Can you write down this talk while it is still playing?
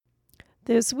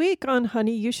This week on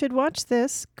Honey, You Should Watch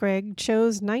This, Greg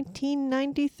chose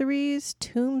 1993's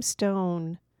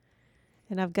Tombstone.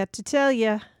 And I've got to tell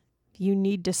you, you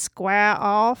need to square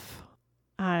off.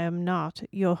 I am not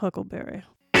your Huckleberry.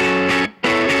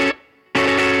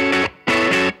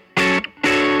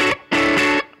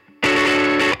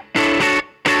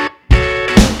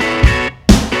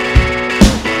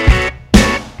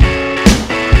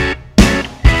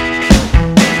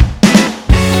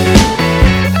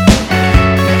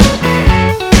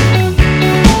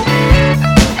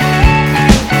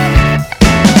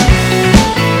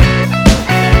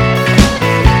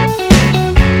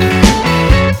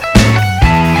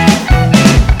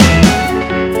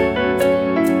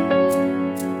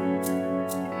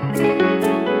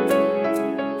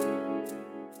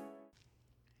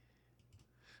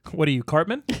 What are you,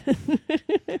 Cartman?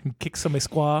 Kick somebody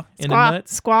squaw in the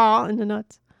nuts? Squaw in the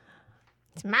nuts.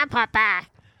 It's my papa.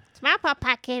 It's my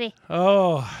papa, kitty.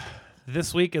 Oh,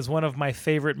 this week is one of my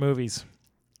favorite movies.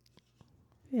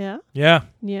 Yeah? Yeah.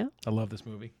 Yeah. I love this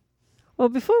movie. Well,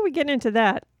 before we get into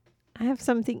that, I have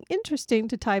something interesting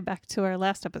to tie back to our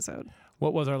last episode.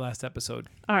 What was our last episode?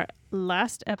 Our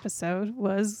last episode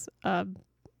was,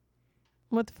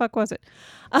 what the fuck was it?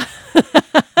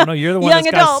 Oh, no, you're the one Young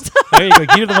that's adult. got... There you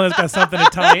go. You're the one that's got something to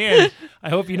tie in. I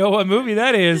hope you know what movie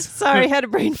that is. Sorry, I had a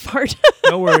brain fart.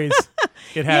 No worries.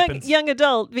 It happens. Young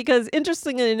adult, because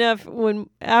interestingly enough,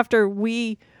 after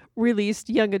we released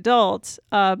Young Adult,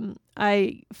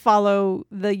 I follow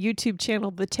the YouTube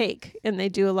channel The Take, and they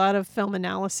do a lot of film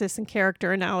analysis and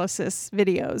character analysis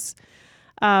videos.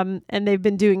 And they've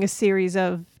been doing a series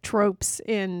of tropes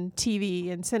in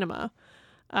TV and cinema,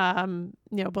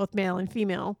 both male and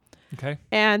female. Okay.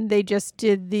 And they just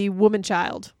did The Woman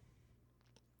Child.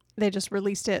 They just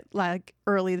released it like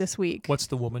early this week. What's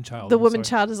The Woman Child? The Woman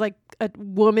Child is like a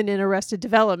woman in Arrested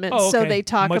Development. Oh, okay. So they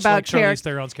talk Much about like Charlize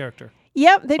Theron's character.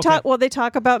 Yep, they Okay. talk. Well, they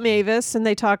talk about Mavis, and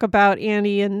they talk about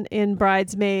Annie in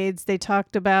Bridesmaids. They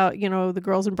talked about the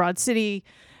girls in Broad City,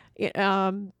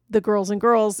 the girls and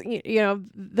girls,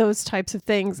 those types of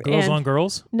things. Girls on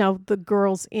Girls? No, the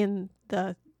girls in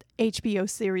the HBO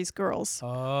series Girls.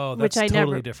 Oh, which that's I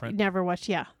totally different. Never watched.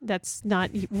 Yeah, that's not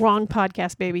wrong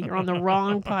podcast, baby. You're on the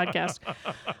wrong podcast.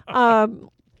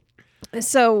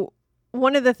 So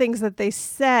one of the things that they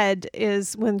said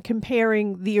is when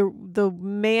comparing the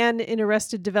man in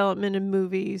Arrested Development in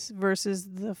movies versus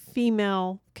the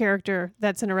female character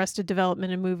that's in Arrested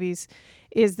Development in movies,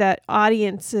 is that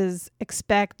audiences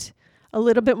expect a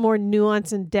little bit more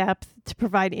nuance and depth to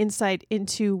provide insight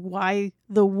into why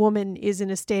the woman is in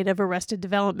a state of arrested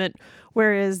development,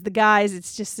 whereas the guys,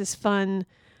 it's just this fun,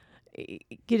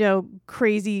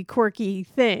 crazy, quirky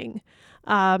thing.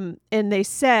 And they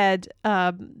said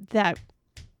that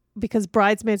because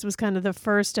Bridesmaids was kind of the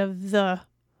first of the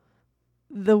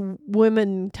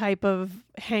women type of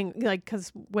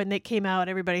because when they came out,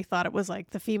 everybody thought it was like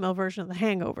the female version of The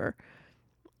Hangover,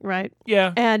 right?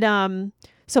 Yeah. And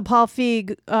so Paul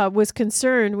Feig was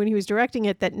concerned when he was directing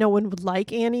it that no one would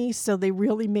like Annie, so they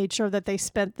really made sure that they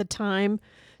spent the time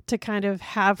to kind of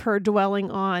have her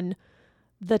dwelling on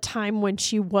the time when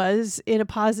she was in a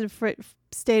positive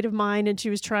state of mind and she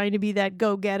was trying to be that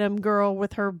go-get-em girl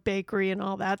with her bakery and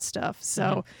all that stuff.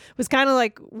 So It was kind of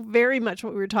like very much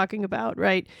what we were talking about,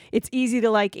 right? It's easy to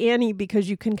like Annie because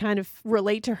you can kind of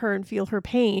relate to her and feel her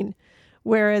pain.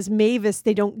 Whereas Mavis,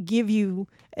 they don't give you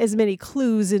as many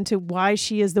clues into why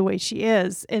she is the way she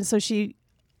is. And so she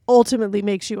ultimately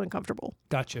makes you uncomfortable.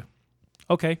 Gotcha.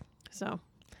 Okay. So.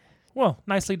 Well,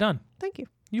 nicely done. Thank you.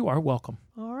 You are welcome.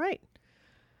 All right.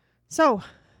 So,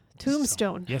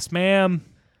 Tombstone. Yes, ma'am.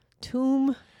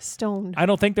 Tombstone. I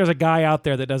don't think there's a guy out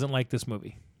there that doesn't like this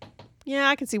movie. Yeah,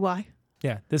 I can see why.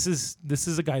 Yeah, this is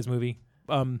a guy's movie.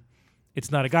 It's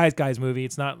not a guy's movie.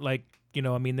 It's not like,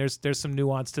 there's some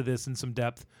nuance to this and some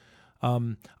depth.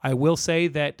 I will say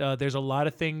that there's a lot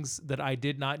of things that I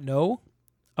did not know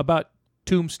about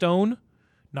Tombstone,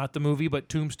 not the movie, but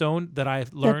Tombstone, that I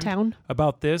learned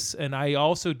about this. And I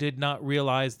also did not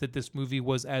realize that this movie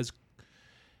was as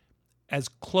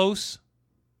close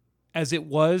as it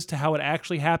was to how it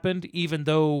actually happened, even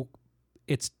though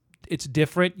it's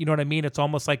different. You know what I mean? It's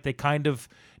almost like they kind of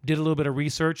did a little bit of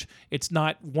research. It's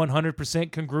not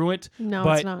 100% congruent. No,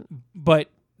 it's not.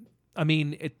 But I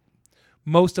mean,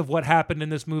 most of what happened in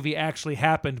this movie actually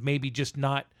happened. Maybe just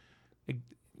not.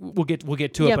 We'll get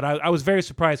to it. But I was very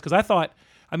surprised because I thought.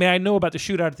 I mean, I know about the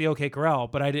shootout at the OK Corral,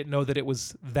 but I didn't know that it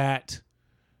was that.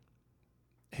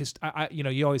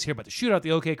 You always hear about the shootout at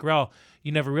the OK Corral.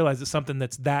 You never realize that something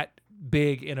that's that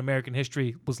big in American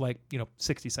history was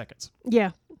 60 seconds.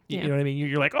 Yeah. You Yeah. know what I mean?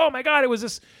 You're like, oh my God, it was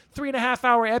this 3.5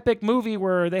 hour epic movie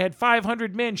where they had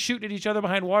 500 men shooting at each other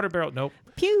behind water barrels. Nope.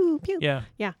 Pew pew. Yeah.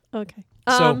 Yeah. Okay.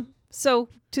 So- So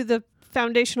to the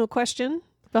foundational question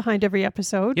behind every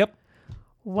episode. Yep.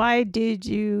 Why did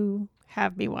you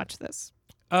have me watch this?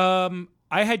 I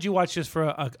had you watch this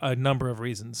for a number of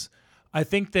reasons. I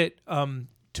think that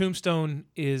Tombstone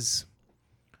it's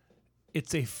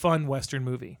a fun Western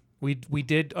movie. We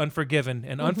did Unforgiven,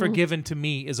 and Unforgiven to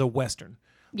me is a Western.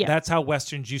 Yeah. That's how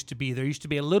Westerns used to be. There used to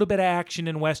be a little bit of action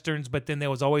in Westerns, but then there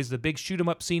was always the big shoot 'em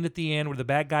up scene at the end where the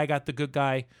bad guy got the good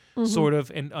guy, sort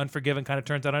of, and Unforgiven kind of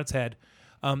turns that on its head.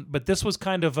 But this was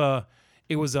kind of an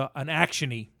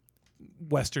actiony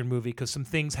Western movie because some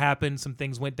things happened, some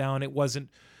things went down. It wasn't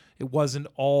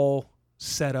all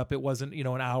set up. It wasn't,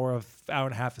 an hour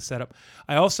and a half of setup.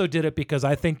 I also did it because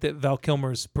I think that Val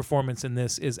Kilmer's performance in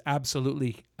this is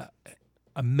absolutely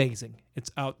amazing.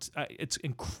 It's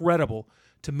incredible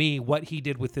to me what he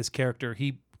did with this character.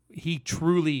 He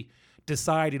truly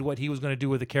decided what he was going to do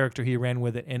with the character. He ran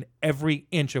with it, and every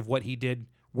inch of what he did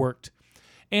worked.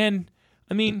 And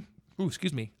I mean,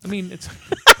 excuse me. I mean, it's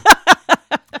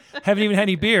haven't even had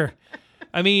any beer.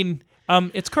 I mean,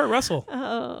 it's Kurt Russell.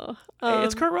 Oh.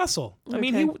 It's Kurt Russell. I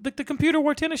mean, okay. the computer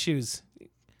wore tennis shoes.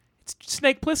 It's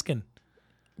Snake Plissken.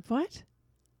 What?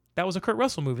 That was a Kurt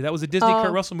Russell movie. That was a Disney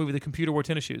Kurt Russell movie. The computer wore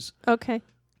tennis shoes. Okay.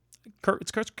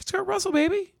 It's Kurt Russell,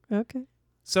 baby. Okay.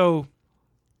 So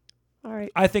All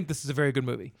right. I think this is a very good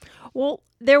movie. Well,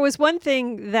 there was one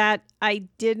thing that I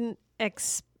didn't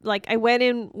I went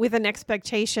in with an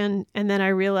expectation, and then I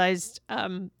realized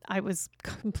I was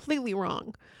completely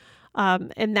wrong.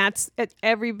 And that's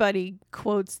everybody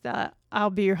quotes that "I'll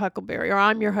be your Huckleberry" or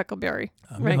 "I'm your Huckleberry."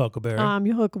 I'm your Huckleberry. I'm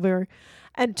your Huckleberry.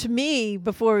 And to me,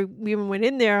 before we even went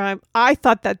in there, I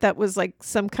thought that was like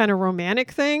some kind of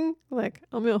romantic thing, like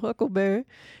 "I'm your Huckleberry,"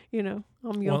 I'm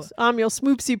your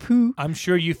Smoopsy Poo. I'm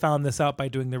sure you found this out by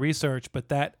doing the research, but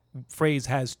that phrase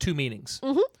has two meanings.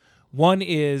 Mm-hmm. One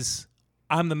is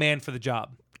I'm the man for the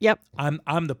job. Yep.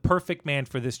 I'm the perfect man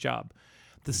for this job.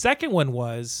 The second one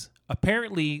was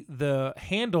apparently the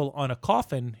handle on a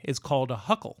coffin is called a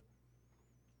huckle.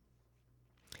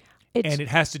 And it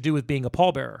has to do with being a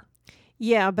pallbearer.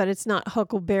 Yeah, but it's not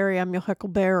Huckleberry. I'm your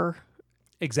Hucklebearer.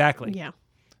 Exactly. Yeah.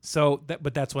 So,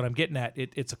 but that's what I'm getting at.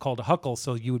 It's called a huckle,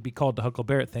 so you would be called the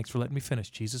Huckleberry. Thanks for letting me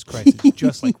finish. Jesus Christ, it's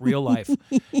just like real life.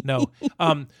 No,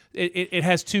 it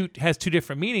has two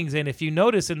different meanings, and if you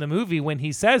notice in the movie when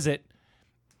he says it,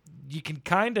 you can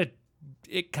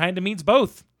it kind of means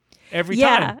both every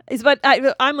time. Yeah, but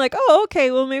I'm like, oh,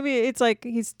 okay. Well, maybe it's like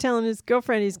he's telling his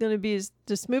girlfriend he's going to be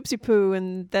the Smoopsy Poo,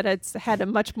 and that it's had a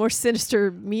much more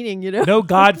sinister meaning. No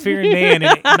God-fearing man in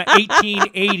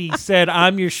 1880 said,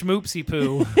 "I'm your Schmoopsy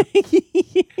Poo."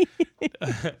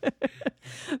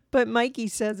 But Mikey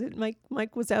says it. Mike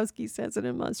Wazowski says it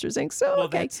in Monsters Inc. So Well,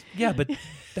 okay, but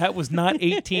that was not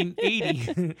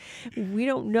 1880. we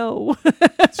don't know.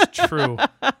 It's true.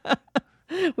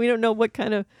 We don't know what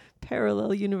kind of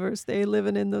parallel universe they live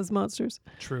in those monsters.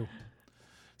 True.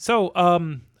 So,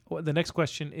 the next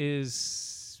question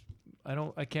is, I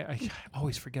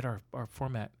always forget our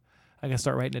format. I gotta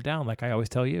start writing it down like I always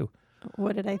tell you.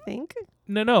 What did I think?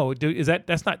 No.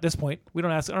 That's not this point. We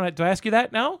don't ask. All right, do I ask you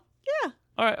that now? Yeah.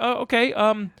 All right. Oh, okay.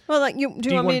 Well, like do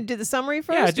you want me to do the summary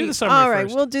first? Yeah, do the summary All right,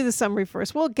 first. we'll do the summary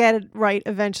first. We'll get it right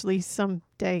eventually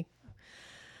someday.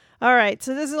 All right,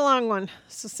 so this is a long one,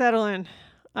 so settle in.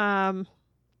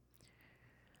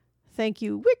 Thank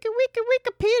you,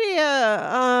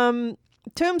 Wikipedia.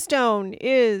 Tombstone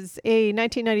is a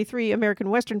 1993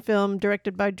 American Western film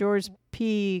directed by George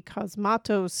P.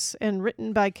 Cosmatos and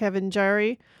written by Kevin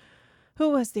Jarre,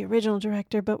 who was the original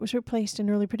director but was replaced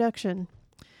in early production.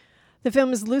 The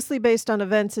film is loosely based on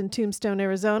events in Tombstone,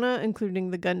 Arizona, including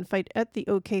the gunfight at the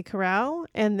OK Corral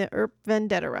and the Earp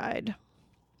Vendetta ride.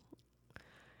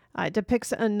 It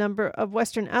depicts a number of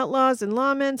Western outlaws and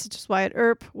lawmen, such as Wyatt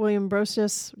Earp, William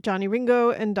Brosius, Johnny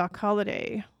Ringo, and Doc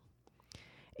Holliday.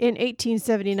 In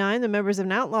 1879, the members of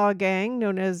an outlaw gang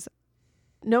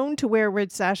known to wear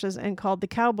red sashes and called the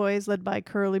Cowboys, led by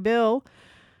Curly Bill,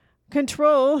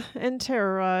 control and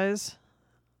terrorize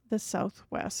the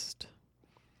Southwest.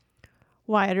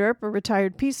 Wyatt Earp, a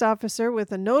retired peace officer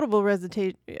with a notable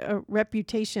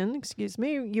reputation,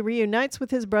 reunites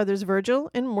with his brothers Virgil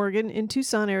and Morgan in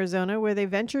Tucson, Arizona, where they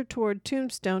venture toward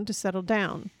Tombstone to settle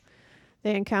down.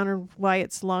 They encounter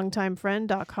Wyatt's longtime friend,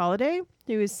 Doc Holliday,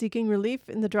 who is seeking relief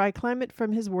in the dry climate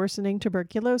from his worsening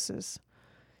tuberculosis.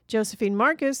 Josephine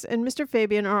Marcus and Mr.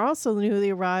 Fabian are also newly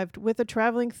arrived with a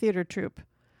traveling theater troupe.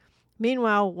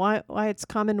 Meanwhile, Wyatt's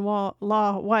common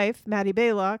law wife, Maddie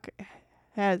Baylock,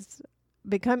 has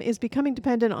is becoming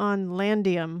dependent on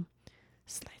landium.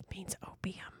 That means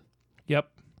opium. Yep.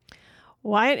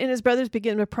 Wyatt and his brothers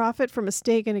begin to profit from a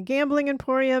stake in a gambling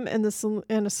emporium and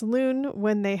a saloon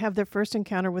when they have their first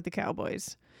encounter with the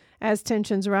cowboys. As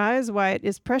tensions rise, Wyatt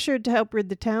is pressured to help rid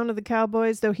the town of the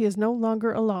cowboys, though he is no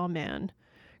longer a lawman.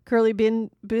 Curly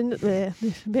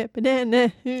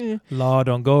Law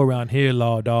don't go around here,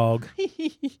 law dog.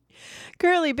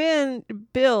 Curly Bin.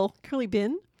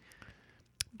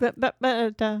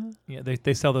 Yeah,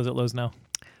 they sell those at Lowe's now.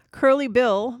 Curly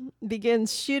Bill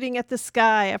begins shooting at the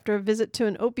sky after a visit to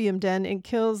an opium den and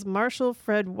kills Marshal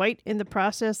Fred White in the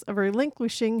process of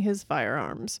relinquishing his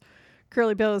firearms.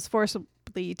 Curly Bill is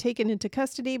forcibly taken into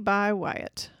custody by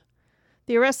Wyatt.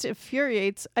 The arrest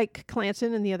infuriates Ike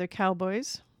Clanton and the other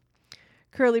cowboys.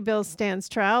 Curly Bill stands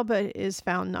trial but is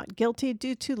found not guilty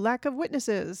due to lack of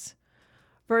witnesses.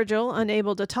 Virgil,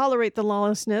 unable to tolerate the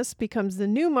lawlessness, becomes the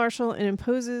new marshal and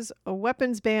imposes a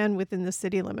weapons ban within the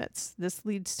city limits. This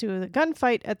leads to a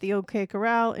gunfight at the OK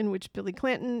Corral in which Billy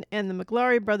Clanton and the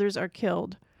McLaury brothers are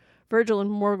killed. Virgil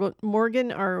and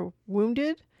Morgan are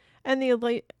wounded, and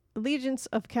the allegiance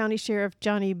of County Sheriff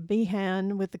Johnny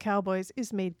Behan with the Cowboys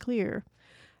is made clear.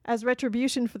 As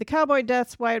retribution for the cowboy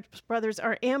deaths, Wyatt's brothers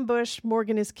are ambushed,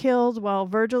 Morgan is killed, while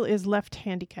Virgil is left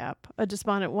handicapped. A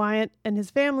despondent Wyatt and his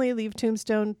family leave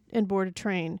Tombstone and board a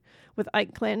train, with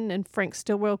Ike Clanton and Frank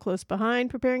Stillwell close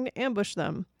behind, preparing to ambush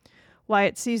them.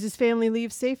 Wyatt sees his family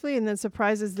leave safely and then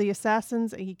surprises the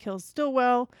assassins. He kills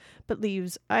Stillwell, but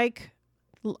leaves Ike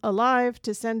alive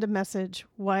to send a message.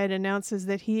 Wyatt announces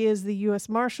that he is the U.S.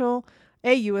 Marshal,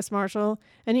 and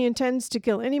he intends to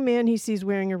kill any man he sees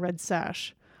wearing a red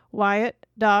sash. Wyatt,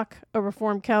 Doc, a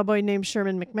reformed cowboy named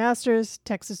Sherman McMasters,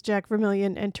 Texas Jack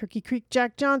Vermillion, and Turkey Creek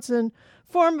Jack Johnson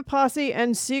form a posse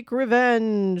and seek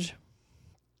revenge.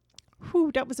 Whew,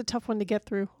 that was a tough one to get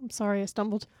through. I'm sorry, I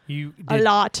stumbled. A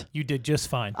lot. You did just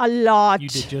fine. A lot. You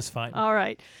did just fine. All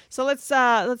right. So let's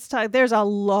talk. There's a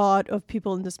lot of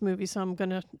people in this movie, so I'm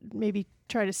going to maybe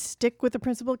try to stick with the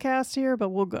principal cast here, but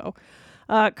we'll go.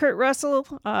 Kurt Russell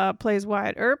plays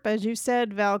Wyatt Earp, as you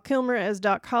said. Val Kilmer as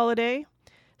Doc Holliday.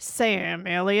 Sam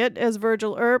Elliott as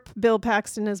Virgil Earp, Bill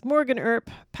Paxton as Morgan Earp,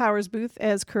 Powers Booth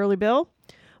as Curly Bill,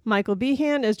 Michael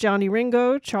Behan as Johnny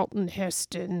Ringo, Charlton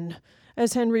Heston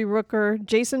as Henry Rooker,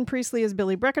 Jason Priestley as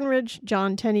Billy Breckenridge,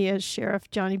 John Tenney as Sheriff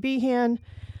Johnny Behan,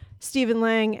 Stephen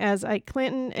Lang as Ike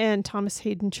Clanton, and Thomas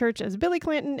Hayden Church as Billy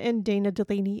Clanton, and Dana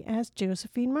Delaney as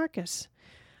Josephine Marcus.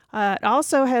 It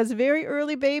also has very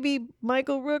early baby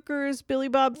Michael Rookers, Billy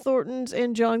Bob Thorntons,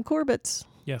 and John Corbett's.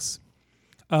 Yes.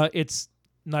 It's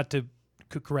not to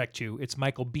correct you. It's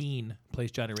Michael Bean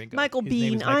plays Johnny Ringo. Michael His name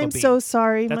Bean. is Michael I'm Bean. so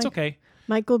sorry. That's okay.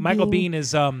 Michael Bean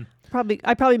is I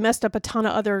probably messed up a ton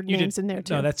of other names in there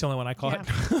too. No, that's the only one I caught.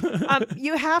 Yeah.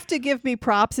 You have to give me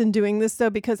props in doing this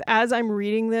though, because as I'm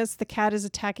reading this, the cat is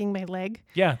attacking my leg.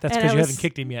 Yeah, that's And because I you was haven't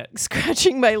kicked him yet.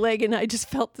 Scratching my leg, and I just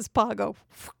felt this paw go.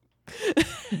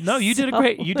 No, you did a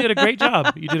great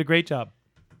job. You did a great job.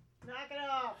 Knock it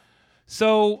off.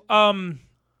 So,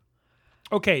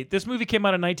 okay, this movie came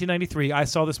out in 1993. I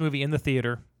saw this movie in the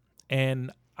theater,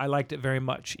 and I liked it very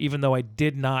much, even though I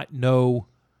did not know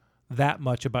that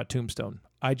much about Tombstone.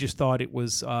 I just thought it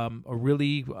was a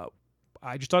really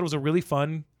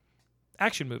fun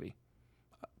action movie.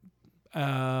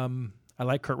 I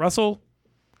like Kurt Russell.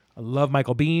 I love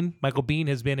Michael Bean. Michael Bean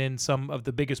has been in some of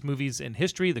the biggest movies in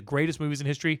history, the greatest movies in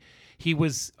history. He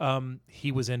was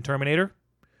in Terminator.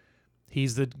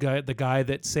 He's the guy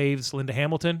that saves Linda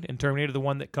Hamilton in Terminator, the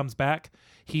one that comes back.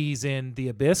 He's in The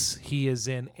Abyss. He is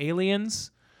in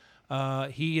Aliens.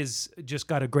 He has just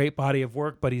got a great body of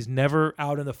work, but he's never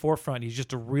out in the forefront. He's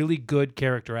just a really good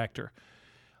character actor.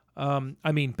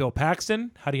 Bill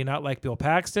Paxton. How do you not like Bill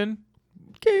Paxton?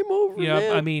 Game over.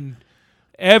 Yeah,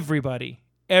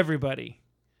 everybody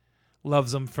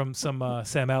loves him from some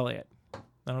Sam Elliott.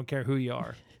 I don't care who you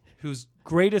are. Whose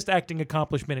greatest acting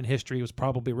accomplishment in history was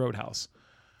probably Roadhouse.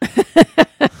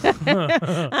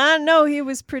 I know he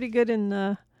was pretty good in.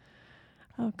 Oh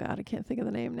God, I can't think of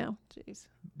the name now. Jeez.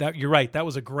 You're right. That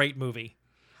was a great movie.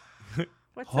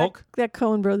 What's Hulk? That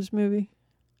Coen Brothers movie.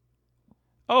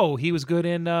 Oh, he was good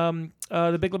in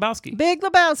The Big Lebowski. Big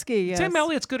Lebowski. Yes. Sam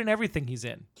Elliott's good in everything he's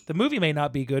in. The movie may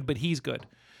not be good, but he's good.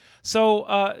 So,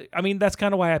 that's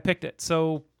kind of why I picked it.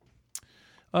 So,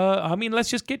 let's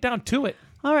just get down to it.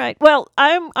 All right. Well,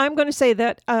 I'm going to say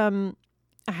that I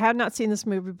have not seen this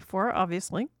movie before,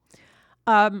 obviously.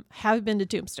 Have been to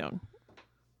Tombstone.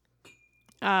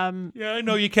 Yeah, I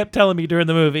know you kept telling me during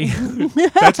the movie.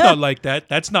 That's not like that.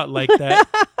 That's not like that.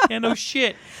 Yeah, no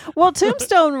shit. Well,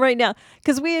 Tombstone right now,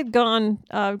 because we had gone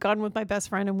with my best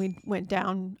friend, and we went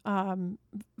down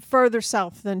further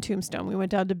south than Tombstone. We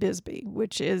went down to Bisbee,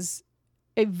 which is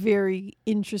a very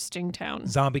interesting town.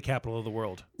 Zombie capital of the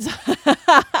world.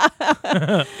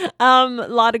 A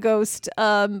lot of ghosts,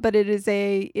 but it is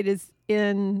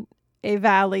in a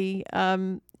valley,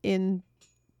 in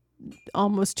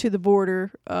almost to the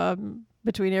border,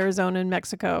 between Arizona and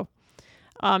Mexico,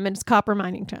 and it's copper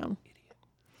mining town.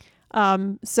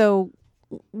 So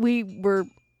we were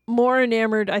more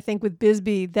enamored, I think, with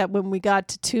Bisbee, that when we got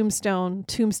to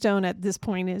Tombstone at this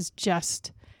point is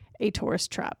just a tourist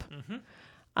trap.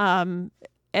 And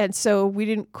so we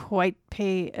didn't quite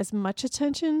pay as much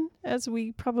attention as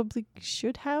we probably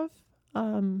should have.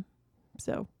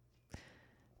 So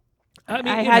I mean,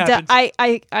 I it had happens. to.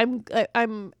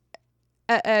 I'm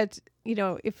at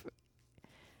if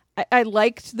I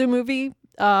liked the movie,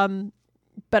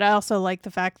 but I also like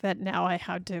the fact that now I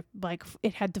had to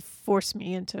it had to force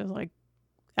me into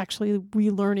actually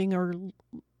relearning or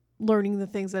learning the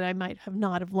things that I might have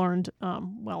not have learned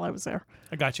while I was there.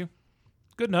 I got you.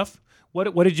 Good enough.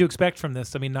 What did you expect from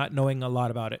this? I mean, not knowing a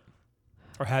lot about it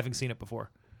or having seen it before.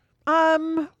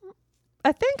 I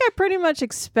think I pretty much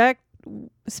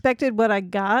expected what I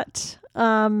got.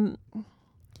 Like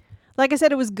I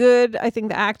said, it was good. I think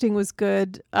the acting was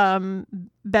good.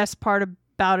 Best part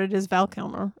about it is Val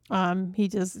Kilmer. He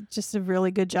does just a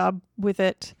really good job with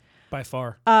it. By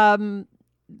far.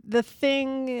 The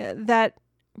thing that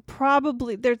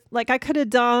probably I could have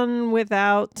done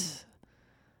without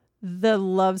the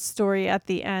love story at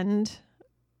the end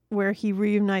where he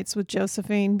reunites with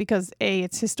Josephine, because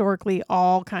it's historically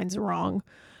all kinds of wrong.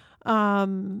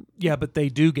 Yeah, but they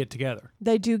do get together.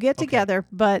 They do get together,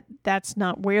 but that's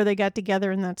not where they got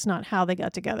together, and that's not how they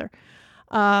got together.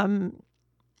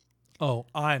 Oh,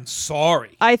 I'm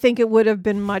sorry. I think it would have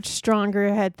been much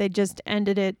stronger had they just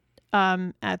ended it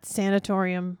at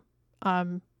sanatorium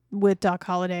with Doc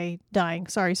Holliday dying.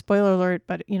 Sorry, spoiler alert,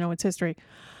 but it's history.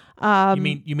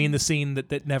 You mean the scene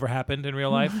that never happened in real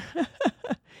life?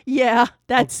 Yeah,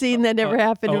 that scene that never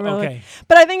happened in real okay. life.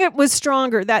 But I think it was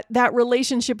stronger. That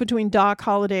relationship between Doc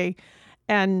Holliday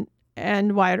and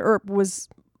Wyatt Earp was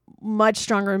much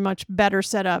stronger and much better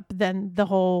set up than the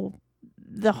whole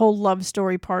love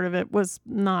story part of it was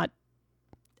not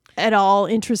at all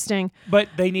interesting. But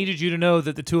they needed you to know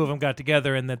that the two of them got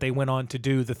together and that they went on to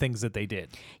do the things that they did.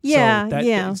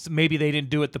 Yeah, so maybe they didn't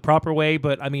do it the proper way,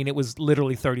 but I mean, it was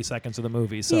literally 30 seconds of the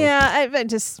movie. So yeah, I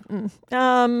just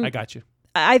I got you.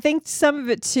 I think some of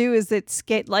it too is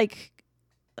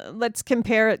let's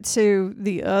compare it to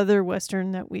the other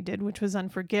Western that we did, which was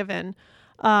Unforgiven.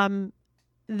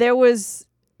 There was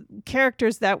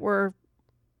characters that were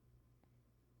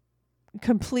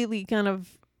completely kind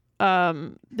of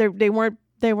they weren't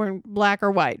black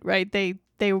or white, right? They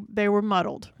were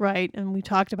muddled, right? And we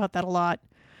talked about that a lot.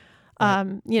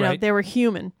 Right. They were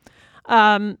human.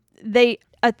 They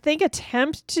I think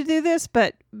attempt to do this,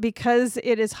 but because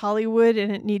it is Hollywood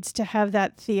and it needs to have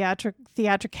that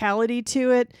theatricality to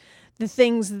it, the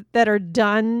things that are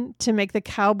done to make the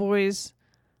cowboys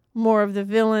more of the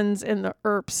villains and the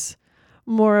Earps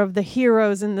more of the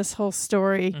heroes in this whole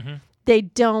story, they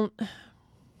don't.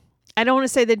 I don't want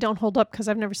to say they don't hold up because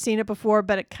I've never seen it before,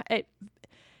 but it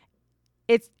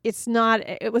was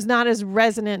not as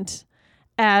resonant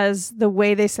as the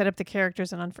way they set up the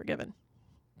characters in Unforgiven.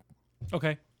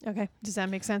 Okay. Does that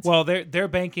make sense? Well, they're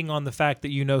banking on the fact that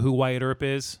you know who Wyatt Earp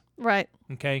is. Right.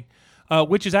 Okay.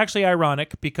 Which is actually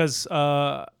ironic because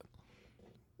one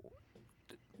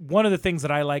of the things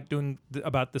that I like doing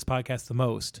about this podcast the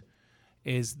most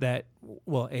is that,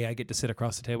 well, A, I get to sit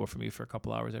across the table from you for a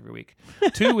couple hours every week.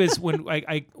 Two is when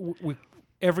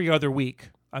every other week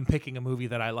I'm picking a movie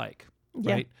that I like,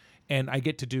 right? And I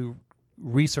get to do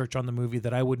research on the movie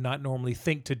that I would not normally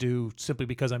think to do simply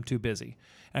because I'm too busy.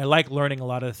 And I like learning a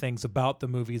lot of the things about the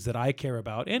movies that I care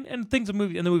about and things in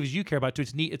the movies you care about too.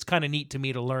 It's neat. It's kind of neat to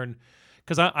me to learn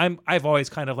because I've always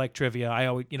kind of liked trivia. I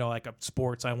always, like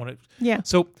sports. I want to. Yeah.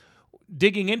 So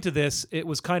digging into this, it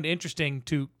was kind of interesting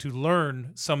to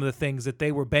learn some of the things that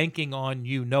they were banking on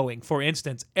you knowing. For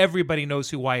instance, everybody knows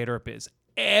who Wyatt Earp is.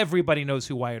 Everybody knows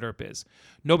who Wyatt Earp is.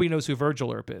 Nobody knows who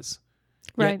Virgil Earp is.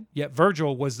 Right. Yet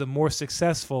Virgil was the more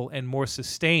successful and more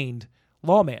sustained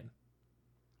lawman.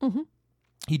 Mm-hmm.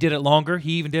 He did it longer.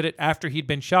 He even did it after he'd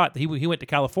been shot. He went to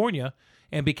California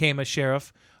and became a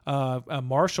sheriff, a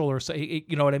marshal, or so.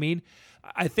 You know what I mean?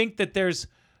 I think that there's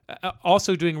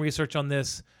also doing research on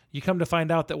this. You come to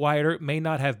find out that Wyatt Earp may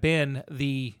not have been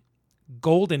the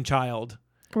golden child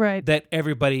Right. that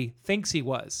everybody thinks he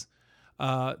was.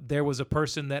 There was a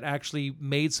person that actually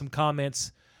made some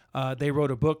comments they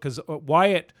wrote a book because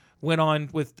Wyatt went on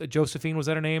with Josephine. Was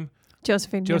that her name?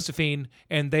 Josephine. Josephine,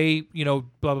 and they, blah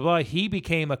blah blah. He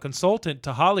became a consultant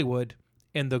to Hollywood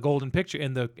in the Golden Picture,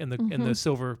 in the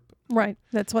silver. Right.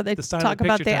 That's what they The sign of talk the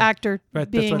about picture the time. actor Right,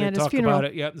 being that's why at they his talk funeral. about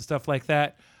it, and stuff like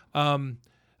that.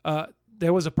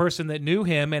 There was a person that knew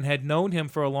him and had known him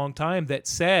for a long time that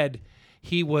said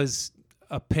he was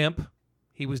a pimp,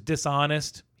 he was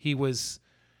dishonest, he was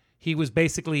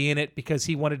basically in it because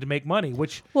he wanted to make money,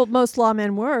 which Well, most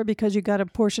lawmen were because you got a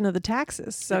portion of the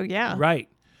taxes. So yeah. right.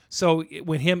 So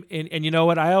when him and you know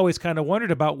what, I always kind of wondered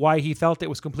about why he felt it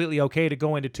was completely okay to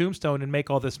go into Tombstone and make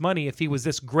all this money if he was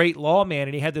this great lawman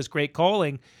and he had this great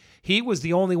calling. He was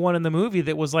the only one in the movie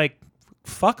that was like,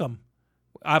 "Fuck him,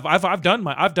 I've done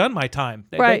my time."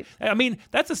 Right. I mean,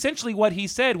 that's essentially what he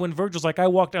said when Virgil's like, "I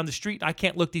walk down the street, I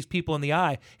can't look these people in the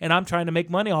eye, and I'm trying to make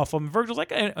money off them." And Virgil's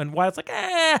like, and Wyatt's like,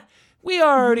 we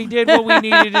already did what we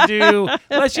needed to do.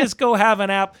 Let's just go have an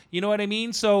app. You know what I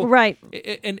mean? So Right.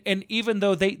 And even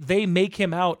though they make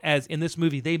him out as in this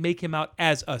movie, they make him out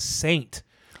as a saint.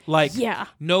 Like, Yeah.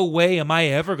 no way am I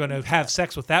ever going to have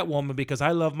sex with that woman because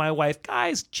I love my wife.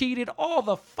 Guys cheated all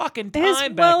the fucking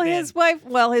time back then. His wife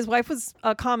was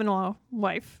a common law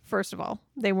wife, first of all.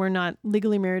 They were not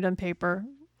legally married on paper.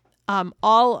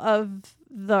 All of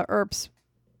the Earps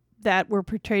that were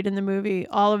portrayed in the movie,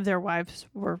 all of their wives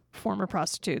were former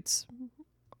prostitutes.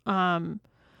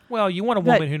 Well, you want a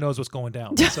woman who knows what's going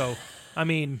down. So, I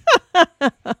mean,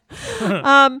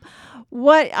 and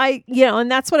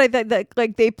that's what I think, that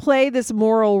like they play this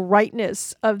moral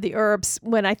rightness of the Earps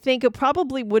when I think it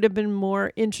probably would have been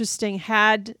more interesting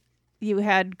had you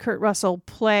had Kurt Russell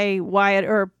play Wyatt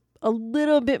Earp a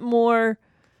little bit more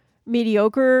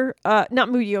mediocre,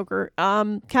 not mediocre,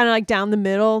 kind of like down the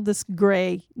middle, this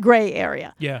gray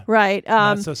area. yeah. Right.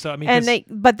 Not so I mean, And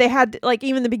 'cause- they had like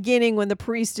even the beginning when the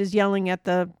priest is yelling at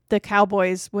the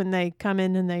cowboys when they come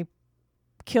in and they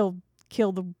kill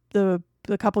the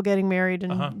couple getting married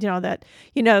and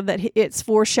that it's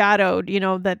foreshadowed,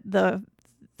 that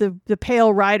the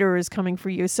pale rider is coming for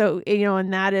you. So,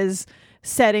 and that is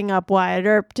setting up Wyatt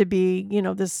Earp to be,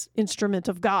 this instrument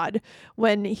of God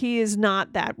when he is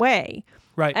not that way.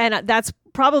 right. And that's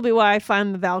probably why I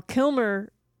find the Val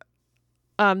Kilmer,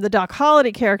 the Doc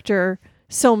Holliday character,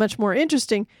 so much more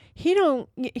interesting. He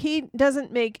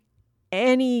doesn't make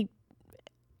any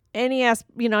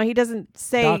he doesn't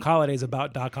say Doc Holliday's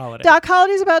about Doc Holliday. Doc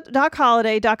Holliday's about Doc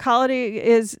Holliday. Doc Holliday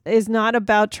is not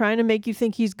about trying to make you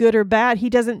think he's good or bad. He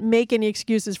doesn't make any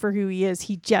excuses for who he is.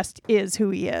 He just is who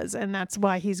he is, and that's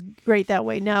why he's great that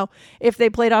way. Now, if they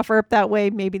played off Earp that way,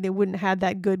 maybe they wouldn't have had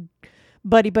that good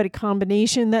buddy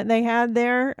combination that they had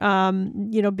there.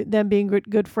 Them being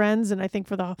good friends, and I think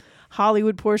for the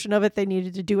Hollywood portion of it, they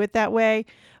needed to do it that way.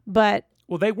 But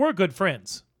Well, they were good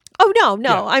friends. oh no.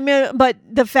 Yeah. I mean, but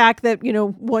the fact that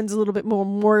one's a little bit more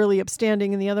morally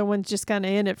upstanding and the other one's just kind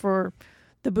of in it for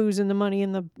the booze and the money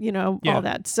and the Yeah. all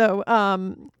that. So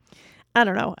I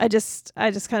don't know. I just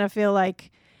kind of feel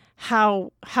like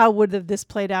how would have this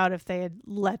played out if they had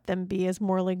let them be as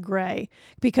morally gray?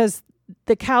 Because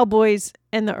the cowboys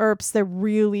and the Earps, they're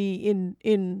really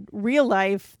in real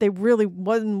life, they really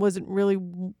wasn't really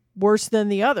worse than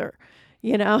the other.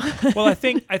 Well, I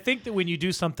think that when you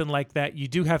do something like that, you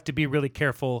do have to be really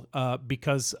careful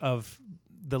because of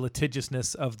the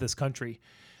litigiousness of this country.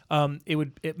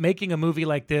 Making a movie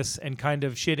like this and kind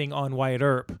of shitting on Wyatt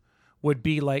Earp would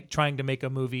be like trying to make a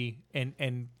movie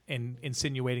and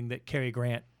insinuating that Cary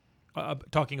Grant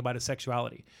talking about his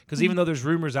sexuality. Because even though there's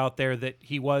rumors out there that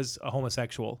he was a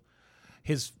homosexual,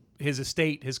 his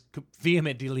estate has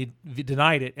vehemently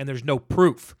denied it, and there's no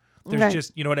proof. There's Right.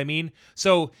 just, you know what I mean?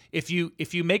 So if you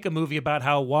make a movie about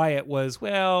how Wyatt was,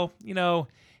 well,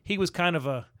 he was kind of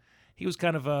a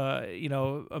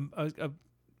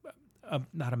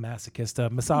not a masochist, a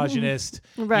misogynist,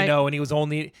 Right. and he was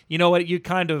only, you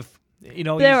kind of,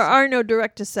 There are no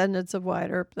direct descendants of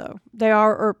Wyatt Earp, though. They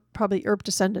are probably Earp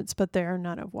descendants, but they are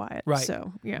none of Wyatt. Right.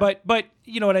 So, yeah. But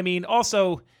you know what I mean?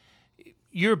 Also,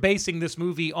 you're basing this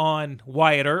movie on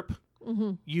Wyatt Earp.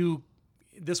 Mm-hmm.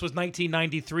 This was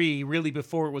 1993, really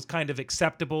before it was kind of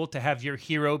acceptable to have your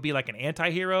hero be like an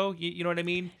anti-hero. You know what I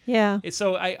mean? Yeah.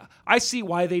 So I see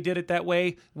why they did it that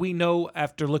way. We know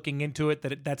after looking into it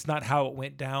that that's not how it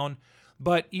went down.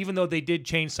 But even though they did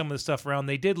change some of the stuff around,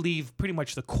 they did leave pretty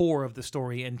much the core of the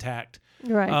story intact.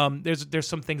 Right. There's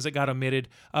some things that got omitted.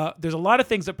 There's a lot of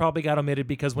things that probably got omitted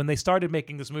because when they started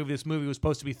making this movie was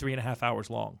supposed to be 3.5 hours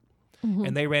long. Mm-hmm.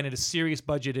 And they ran into serious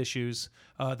budget issues.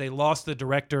 They lost the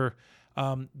director.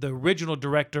 The original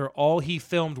director, all he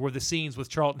filmed were the scenes with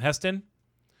Charlton Heston.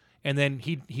 and then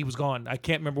he was gone. I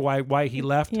can't remember why he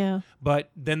left. Yeah.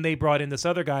 But then they brought in this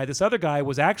other guy. This other guy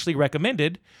was actually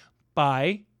recommended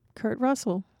by Kurt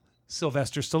Russell.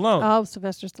 Sylvester Stallone Oh,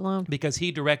 Sylvester Stallone. because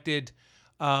he directed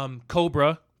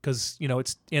Cobra, because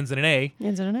it ends in an A,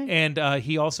 Ends in an A. and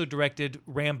he also directed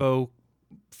Rambo: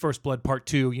 First Blood Part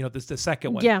 2. This the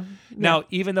second one. Yeah. Now,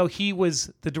 even though he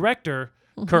was the director,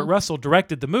 Kurt Russell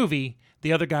directed the movie.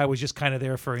 The other guy was just kind of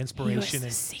there for he inspiration. was the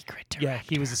and secret director. yeah,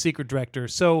 he was the secret director.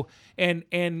 So, and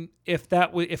if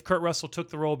if Kurt Russell took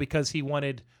the role because he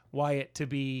wanted Wyatt to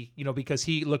be, because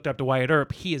he looked up to Wyatt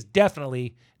Earp, he is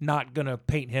definitely not going to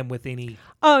paint him with any.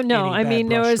 Oh no! any I bad mean,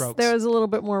 there brush was strokes. there was a little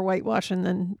bit more whitewashing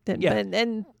than Yeah.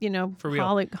 and For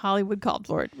real. Hollywood called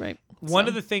for it, right? One So-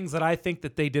 of the things that I think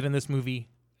that they did in this movie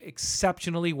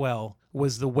exceptionally well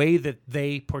was the way that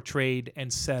they portrayed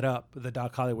and set up the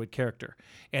Doc Hollywood character.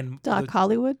 And Doc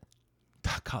Hollywood.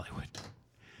 Doc Hollywood.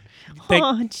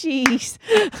 Oh, jeez.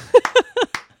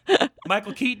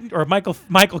 Michael Keaton or Michael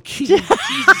Keaton.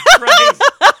 Jesus Christ.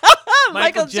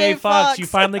 Michael J. Fox. You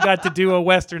finally got to do a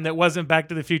Western that wasn't Back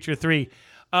to the Future 3.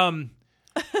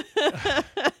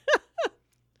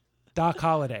 Doc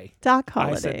Holliday. Doc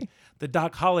I said Holliday. the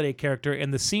Doc Holliday character,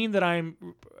 and the scene that I'm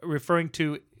referring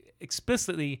to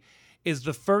explicitly is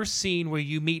the first scene where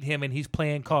you meet him and he's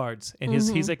playing cards, and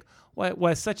he's like,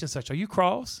 "Why such and such? Are you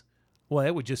Cross? Well,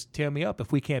 it would just tear me up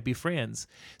if we can't be friends."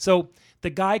 So the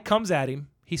guy comes at him,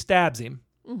 he stabs him,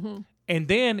 and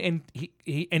then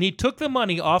he took the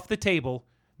money off the table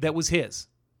that was his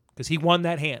because he won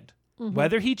that hand,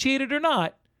 whether he cheated or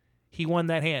not. He won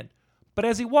that hand. But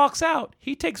as he walks out,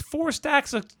 he takes 4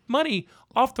 stacks of money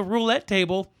off the roulette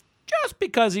table just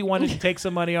because he wanted to take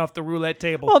some money off the roulette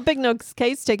table. Well, Big No's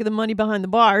case taking the money behind the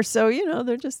bar, so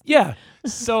they're just Yeah.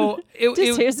 So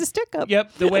here's the stick up.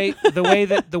 Yep, the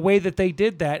way that they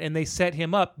did that, and they set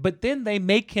him up, but then they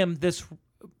make him this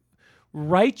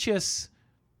righteous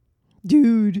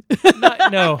Dude.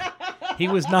 no. He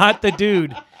was not the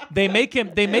dude. They make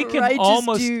him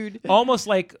Righteous dude. almost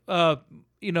like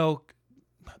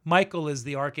Michael is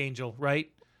the archangel, right?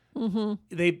 Mm-hmm.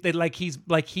 They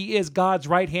he is God's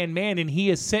right hand man, and he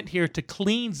is sent here to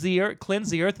cleanse the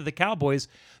earth of the cowboys,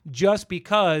 just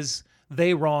because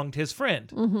they wronged his friend.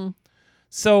 Mm-hmm.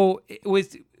 So it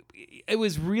was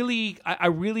really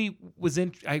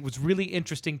it was really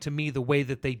interesting to me the way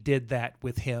that they did that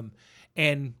with him,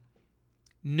 and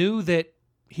knew that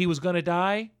he was going to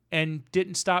die, and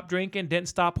didn't stop drinking, didn't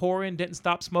stop whoring, didn't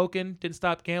stop smoking, didn't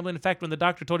stop gambling. In fact, when the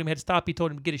doctor told him he had to stop, he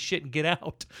told him to get his shit and get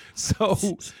out. So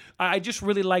I just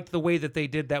really liked the way that they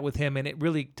did that with him, and it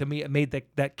really, to me, it made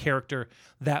that character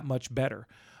that much better.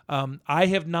 I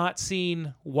have not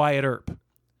seen Wyatt Earp,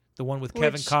 the one with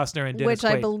Kevin Costner and Dennis Which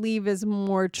I Quaid. believe is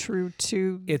more true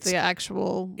to the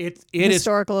actual It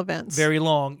historical events. very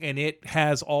long, and it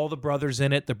has all the brothers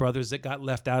in it, the brothers that got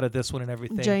left out of this one and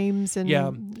everything. James and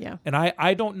Yeah. yeah. And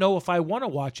I don't know if I want to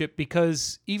watch it,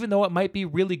 because even though it might be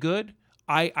really good,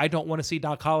 I don't want to see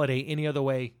Doc Holliday any other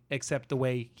way except the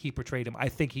way he portrayed him. I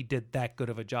think he did that good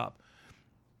of a job.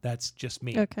 That's just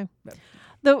me. Okay.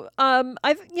 Though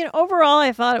overall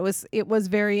I thought it was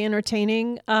very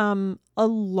entertaining. A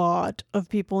lot of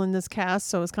people in this cast,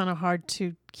 so it's kind of hard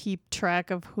to keep track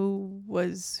of who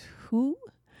was who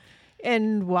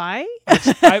and why.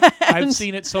 I've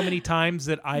seen it so many times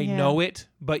that I know it,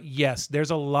 but yes, there's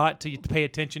a lot to pay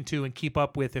attention to and keep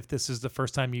up with if this is the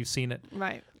first time you've seen it.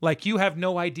 Right. Like, you have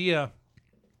no idea.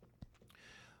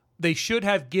 They should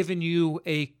have given you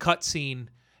a cutscene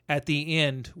at the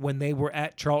end when they were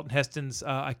at Charlton Heston's,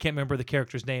 I can't remember the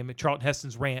character's name, at Charlton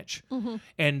Heston's ranch. Mm-hmm.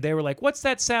 And they were like, "What's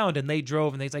that sound?" And they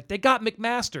drove, and they's like, "They got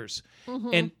McMaster's." Mm-hmm.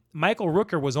 And Michael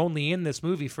Rooker was only in this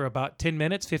movie for about 10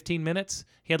 minutes, 15 minutes.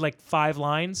 He had like 5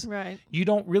 lines. Right. You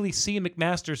don't really see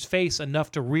McMaster's face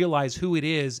enough to realize who it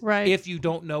is, right, if you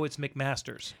don't know it's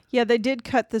McMaster's. Yeah, they did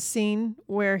cut the scene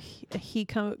where he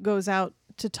goes out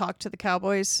to talk to the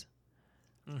cowboys.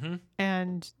 Mm-hmm.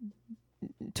 And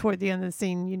toward the end of the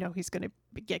scene, he's going to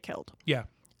get killed. Yeah.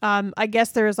 I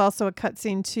guess there is also a cut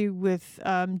scene too with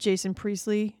Jason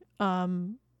Priestley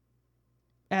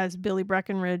as Billy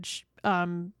Breckenridge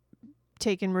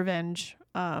taking revenge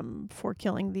for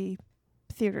killing the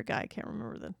theater guy. I can't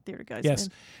remember the theater guy's name.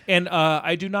 And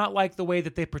I do not like the way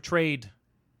that they portrayed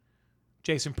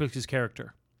Jason Priestley's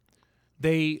character.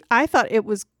 I thought it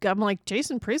was, I'm like,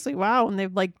 Jason Priestley, wow. And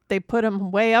they put him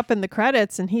way up in the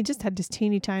credits, and he just had this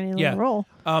teeny tiny little role.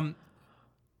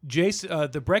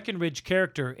 The Breckenridge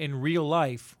character in real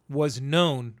life was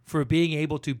known for being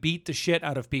able to beat the shit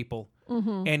out of people.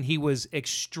 Mm-hmm. And he was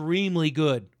extremely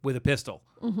good with a pistol.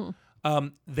 Mm-hmm.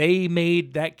 They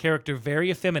made that character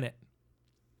very effeminate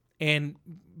and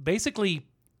basically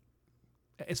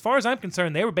as far as I'm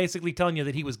concerned, they were basically telling you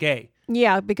that he was gay.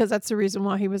 Yeah, because that's the reason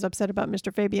why he was upset about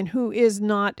Mr. Fabian, who is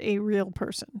not a real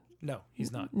person. No,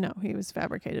 he's not. No, he was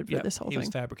fabricated for this whole he thing. was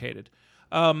fabricated.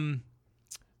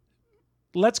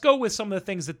 Let's go with some of the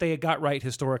things that they had got right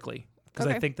historically, because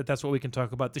I think that that's what we can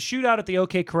talk about. The shootout at the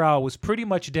OK Corral was pretty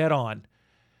much dead on,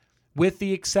 with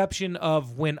the exception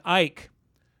of when Ike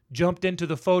jumped into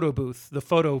the photo booth, the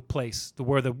photo place,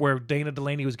 where Dana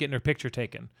Delaney was getting her picture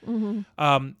taken.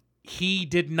 He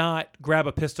did not grab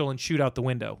a pistol and shoot out the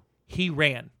window. He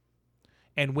ran.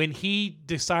 And when he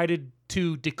decided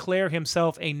to declare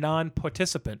himself a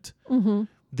non-participant,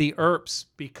 the Earps,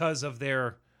 because of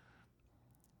their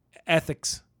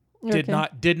ethics, did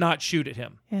not shoot at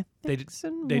him. They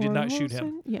did not shoot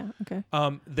him. Yeah, okay.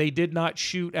 They did not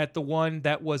shoot at the one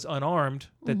that was unarmed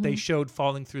that they showed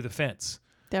falling through the fence.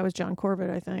 That was John Corbett,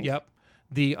 I think. Yep.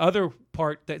 The other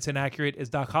part that's inaccurate is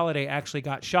Doc Holliday actually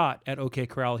got shot at OK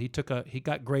Corral. He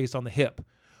got grazed on the hip.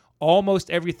 Almost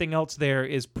everything else there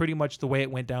is pretty much the way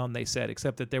it went down, they said,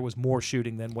 except that there was more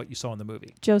shooting than what you saw in the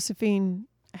movie. Josephine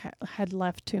had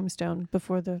left Tombstone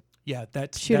before the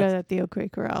shootout at the OK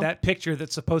Corral. That picture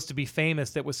that's supposed to be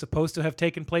famous, that was supposed to have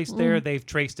taken place there, they've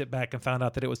traced it back and found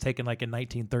out that it was taken like in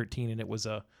 1913, and it was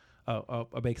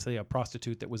basically a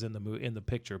prostitute that was in the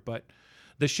picture. But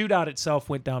the shootout itself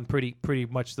went down pretty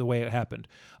much the way it happened.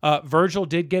 Virgil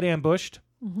did get ambushed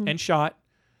and shot,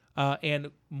 and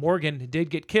Morgan did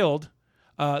get killed.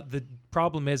 The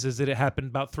problem is that it happened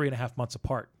about 3.5 months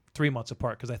apart. 3 months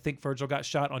apart, because I think Virgil got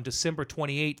shot on December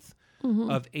 28th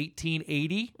of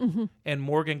 1880, and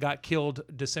Morgan got killed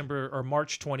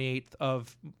March 28th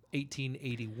of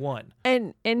 1881.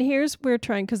 And here's where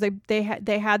trying, because they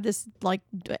had this like,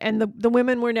 and the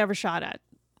women were never shot at,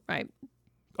 right?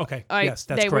 Okay, yes,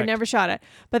 that's correct. They were never shot at,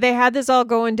 but they had this all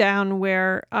going down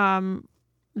where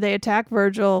they attack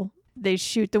Virgil, they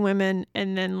shoot the women,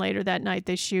 and then later that night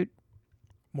they shoot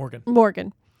Morgan.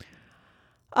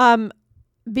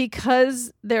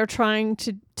 Because they're trying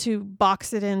to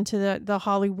box it into the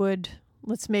Hollywood,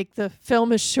 let's make the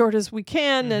film as short as we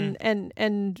can,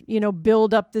 and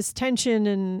build up this tension,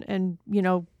 and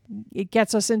it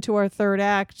gets us into our third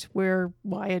act where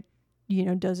Wyatt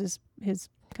does his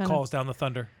kind calls down the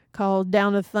thunder,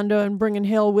 and bringing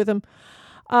Hill with him.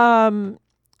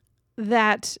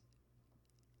 That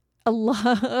a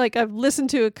lot, like I've listened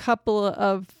to a couple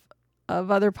of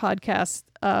other podcasts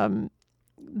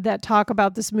that talk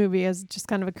about this movie as just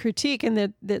kind of a critique, and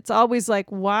that it's always like,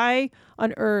 why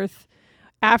on earth,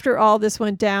 after all this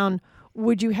went down,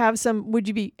 would you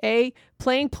be A,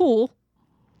 playing pool,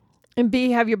 and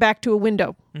B, have your back to a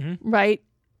window, right?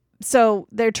 So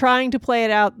they're trying to play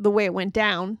it out the way it went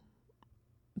down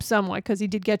somewhat, because he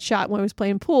did get shot when he was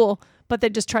playing pool, but they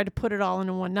just tried to put it all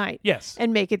in one night. Yes.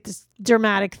 And make it this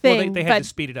dramatic thing. Well, they had to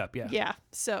speed it up, yeah. Yeah,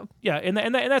 so. Yeah,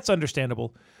 and that's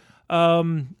understandable.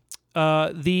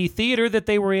 The theater that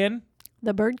they were in,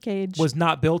 the Birdcage, was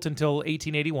not built until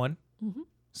 1881.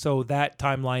 So that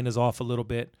timeline is off a little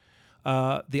bit.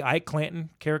 The Ike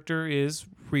Clanton character is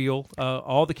real.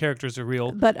 All the characters are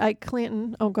real. But Ike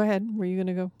Clanton, go ahead. Were you going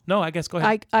to go? No, I guess go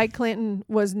ahead. Ike Clanton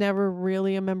was never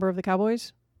really a member of the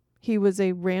Cowboys. He was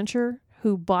a rancher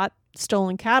who bought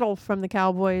stolen cattle from the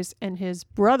Cowboys, and his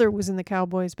brother was in the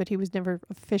Cowboys, but he was never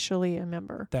officially a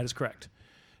member. That is correct.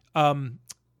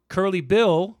 Curly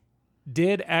Bill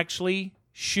did actually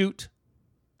shoot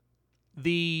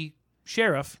the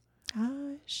sheriff,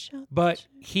 but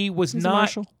he was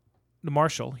not the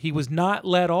marshal. He was not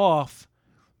let off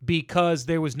because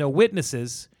there was no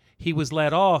witnesses. He was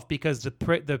let off because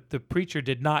the preacher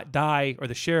did not die, or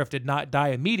the sheriff did not die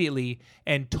immediately,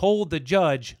 and told the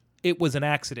judge it was an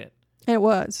accident. It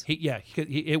was.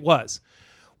 It was.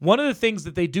 One of the things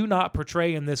that they do not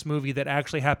portray in this movie that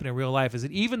actually happened in real life is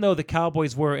that even though the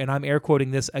Cowboys were, and I'm air quoting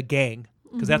this, a gang,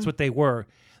 because that's what they were,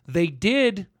 they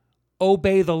did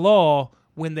obey the law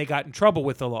when they got in trouble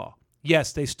with the law.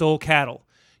 Yes, they stole cattle.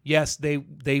 Yes,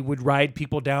 they would ride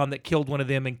people down that killed one of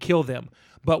them and kill them.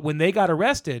 But when they got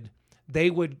arrested,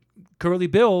 Curly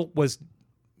Bill was,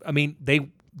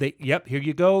 yep, here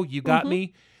you go. You got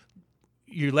me.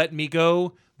 You're letting me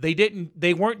go.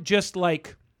 They weren't just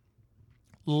like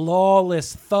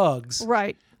lawless thugs.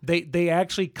 Right. They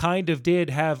actually kind of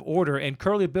did have order, and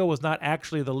Curly Bill was not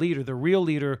actually the leader. The real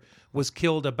leader was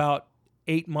killed about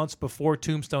 8 months before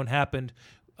Tombstone happened,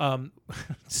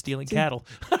 stealing cattle.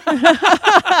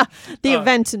 The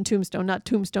events in Tombstone, not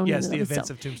Tombstone. Yes, the events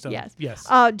of Tombstone. Yes.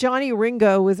 Johnny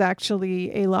Ringo was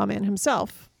actually a lawman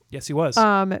himself. Yes, he was.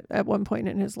 At one point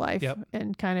in his life. Yep.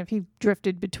 And kind of he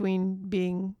drifted between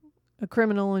being a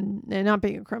criminal and not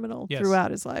being a criminal throughout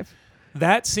his life.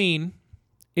 That scene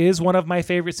is one of my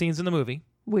favorite scenes in the movie.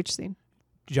 Which scene?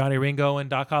 Johnny Ringo and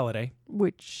Doc Holliday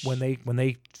Which when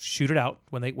they shoot it out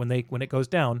when it goes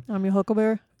down. I'm your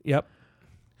Huckleberry. Yep.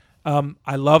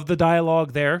 I love the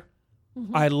dialogue there.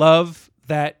 Mm-hmm. I love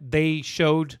that they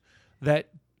showed that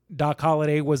Doc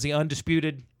Holliday was the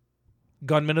undisputed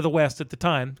gunman of the West at the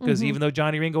time, because even though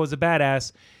Johnny Ringo was a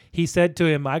badass, he said to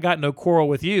him, "I got no quarrel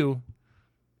with you."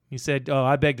 He said, "Oh,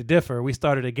 I beg to differ. We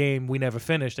started a game we never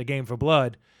finished, a game for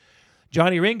blood."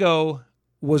 Johnny Ringo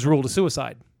was ruled a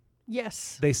suicide.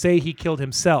 Yes, They say he killed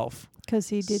himself, because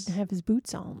he didn't have his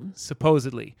boots on.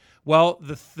 supposedly. Well,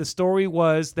 the story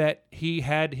was that he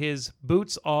had his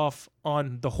boots off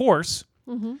on the horse,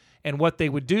 and what they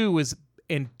would do is,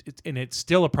 and it's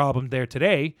still a problem there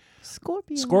today,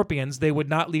 scorpions, they would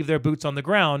not leave their boots on the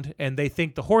ground, and they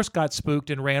think the horse got spooked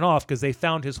and ran off because they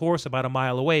found his horse about a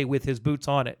mile away with his boots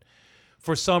on it.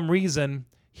 For some reason,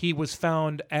 he was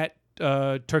found at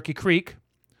Turkey Creek,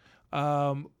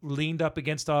 leaned up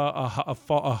against a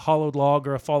hollowed log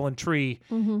or a fallen tree,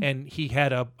 and he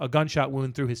had a gunshot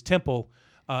wound through his temple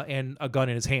and a gun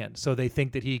in his hand. So they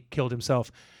think that he killed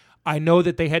himself. I know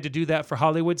that they had to do that for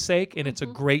Hollywood's sake, and it's a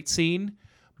great scene,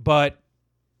 but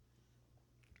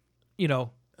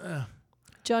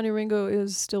Johnny Ringo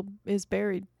is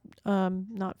buried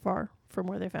not far from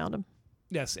where they found him.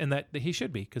 yes, and that he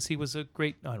should be, because he was a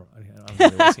great. I don't know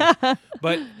what he is.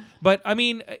 But I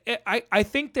mean, I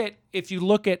think that if you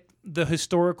look at the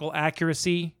historical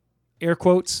accuracy, air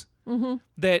quotes,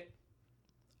 that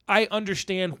I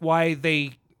understand why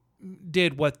they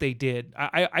did what they did.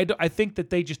 I think that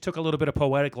they just took a little bit of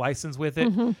poetic license with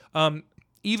it.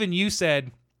 Even you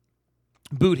said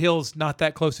Boot Hill's not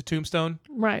that close to Tombstone,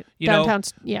 Right. You know,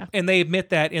 Downtown. Yeah. and they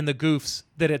admit that in the goofs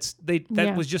that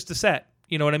that was just a set.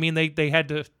 You know what I mean? They had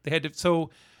to. So,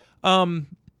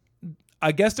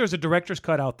 I guess there's a director's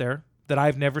cut out there that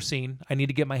I've never seen. I need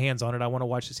to get my hands on it. I want to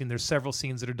watch the scene. There's several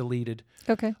scenes that are deleted.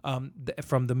 Okay.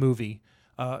 From the movie,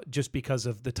 just because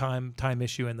of the time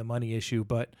issue and the money issue.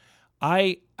 But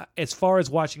as far as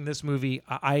watching this movie,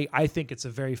 I think it's a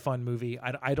very fun movie.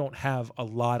 I don't have a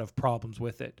lot of problems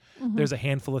with it. There's a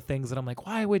handful of things that I'm like,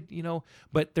 why would,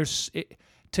 but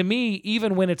to me,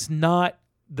 even when it's not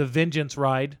the Vengeance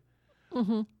ride,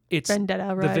 it's Vendetta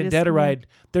the ride. Vendetta ride.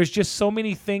 There's just so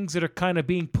many things that are kind of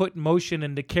being put in motion,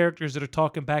 and the characters that are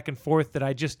talking back and forth that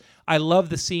I love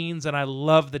the scenes and I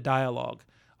love the dialogue.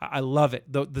 I love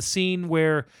it. The scene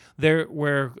where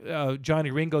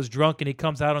Johnny Ringo's drunk and he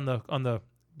comes out on the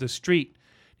street,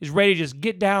 he's ready to just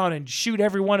get down and shoot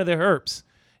every one of the herps.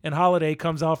 And Holiday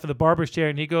comes off of the barber's chair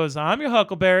and he goes, "I'm your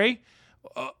Huckleberry."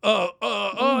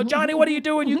 Johnny, what are you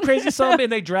doing, you crazy son?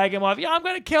 And they drag him off. Yeah, I'm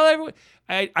gonna kill everyone.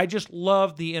 I just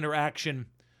love the interaction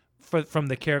from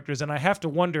the characters, and I have to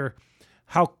wonder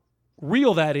how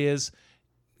real that is.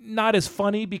 Not as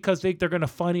funny because they're going to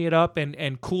funny it up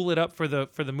and cool it up for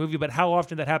the movie, but how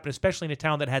often that happened, especially in a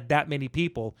town that had that many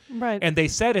people. Right. And they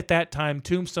said at that time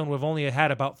Tombstone would have only had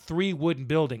about 3 wooden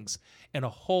buildings and a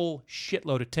whole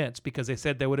shitload of tents, because they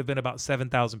said there would have been about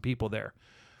 7,000 people there.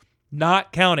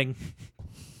 Not counting,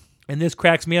 and this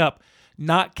cracks me up,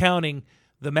 not counting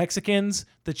the Mexicans,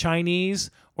 the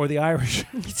Chinese, or the Irish,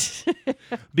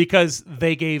 because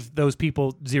they gave those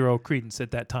people zero credence at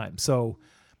that time. So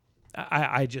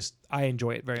I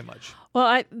enjoy it very much.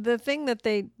 Well, the thing that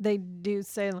they do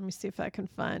say, let me see if I can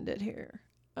find it here.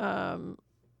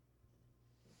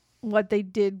 What they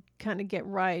did kind of get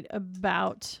right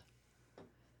about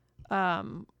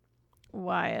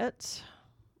Wyatt.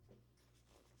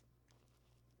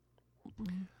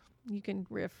 You can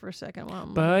riff for a second while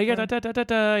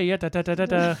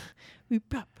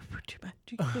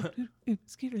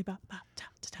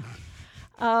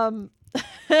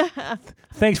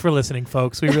Thanks for listening,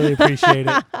 folks. We really appreciate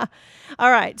it. All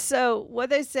right. So what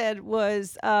they said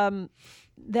was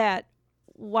that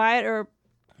Wyatt, or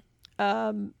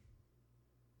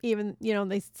even,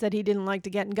 they said he didn't like to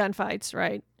get in gunfights,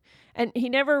 right? And he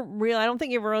never really, I don't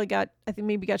think he ever really got, I think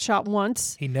maybe got shot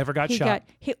once. He never got shot.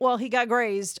 He got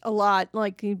grazed a lot,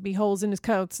 like he'd be holes in his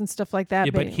coats and stuff like that.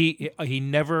 Yeah, but he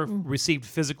never received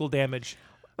physical damage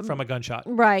from a gunshot.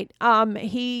 Right.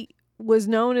 He was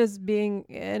known as being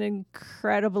an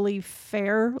incredibly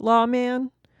fair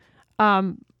lawman.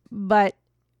 But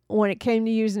when it came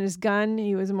to using his gun,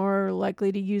 he was more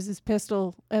likely to use his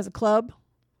pistol as a club.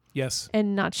 Yes.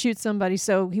 And not shoot somebody.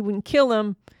 So he wouldn't kill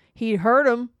him. He'd hurt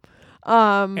him.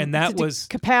 And that was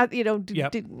incapacitate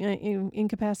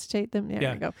them.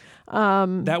 There we go.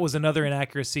 That was another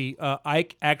inaccuracy.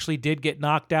 Ike actually did get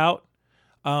knocked out,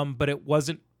 but it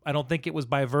wasn't. I don't think it was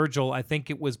by Virgil. I think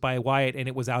it was by Wyatt, and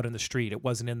it was out in the street. It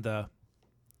wasn't in the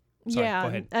Sorry, yeah, go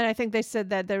ahead. and I think they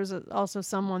said that there was also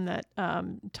someone that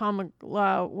Tom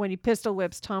when he pistol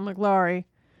whips Tom McGlory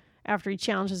after he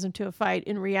challenges him to a fight.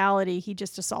 In reality, he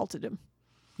just assaulted him.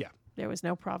 Yeah, there was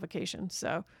no provocation.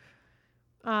 So,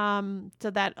 so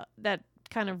that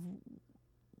kind of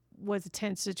was a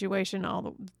tense situation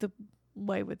all the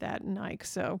way with that and Ike.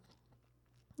 So,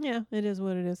 yeah, it is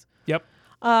what it is. Yep.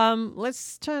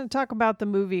 Let's try to talk about the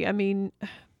movie. I mean,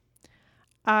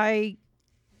 I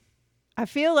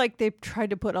feel like they've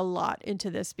tried to put a lot into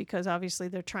this because obviously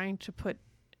they're trying to put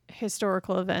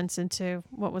historical events into,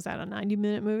 what was that, a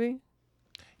 90-minute movie?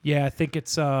 Yeah, I think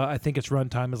its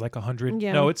runtime is like 100.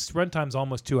 Yeah. No, its runtime's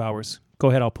almost 2 hours. Go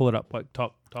ahead, I'll pull it up.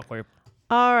 Talk while you're...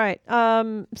 All right.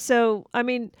 So I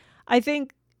mean, I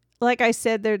think, like I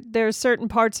said, there are certain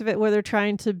parts of it where they're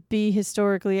trying to be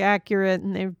historically accurate,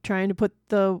 and they're trying to put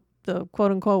the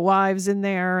quote unquote wives in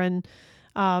there, and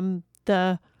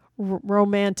the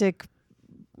romantic,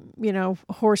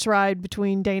 horse ride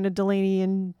between Dana Delaney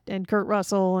and Kurt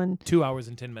Russell, and 2 hours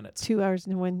and 10 minutes. 2 hours,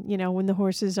 and when the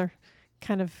horses are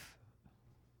kind of,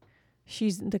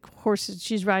 she's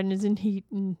riding is in heat,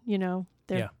 and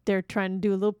they're trying to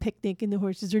do a little picnic, and the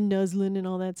horses are nuzzling and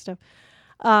all that stuff.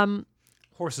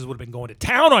 Horses would have been going to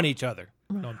town on each other.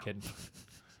 No, I'm kidding.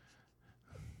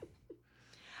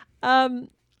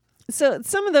 So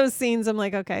some of those scenes, I'm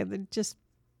like, okay, they're just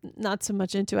not so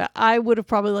much into it. I would have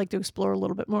probably liked to explore a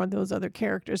little bit more of those other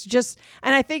characters.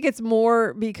 And I think it's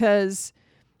more because,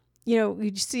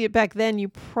 you see it back then, you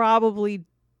probably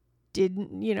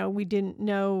didn't, we didn't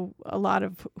know a lot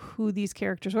of who these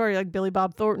characters were. Like Billy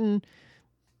Bob Thornton,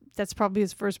 that's probably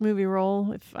his first movie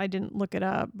role, if I didn't look it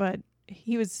up. But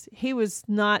he was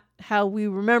not how we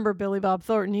remember Billy Bob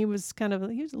Thornton. He was a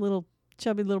little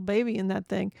chubby little baby in that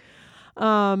thing.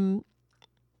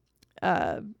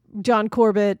 John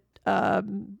Corbett,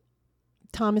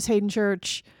 Thomas Hayden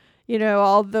Church,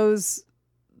 all those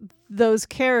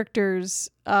characters,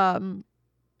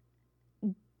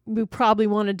 we probably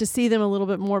wanted to see them a little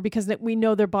bit more because we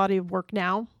know their body of work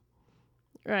now,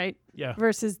 right? Yeah.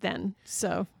 Versus then.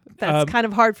 So that's kind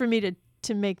of hard for me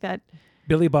to make that.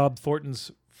 Billy Bob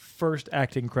Thornton's first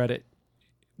acting credit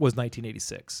was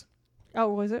 1986.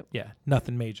 Oh, was it? Yeah,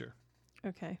 nothing major.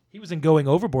 Okay. He was in Going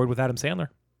Overboard with Adam Sandler.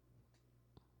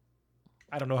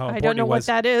 I don't know how important I don't know he what was.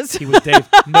 that is. He was Dave.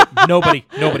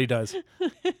 Nobody does.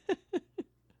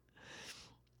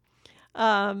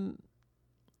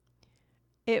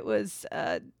 It was,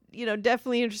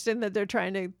 definitely interesting that they're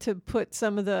trying to put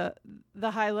some of the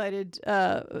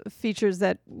highlighted features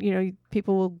that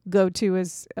people will go to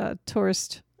as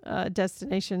tourist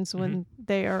destinations when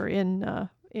they are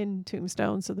in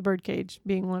Tombstone. So the Birdcage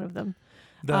being one of them.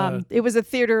 It was a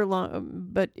theater,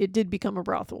 but it did become a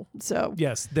brothel. So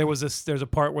yes, there's a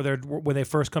part where when they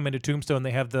first come into Tombstone,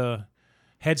 they have the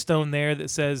headstone there that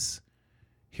says,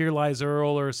 "Here lies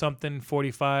Earl" or something,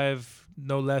 45,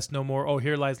 no less, no more. Oh,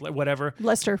 here lies whatever.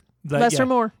 Lester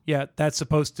Moore. Yeah, that's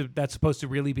supposed to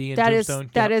really be in Tombstone.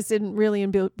 That is really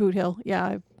in Boot Hill. Yeah,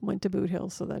 I went to Boot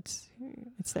Hill, so it's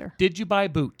there. Did you buy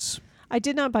boots? I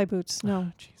did not buy boots. No,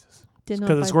 Oh, Jesus. did not.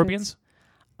 Because of buy scorpions?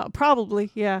 Boots. Probably,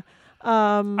 yeah.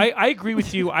 I agree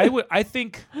with you. I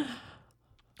think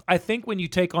when you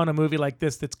take on a movie like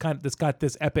this that's got this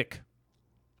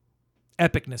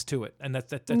epicness to it, and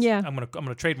that's yeah. I'm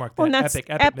gonna trademark that. Well, that's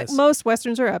epicness. Most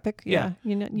westerns are epic. Yeah.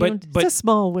 It's But a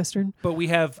small western. But we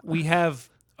have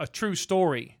a true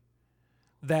story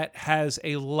that has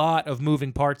a lot of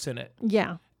moving parts in it.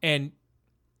 Yeah. And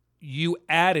you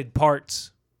added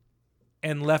parts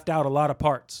and left out a lot of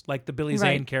parts, like the Billy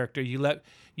Zane character. You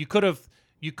could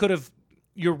have.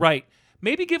 You're right.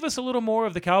 Maybe give us a little more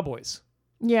of the Cowboys.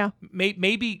 Yeah.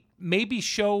 Maybe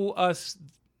show us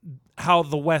how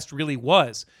the West really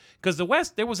was, because the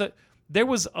West there was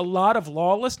a lot of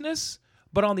lawlessness,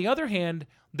 but on the other hand,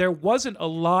 there wasn't a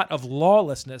lot of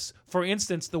lawlessness. For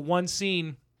instance, the one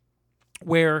scene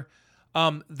where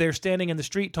they're standing in the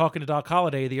street talking to Doc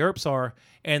Holliday, the Earps are,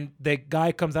 and the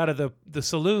guy comes out of the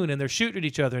saloon and they're shooting at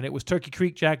each other, and it was Turkey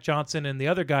Creek Jack Johnson and the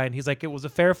other guy, and he's like, it was a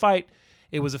fair fight.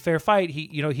 It was a fair fight.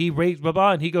 He raised blah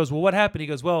blah, and he goes, well, what happened? He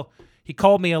goes, well, he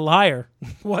called me a liar.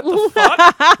 What the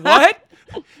fuck? What?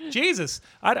 Jesus,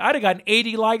 I'd have gotten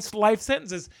 80 life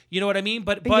sentences. You know what I mean?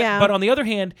 But on the other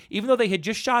hand, even though they had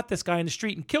just shot this guy in the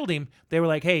street and killed him, they were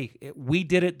like, hey, we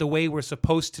did it the way we're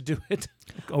supposed to do it.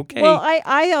 Okay. Well,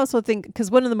 I also think,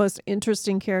 because one of the most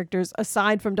interesting characters,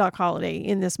 aside from Doc Holliday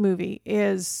in this movie,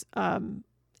 is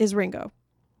Ringo.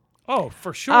 Oh,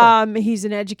 for sure. He's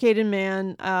an educated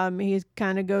man. He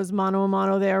kind of goes mano a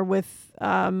mano there with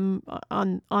on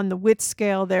the wit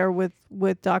scale there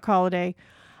with Doc Holliday.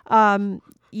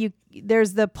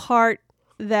 There's the part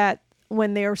that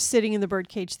when they're sitting in the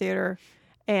Birdcage Theater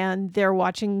and they're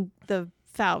watching the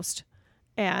Faust,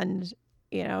 and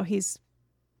he's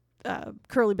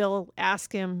Curly Bill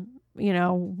asked him,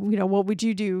 what would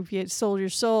you do if you had sold your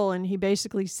soul? And he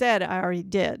basically said, I already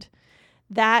did.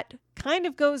 That kind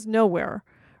of goes nowhere,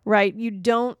 right? You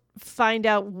don't find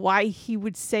out why he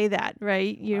would say that,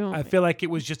 right? I feel like it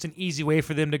was just an easy way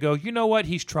for them to go, you know what?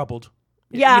 He's troubled.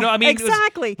 Yeah,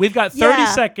 exactly. We've got 30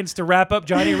 seconds to wrap up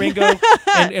Johnny Ringo,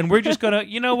 and we're just going to,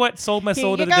 you know what? Sold my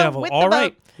soul to the devil. All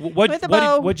right.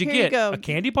 What'd you get? A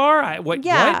candy bar? What?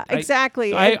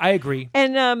 Exactly. I agree.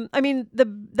 And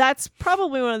that's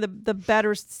probably one of the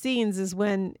better scenes is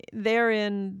when they're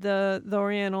in the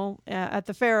Oriental at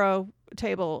the Pharaoh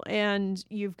table, and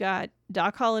you've got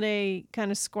Doc Holliday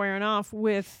kind of squaring off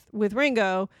with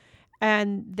Ringo,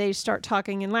 and they start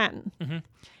talking in Latin. Mm-hmm.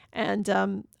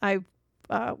 And I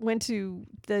went to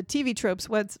the TV Tropes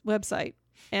website,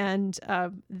 and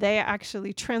they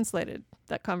actually translated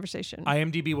that conversation.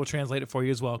 IMDb will translate it for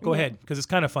you as well. Go ahead, because it's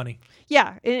kind of funny.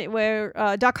 Yeah, where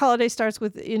Doc Holliday starts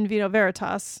with "In vino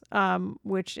veritas,"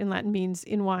 which in Latin means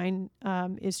 "in wine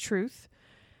is truth,"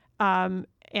 and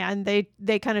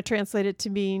they kind of translate it to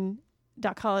mean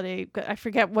Doc Holliday. I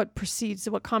forget what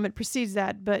comment precedes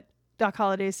that, but Doc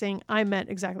Holliday is saying, "I meant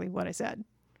exactly what I said,"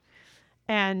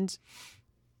 and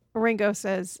Ringo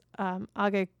says,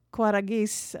 "Age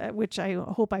quadagis," which I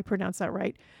hope I pronounced that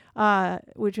right,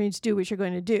 which means "do what you're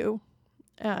going to do,"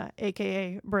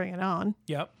 aka "bring it on."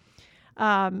 Yep.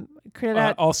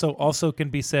 Also can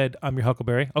be said, "I'm your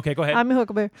Huckleberry." Okay, go ahead. I'm your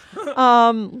Huckleberry.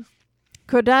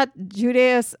 Codat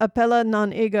Judaeus appella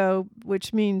non ego,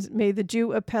 which means "may the Jew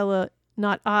appella,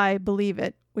 not I, believe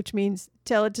it," which means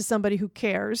tell it to somebody who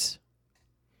cares.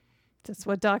 That's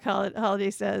what Doc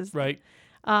Holliday says. Right.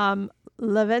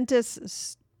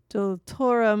 Leventis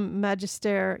stultorum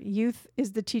magister, youth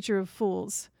is the teacher of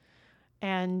fools.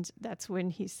 And that's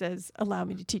when he says, allow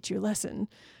me to teach you a lesson.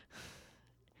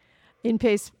 In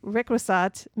pace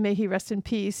requisat, may he rest in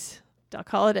peace. Doc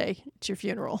Holliday, it's your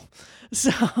funeral.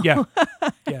 So yeah.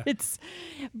 that's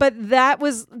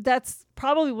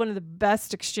probably one of the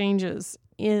best exchanges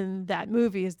in that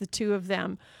movie is the two of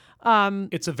them.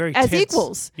 It's a very as tense,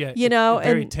 equals, a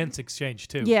very tense exchange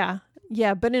too.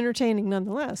 Yeah, but entertaining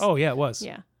nonetheless. Oh yeah, it was.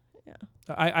 Yeah.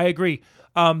 I agree.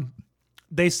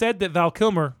 They said that Val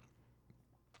Kilmer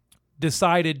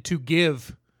decided to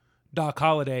give Doc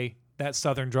Holliday that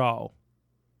Southern drawl.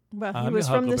 Well, he was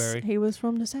from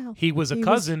the South. He was a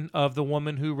cousin of the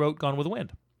woman who wrote Gone with the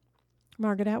Wind.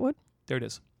 Margaret Atwood? There it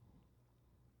is.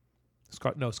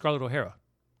 Scarlett O'Hara.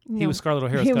 No. He was Scarlett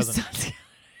O'Hara's cousin.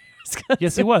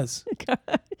 Yes, he was.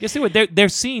 Yes, he was.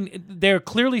 They're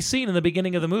clearly seen in the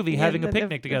beginning of the movie having a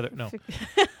picnic together. No.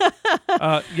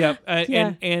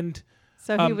 And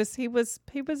so he was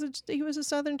a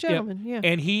Southern gentleman. Yeah.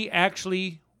 And he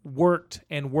actually worked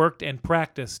and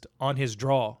practiced on his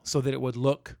drawl so that it would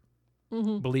look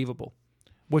believable,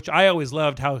 which I always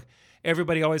loved, how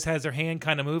everybody always has their hand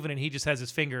kind of moving and he just has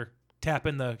his finger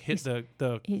tapping the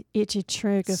itchy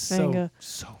trigger finger.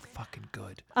 So fucking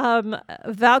good.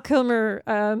 Val Kilmer,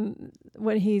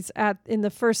 when he's in the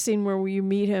first scene where you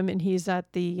meet him and he's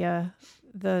at the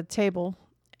table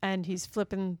and he's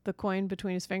flipping the coin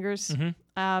between his fingers.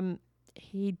 Mm-hmm.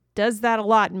 He does that a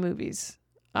lot in movies.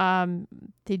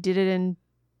 He did it in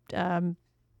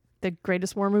the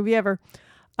greatest war movie ever.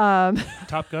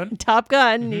 Top Gun? Top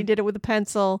Gun. Mm-hmm. He did it with a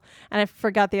pencil. And I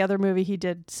forgot the other movie he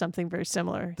did something very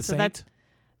similar. The Saint?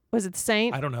 Was it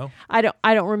Saint? I don't know. I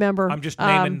don't remember. I'm just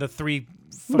naming the three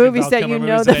movies that you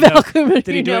know that Val Kilmer.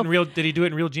 Did he do it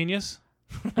in Real Genius?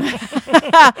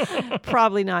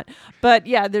 Probably not. But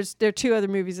yeah, there are two other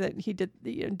movies that he did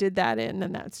that in,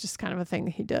 and that's just kind of a thing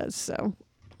that he does. So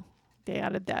they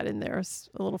added that in there as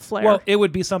a little flair. Well, it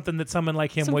would be something that someone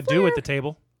like him would do at the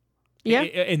table. Yeah.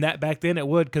 In that back then it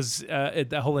would, because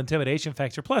the whole intimidation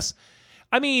factor. Plus,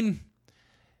 I mean,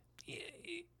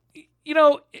 you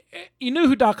knew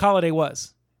who Doc Holliday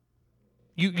was.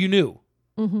 You knew.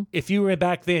 Mm-hmm. If you were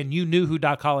back then, you knew who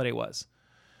Doc Holliday was.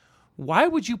 Why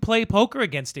would you play poker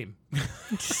against him?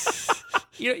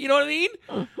 You know what I mean?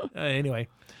 Anyway,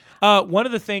 one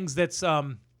of the things that's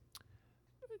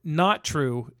not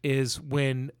true is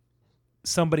when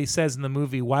somebody says in the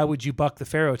movie, "Why would you buck the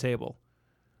faro table?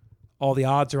 All the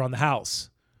odds are on the house."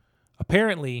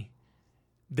 Apparently,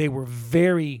 they were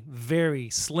very, very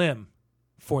slim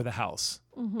for the house.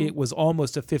 Mm-hmm. It was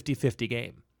almost a 50-50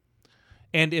 game.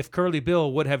 And if Curly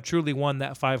Bill would have truly won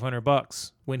that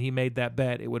 $500 when he made that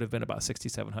bet, it would have been about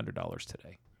 $6,700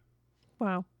 today.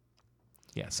 Wow.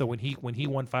 Yeah, so when he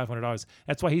won $500,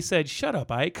 that's why he said, "Shut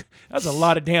up, Ike. That's a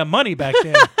lot of damn money back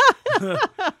then."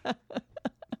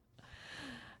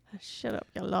 Shut up,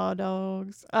 you law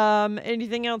dogs.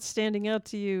 Anything else standing out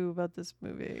to you about this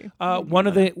movie? One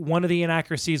of the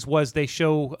inaccuracies was they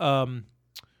show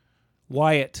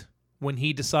Wyatt when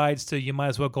he decides to, you might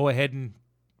as well go ahead and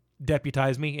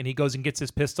deputize me, and he goes and gets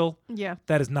his pistol. Yeah.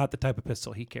 That is not the type of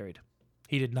pistol he carried.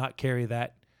 He did not carry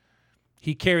that.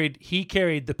 He carried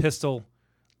the pistol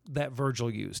that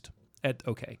Virgil used at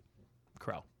OK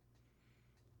Corral.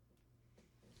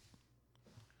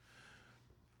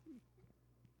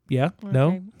 Yeah? Okay.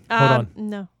 No? Hold on.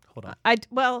 No. Hold on. I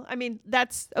mean,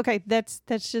 that's okay. That's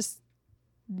just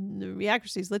the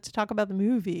accuracies. Let's talk about the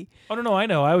movie. Oh, no, I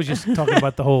know. I was just talking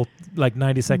about the whole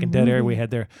 90-second dead air we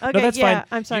had there. Okay, No, that's yeah, fine.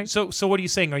 I'm sorry. So what are you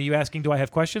saying? Are you asking, do I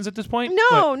have questions at this point?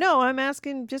 No, I'm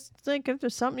asking just like if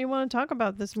there's something you want to talk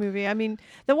about this movie. I mean,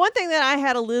 the one thing that I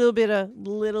had a little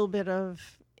bit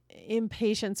of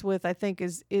impatience with, I think,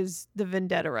 is the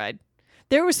Vendetta ride.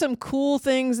 There were some cool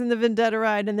things in the Vendetta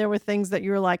ride, and there were things that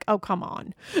you were like, oh, come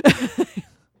on.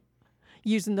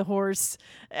 Using the horse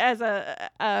as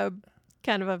a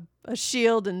kind of a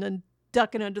shield and then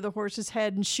ducking under the horse's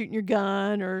head and shooting your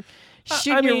gun or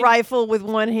shooting your rifle with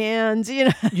one hand,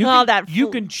 all that. You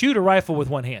can shoot a rifle with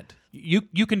one hand.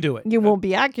 You can do it. You won't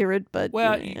be accurate, but...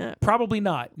 Well, probably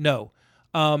not, no.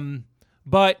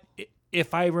 But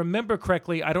if I remember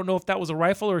correctly, I don't know if that was a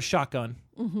rifle or a shotgun.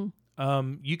 Mm-hmm.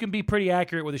 You can be pretty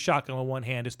accurate with a shotgun with one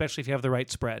hand, especially if you have the right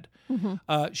spread.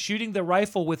 Mm-hmm. Shooting the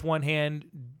rifle with one hand,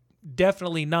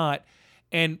 definitely not.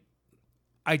 And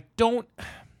I can't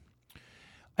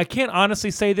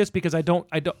honestly say this because I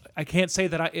can't say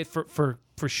that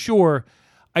for sure.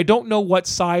 I don't know what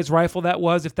size rifle that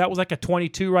was. If that was like a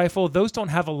 .22 rifle, those don't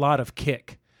have a lot of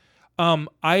kick.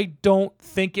 I don't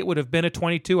think it would have been a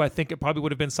 .22. I think it probably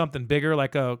would have been something bigger,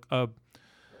 like I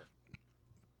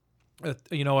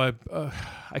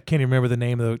can't even remember the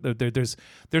name of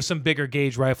there's some bigger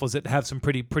gauge rifles that have some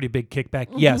pretty big kickback.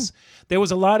 Mm-hmm. Yes, there was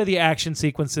a lot of the action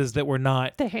sequences that were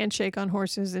not the handshake on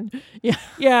horses and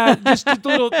just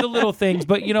the little things.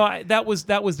 But that was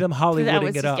them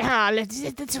Hollywooding it up. Yeah,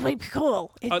 that's way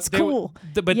cool. It's cool.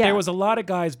 There was a lot of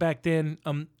guys back then.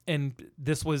 And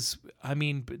this was,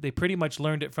 they pretty much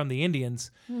learned it from the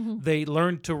Indians. Mm-hmm. They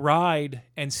learned to ride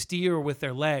and steer with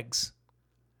their legs,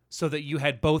 so that you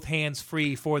had both hands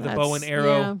free for the bow and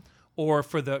arrow or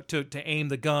for to aim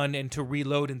the gun and to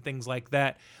reload and things like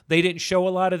that. They didn't show a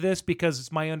lot of this because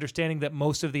it's my understanding that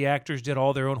most of the actors did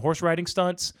all their own horse riding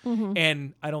stunts. Mm-hmm.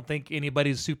 And I don't think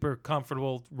anybody's super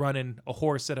comfortable running a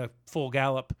horse at a full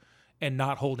gallop and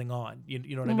not holding on.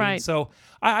 You know what I mean? Right. So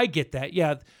I get that.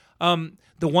 Yeah.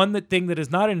 The thing that is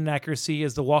not an inaccuracy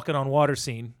is the walking on water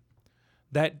scene.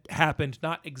 That happened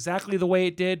not exactly the way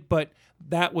it did, but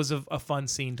that was a fun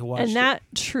scene to watch. And that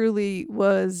truly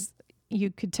was, you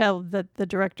could tell that the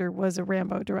director was a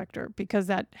Rambo director because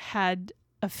that had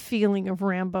a feeling of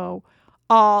Rambo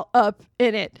all up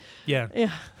in it. Yeah.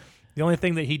 The only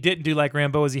thing that he didn't do like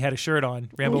Rambo is he had a shirt on.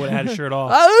 Rambo would have had a shirt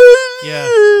off.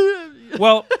 Yeah.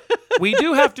 Well, we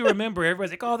do have to remember,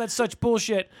 everybody's like, oh, that's such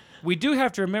bullshit. We do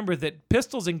have to remember that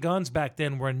pistols and guns back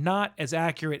then were not as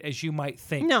accurate as you might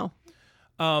think. No.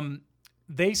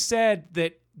 They said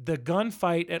that the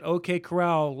gunfight at OK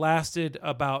Corral lasted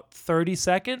about 30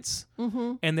 seconds,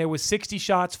 mm-hmm. and there was 60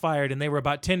 shots fired, and they were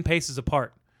about 10 paces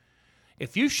apart.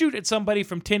 If you shoot at somebody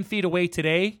from 10 feet away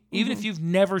today, even if you've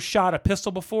never shot a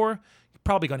pistol before, you're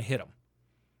probably going to hit them.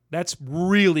 That's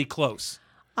really close.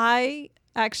 I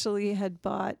actually had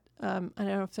bought, I don't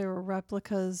know if they were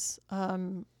replicas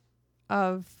for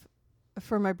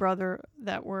my brother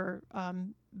that were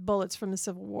bullets from the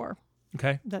Civil War.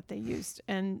 Okay. That they used.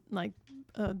 And like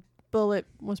a bullet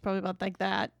was probably about like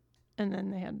that. And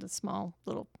then they had the small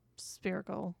little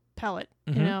spherical pellet,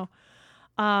 mm-hmm.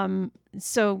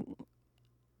 So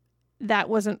that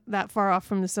wasn't that far off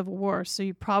from the Civil War. So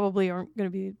you probably aren't going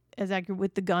to be as accurate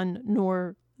with the gun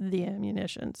nor the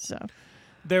ammunition. So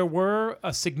there were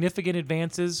significant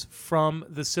advances from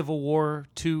the Civil War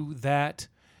to that,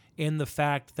 in the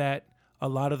fact that a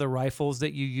lot of the rifles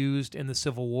that you used in the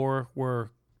Civil War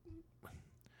were,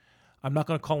 I'm not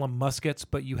going to call them muskets,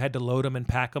 but you had to load them and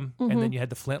pack them, mm-hmm. and then you had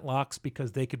the flintlocks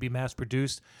because they could be mass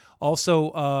produced.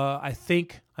 Also,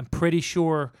 I'm pretty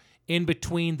sure in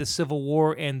between the Civil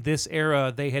War and this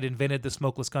era, they had invented the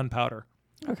smokeless gunpowder.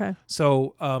 Okay.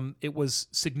 So it was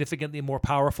significantly more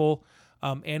powerful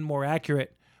and more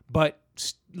accurate, but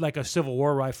like a Civil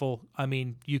War rifle,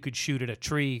 you could shoot at a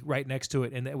tree right next to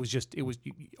it, and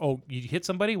you hit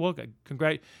somebody? Well,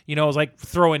 congrats. It was like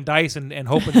throwing dice and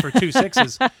hoping for 2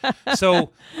 sixes.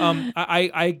 So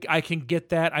I can get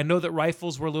that. I know that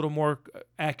rifles were a little more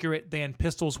accurate than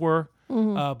pistols were,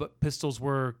 mm-hmm. But pistols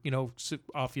were,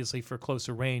 obviously for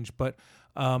closer range. But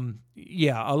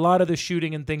Yeah, a lot of the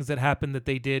shooting and things that happened that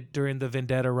they did during the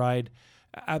Vendetta ride,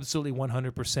 absolutely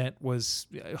 100% was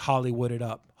Hollywooded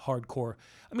up, hardcore.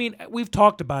 I mean, we've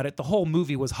talked about it. The whole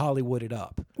movie was Hollywooded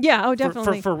up. Yeah, oh,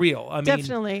 definitely. For real. I mean,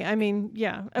 definitely. I mean,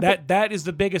 yeah. That is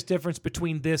the biggest difference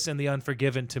between this and The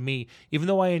Unforgiven to me. Even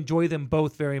though I enjoy them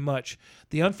both very much,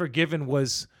 The Unforgiven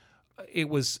was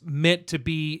meant to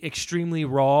be extremely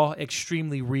raw,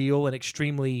 extremely real, and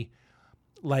extremely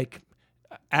like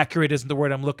accurate isn't the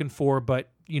word I'm looking for, but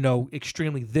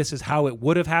extremely this is how it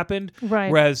would have happened.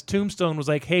 Right. Whereas Tombstone was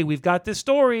like, hey, we've got this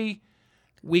story.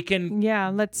 We can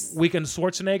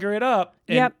Schwarzenegger it up.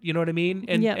 And, Yep. You know what I mean?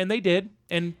 And they did.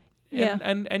 And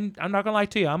I'm not gonna lie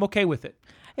to you, I'm okay with it.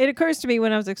 It occurs to me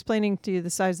when I was explaining to you the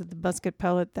size of the musket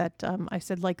pellet that I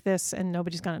said like this, and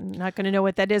nobody's not gonna know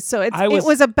what that is. So it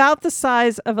was about the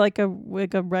size of like a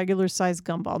regular size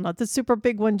gumball, not the super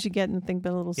big ones you get and think,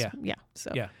 but a little. Yeah.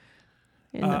 So. Yeah.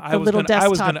 The little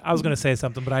desktop. I was gonna say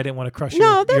something, but I didn't want to crush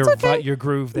your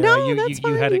groove there. No, you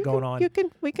fine. had it going on.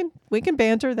 We can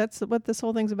banter. That's what this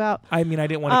whole thing's about. I mean, I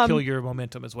didn't want to kill your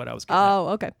momentum, is what I was getting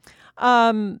at. Okay.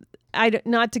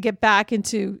 Not to get back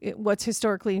into what's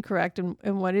historically incorrect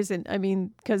and what isn't. I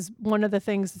mean, because one of the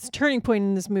things that's a turning point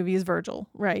in this movie is Virgil,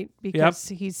 right? Because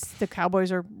the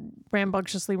cowboys are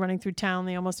rambunctiously running through town.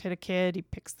 They almost hit a kid. He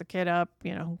picks the kid up,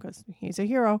 because he's a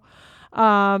hero.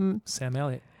 Sam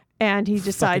Elliott. And he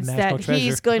decides that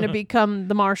he's going to become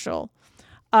the marshal.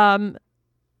 After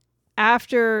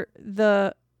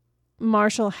the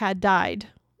marshal had died,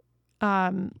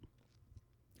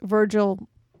 Virgil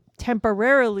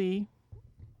temporarily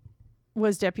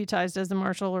was deputized as the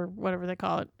marshal, or whatever they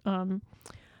call it,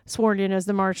 sworn in as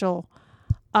the marshal.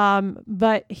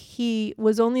 But he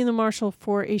was only the marshal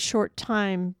for a short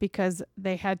time because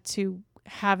they had to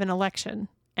have an election.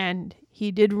 And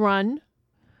he did run.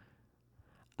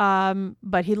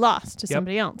 But he lost to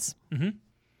somebody else.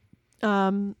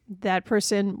 Mm-hmm. That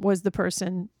person was the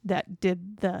person that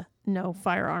did the no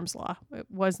firearms law. It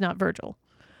was not Virgil.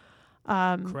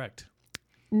 Correct.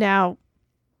 Now,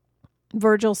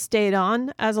 Virgil stayed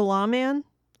on as a lawman.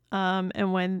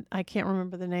 And when I can't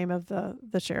remember the name of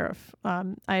the sheriff,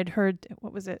 I had heard,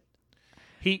 what was it?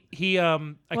 I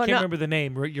can't remember the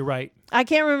name. You're right. I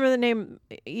can't remember the name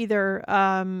either.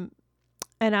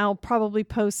 And I'll probably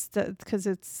post that because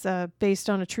it's based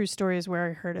on a true story is where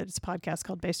I heard it. It's a podcast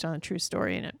called Based on a True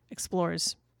Story, and it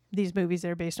explores these movies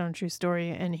that are based on a true story.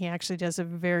 And he actually does a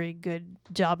very good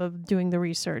job of doing the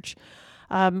research.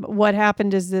 What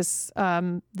happened is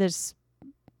the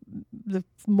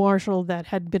marshal that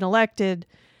had been elected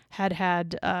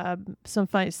had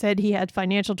said he had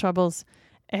financial troubles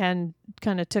and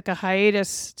kind of took a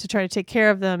hiatus to try to take care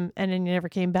of them, and then he never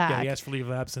came back. Yeah, he asked for leave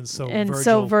of absence.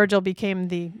 So Virgil became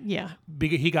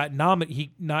he got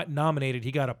not nominated.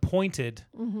 He got appointed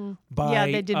by. Yeah,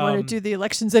 they didn't want to do the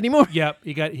elections anymore. Yeah,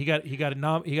 he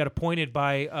got appointed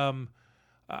by.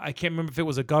 I can't remember if it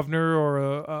was a governor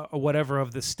or a whatever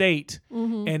of the state,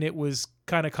 and it was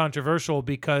kind of controversial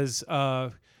because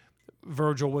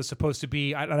Virgil was supposed to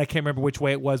be. I can't remember which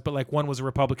way it was, but like one was a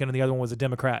Republican and the other one was a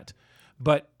Democrat.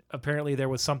 But apparently there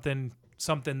was something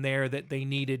there that they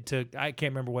needed to. I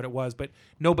can't remember what it was, but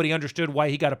nobody understood why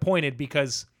he got appointed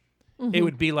because it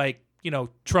would be like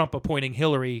Trump appointing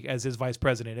Hillary as his vice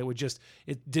president.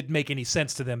 It didn't make any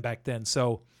sense to them back then.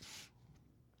 So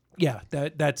yeah,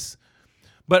 that's.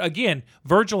 But again,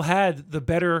 Virgil had the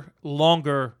better,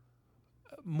 longer,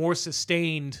 more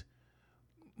sustained,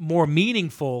 more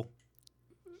meaningful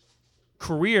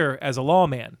career as a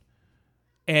lawman,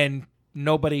 and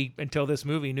nobody until this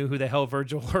movie knew who the hell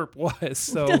Virgil Earp was.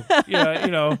 So,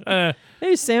 Hey,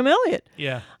 Sam Elliott.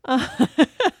 Yeah.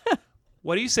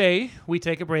 What do you say we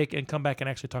take a break and come back and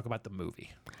actually talk about the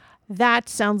movie? That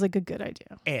sounds like a good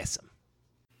idea. Awesome.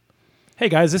 Hey,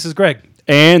 guys, this is Greg.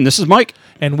 And this is Mike.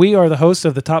 And we are the hosts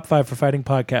of the Top 5 for Fighting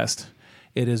podcast.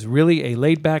 It is really a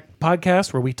laid-back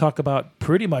podcast where we talk about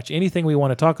pretty much anything we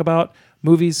want to talk about.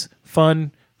 Movies,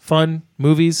 fun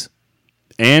movies.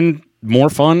 And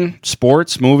more fun,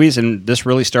 sports, movies, and this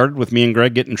really started with me and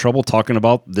Greg getting in trouble talking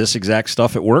about this exact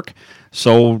stuff at work.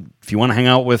 So if you want to hang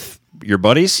out with your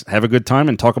buddies, have a good time,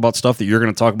 and talk about stuff that you're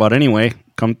going to talk about anyway,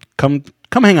 come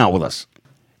hang out with us.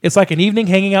 It's like an evening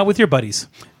hanging out with your buddies.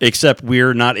 Except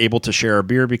we're not able to share a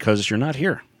beer because you're not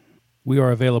here. We are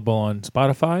available on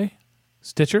Spotify,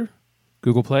 Stitcher,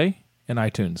 Google Play, and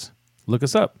iTunes. Look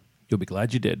us up. You'll be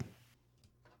glad you did.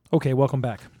 Okay, welcome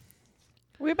back.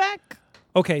 We're back.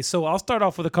 Okay, so I'll start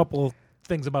off with a couple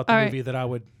things about the movie that I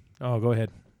would... Oh, go ahead.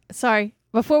 Sorry.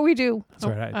 Before we do... That's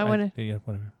all right. I want to... Yeah,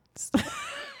 whatever.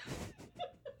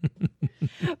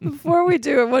 Before we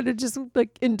do, I want to just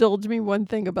like indulge me one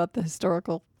thing about the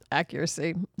historical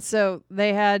accuracy. So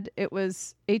it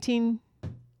was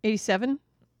 1887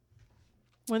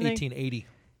 when 1880.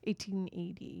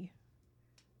 1880.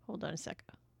 Hold on a second.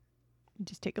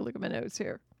 Just take a look at my notes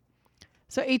here.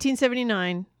 So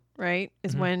 1879, right,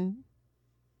 is when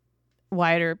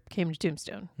Wyatt Earp came to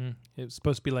Tombstone. It was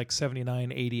supposed to be like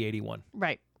 79, 80, 81.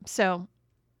 Right. So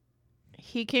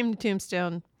he came to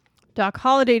Tombstone. Doc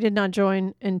Holliday did not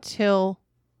join until,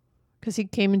 because he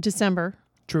came in December.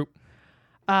 True.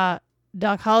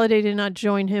 Doc Holliday did not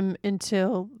join him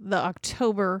until the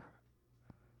October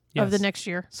of the next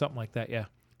year. Something like that, yeah.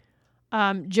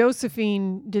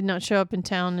 Josephine did not show up in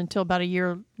town until about a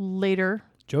year later.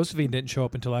 Josephine didn't show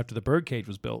up until after the birdcage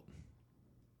was built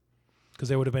because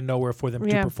there would have been nowhere for them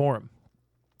to perform.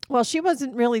 Well, she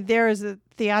wasn't really there as a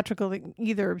theatrical thing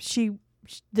either.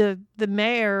 The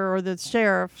mayor or the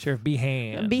Sheriff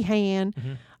Behan. Behan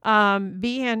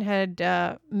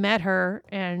had met her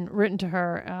and written to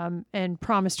her and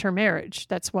promised her marriage.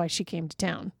 That's why she came to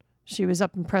town. She was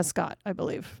up in Prescott, I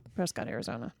believe,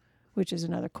 Arizona, which is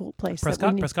another cool place.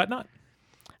 Prescott not.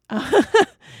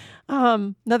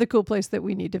 Another cool place that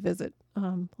we need to visit,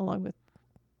 along with,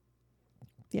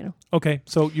 Okay,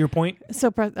 so your point?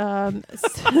 So,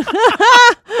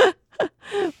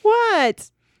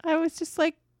 what? I was just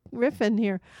like riffing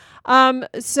here.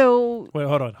 So wait,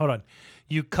 hold on.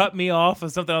 You cut me off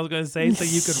of something I was going to say so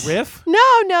you could riff?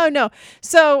 No.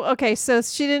 So, okay, so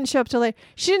she didn't show up till late.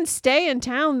 She didn't stay in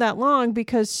town that long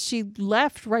because she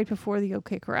left right before the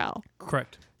OK Corral.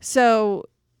 Correct. So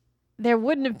there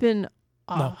wouldn't have been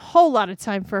a whole lot of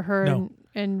time for her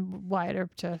and Wyatt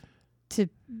Earp to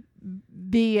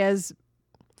be as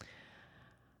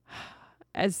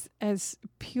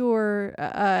pure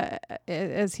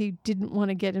as he didn't want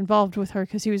to get involved with her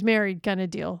because he was married, kind of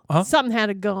deal. Something had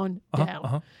it going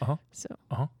down. So.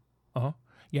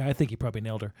 Yeah, I think he probably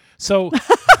nailed her. So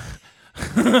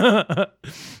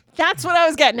that's what I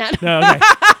was getting at. No, okay.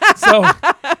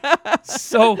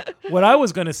 So what I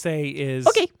was going to say is,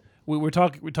 we're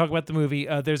talking about the movie.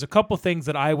 There's a couple things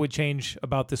that I would change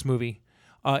about this movie,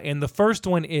 and the first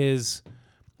one is,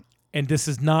 and this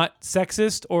is not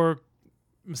sexist or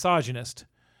misogynist,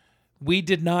 we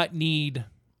did not need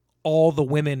all the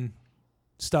women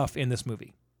stuff in this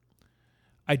movie.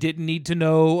 I didn't need to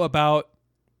know about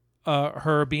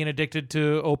her being addicted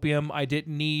to opium. I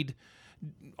didn't need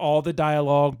all the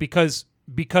dialogue because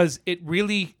it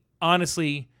really,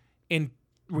 honestly, in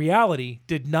reality,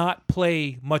 did not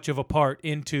play much of a part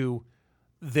into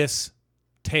this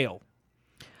tale.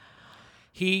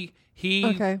 He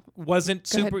wasn't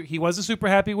super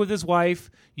happy with his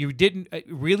wife. It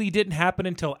really didn't happen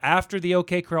until after the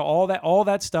OK Corral. All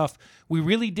that stuff. We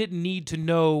really didn't need to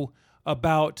know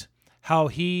about how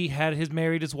he had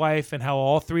married his wife and how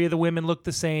all three of the women looked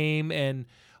the same and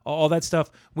all that stuff.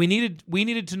 We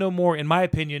needed to know more. In my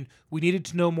opinion, we needed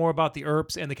to know more about the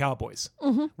Earps and the Cowboys.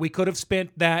 Mm-hmm. We could have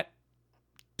spent that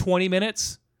 20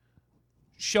 minutes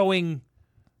showing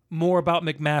more about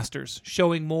McMasters,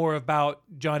 showing more about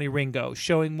Johnny Ringo,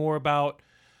 showing more about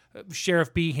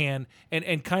Sheriff Behan,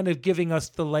 and kind of giving us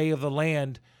the lay of the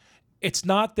land. It's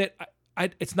not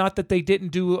that they didn't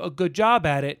do a good job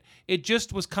at it. It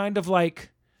just was kind of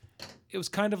like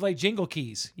Jingle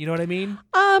Keys. You know what I mean?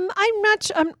 I'm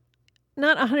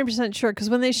not 100% sure because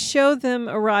when they show them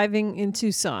arriving in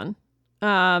Tucson,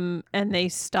 and they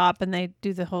stop and they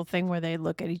do the whole thing where they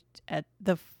look at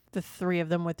the three of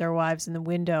them with their wives in the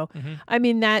window. Mm-hmm. I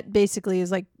mean, that basically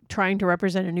is like trying to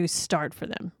represent a new start for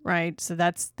them, right? So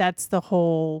that's the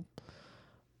whole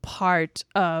part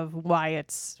of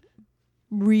Wyatt's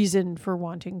reason for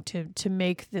wanting to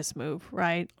make this move,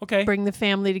 right? Okay. Bring the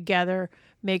family together,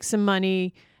 make some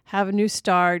money, have a new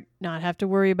start, not have to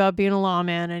worry about being a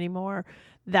lawman anymore.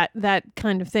 That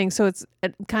kind of thing. So it's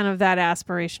kind of that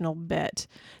aspirational bit.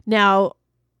 Now,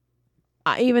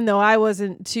 even though I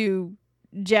wasn't too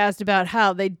jazzed about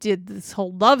how they did this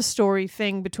whole love story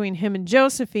thing between him and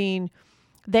Josephine,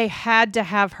 they had to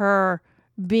have her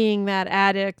being that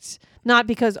addict, not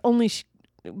because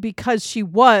because she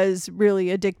was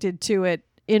really addicted to it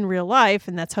in real life,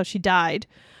 and that's how she died.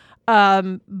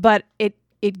 But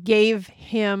it gave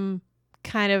him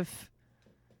kind of,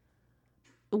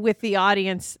 with the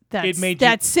audience,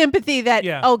 that sympathy that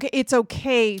it's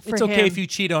okay for him. It's okay if you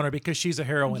cheat on her because she's a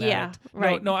heroin addict.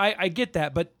 Right. No, I get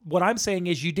that, but what I'm saying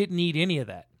is you didn't need any of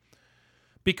that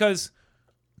because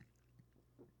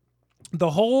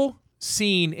the whole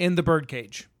scene in the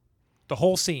birdcage, the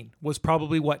whole scene was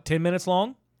probably 10 minutes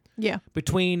long? Yeah.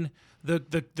 Between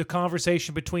the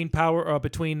conversation between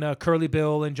Curly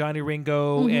Bill and Johnny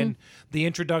Ringo, and the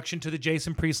introduction to the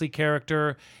Jason Priestley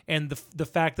character, and the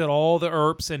fact that all the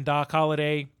Earps and Doc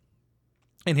Holliday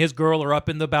and his girl are up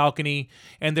in the balcony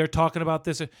and they're talking about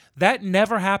this. That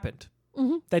never happened.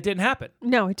 That didn't happen.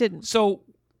 No, it didn't. So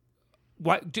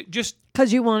why just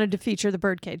because you wanted to feature the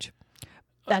birdcage.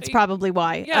 That's probably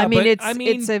why. Yeah,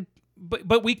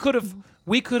 but we could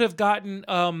have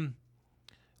gotten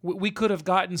we could have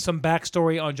gotten some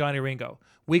backstory on Johnny Ringo.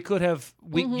 You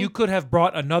could have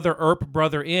brought another Earp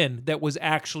brother in that was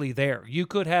actually there. You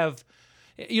could have,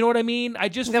 you know what I mean? I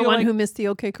just the feel one like, who missed the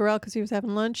OK Corral because he was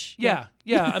having lunch. Yeah.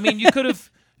 I mean, you could have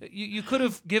you could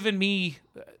have given me.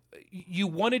 You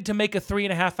wanted to make a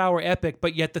 3.5 hour epic,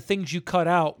 but yet the things you cut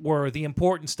out were the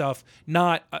important stuff,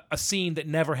 not a scene that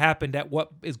never happened at what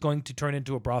is going to turn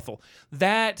into a brothel.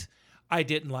 That I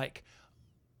didn't like.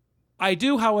 I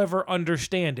do, however,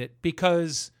 understand it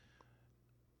because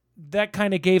that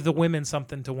kind of gave the women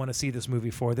something to want to see this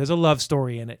movie for. There's a love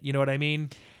story in it. You know what I mean?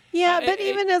 Yeah, but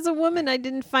even as a woman, I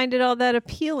didn't find it all that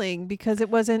appealing because it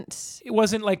wasn't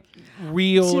like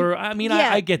real or, I mean,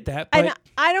 yeah. I get that. But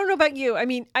I don't know about you. I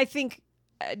mean, I think,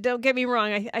 don't get me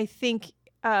wrong, I think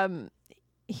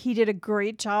he did a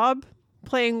great job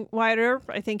playing Wyatt Earp.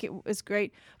 I think it was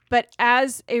great. But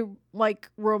as a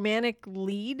romantic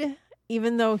lead,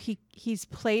 even though he's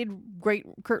played great,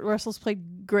 Kurt Russell's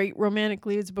played great romantic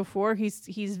leads before,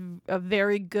 he's a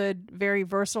very good, very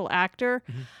versatile actor.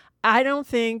 Mm-hmm. I don't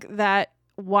think that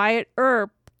Wyatt Earp,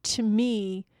 to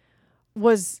me,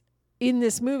 was in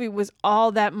this movie was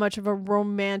all that much of a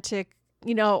romantic,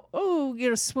 swoony,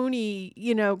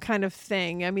 kind of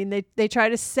thing. I mean, they try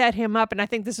to set him up, and I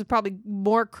think this is probably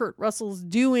more Kurt Russell's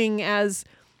doing as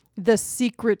the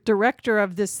secret director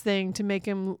of this thing to make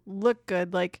him look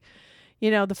good. Like,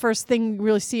 the first thing you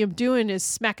really see him doing is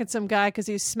smacking some guy because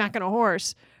he's smacking a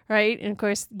horse. Right. And of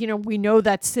course, we know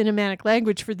that cinematic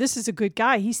language for this is a good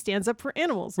guy. He stands up for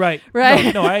animals. Right.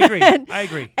 Right. No, I agree. I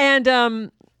agree. And, I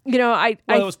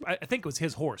think it was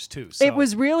his horse too. So. It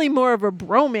was really more of a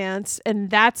bromance. And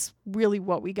that's really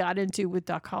what we got into with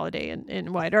Doc Holliday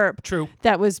and Wyatt Earp. True.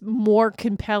 That was more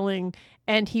compelling.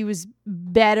 And he was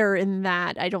better in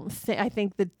that. I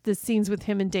think that the scenes with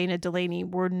him and Dana Delaney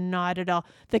were not at all.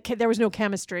 There was no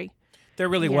chemistry. There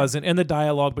really wasn't, and the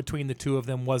dialogue between the two of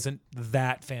them wasn't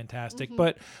that fantastic.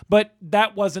 Mm-hmm. But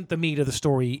that wasn't the meat of the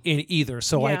story either.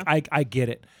 So I get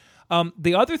it.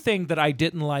 The other thing that I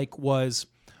didn't like was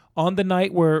on the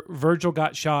night where Virgil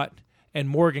got shot and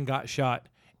Morgan got shot.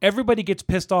 Everybody gets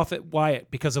pissed off at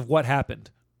Wyatt because of what happened.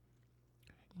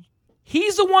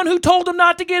 He's the one who told him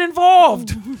not to get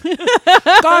involved.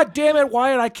 God damn it,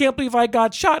 Wyatt! I can't believe I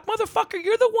got shot, motherfucker!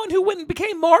 You're the one who went and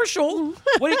became marshal.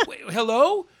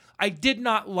 Hello? I did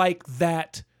not like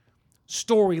that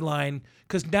storyline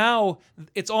because now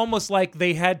it's almost like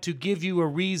they had to give you a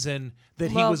reason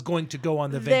that he was going to go on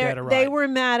the vendetta ride. They were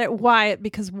mad at Wyatt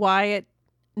because Wyatt,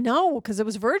 because it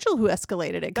was Virgil who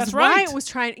escalated it. That's right. Wyatt was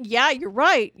trying. Yeah, you're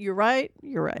right.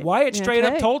 Wyatt straight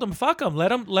up told him, "Fuck him.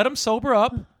 Let him sober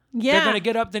up." Yeah, they're gonna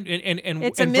get up and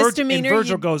it's a misdemeanor. And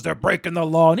Virgil goes, "They're breaking the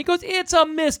law," and he goes, "It's a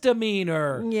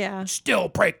misdemeanor." Yeah, still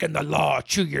breaking the law.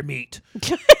 Chew your meat.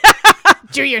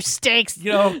 Chew your steaks.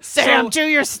 Sam, chew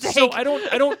your steak. So I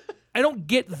don't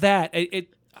get that.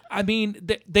 I mean,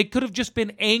 they could have just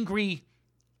been angry.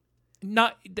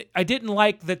 I didn't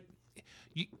like that.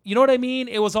 You know what I mean?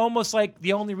 It was almost like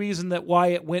the only reason that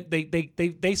Wyatt went.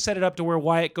 They set it up to where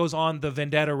Wyatt goes on the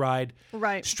vendetta ride,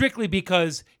 right? Strictly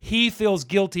because he feels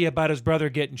guilty about his brother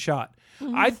getting shot.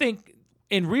 Mm-hmm. I think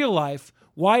in real life,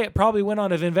 Wyatt probably went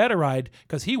on a vendetta ride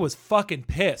because he was fucking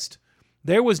pissed.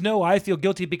 There was no I feel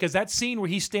guilty because that scene where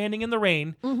he's standing in the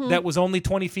rain that was only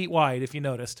 20 feet wide, if you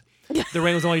noticed. The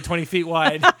rain was only 20 feet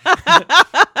wide.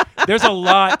 There's a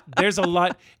lot.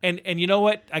 And you know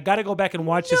what? I got to go back and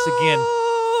watch this again.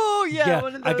 Oh, yeah.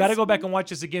 I got to go back and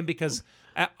watch this again because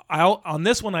on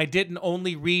this one, I didn't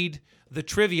only read the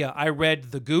trivia. I read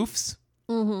the goofs.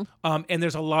 Mm-hmm. And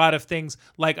there's a lot of things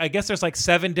I guess there's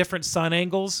 7 different sun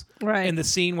angles in the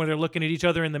scene where they're looking at each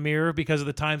other in the mirror because of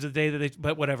the times of the day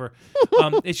but whatever.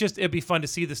 It'd be fun to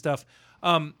see the stuff.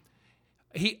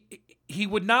 He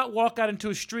would not walk out into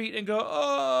a street and go,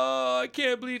 "Oh, I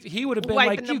can't believe." He would have been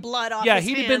wiping the blood off. Yeah,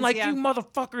 he'd have been like, "You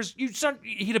motherfuckers, you son."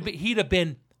 He'd have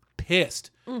been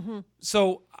pissed. Mm-hmm.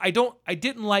 So I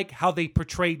didn't like how they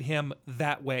portrayed him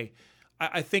that way.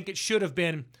 I think it should have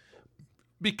been.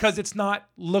 Because it's not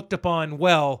looked upon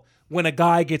well when a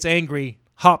guy gets angry,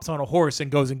 hops on a horse, and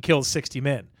goes and kills 60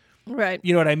 men. Right.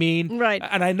 You know what I mean? Right.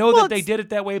 And I know Well, that they it's- did it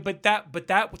that way, but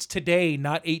that was today,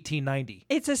 not 1890.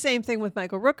 It's the same thing with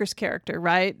Michael Rooker's character,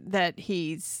 right? That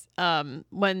he's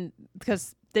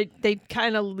because they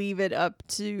kind of leave it up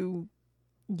to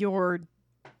your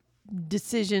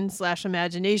decision /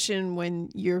 imagination when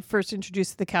you're first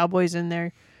introduced to the cowboys and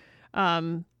they're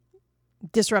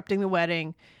disrupting the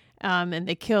wedding, and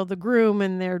they kill the groom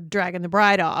and they're dragging the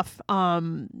bride off.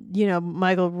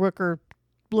 Michael Rooker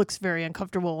looks very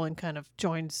uncomfortable and kind of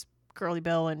joins Curly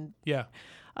Bill and Yeah.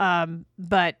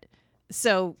 but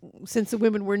so since the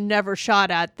women were never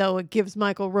shot at, though, it gives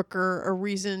Michael Rooker a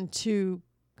reason to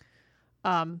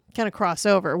kind of cross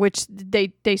over, which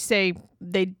they say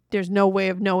there's no way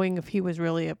of knowing if he was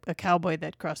really a cowboy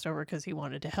that crossed over because he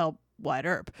wanted to help Wyatt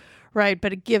Earp, right?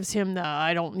 But it gives him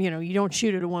you don't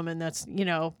shoot at a woman. That's,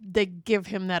 they give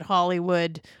him that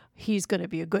Hollywood, he's going to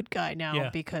be a good guy now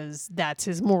because that's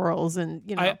his morals. And,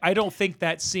 I don't think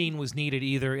that scene was needed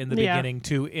either in the Yeah. beginning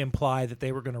to imply that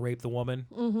they were going to rape the woman.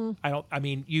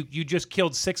 Mm-hmm. You just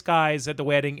killed 6 guys at the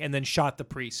wedding and then shot the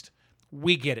priest.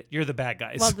 We get it. You're the bad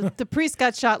guys. Well, the priest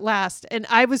got shot last, and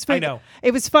I know.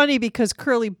 It was funny because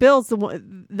Curly Bill's the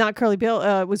one, not Curly Bill,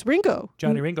 it was Ringo.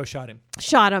 Johnny Ringo shot him.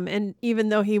 Shot him, and even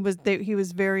though he was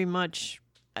very much,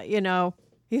 he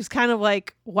was kind of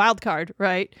like wild card,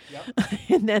 right? Yep.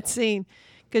 In that scene,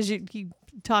 because you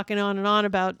talking on and on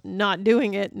about not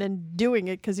doing it and then doing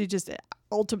it because he just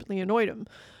ultimately annoyed him.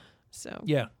 So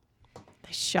Yeah.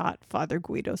 they shot Father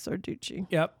Guido Sarducci.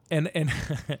 Yep. And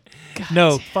God.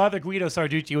 no, Father Guido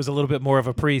Sarducci was a little bit more of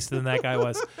a priest than that guy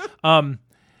was.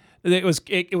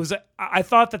 It was I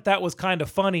thought that was kind of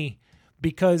funny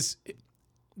because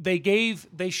they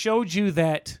showed you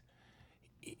that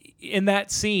in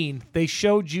that scene, they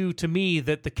showed you to me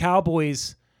that the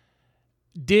cowboys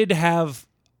did have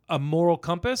a moral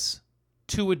compass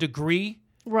to a degree.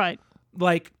 Right.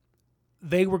 Like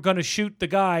they were going to shoot the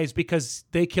guys because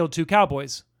they killed 2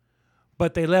 cowboys,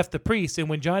 but they left the priest. And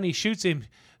when Johnny shoots him,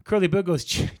 Curly Bill goes,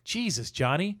 Jesus,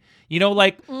 Johnny, we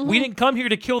didn't come here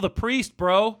to kill the priest,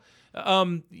 bro.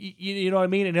 You know what I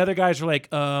mean? And the other guys were like,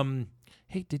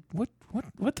 hey,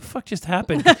 what the fuck just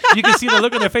happened? You can see the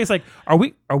look on their face like, are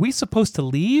we supposed to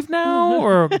leave now?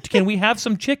 Or can we have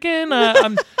some chicken?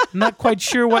 I'm not quite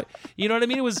sure what, you know what I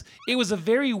mean? It was a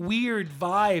very weird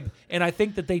vibe. And I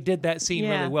think that they did that scene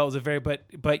Yeah. really well. It was a very, but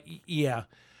yeah,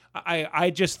 I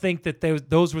just think that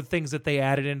those were things that they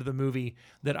added into the movie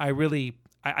that I really,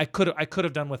 I could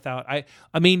have done without. I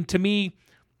mean, to me,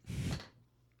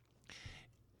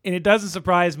 and it doesn't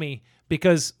surprise me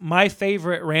because my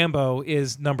favorite Rambo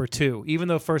is number 2. Even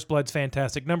though First Blood's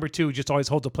fantastic, number 2 just always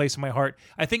holds a place in my heart.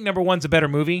 I think number 1's a better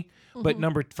movie, but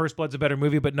First Blood's a better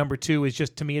movie, but number 2 is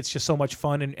just, to me, it's just so much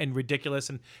fun and ridiculous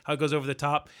and how it goes over the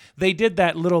top. They did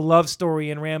that little love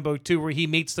story in Rambo 2 where he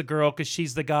meets the girl because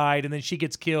she's the guide and then she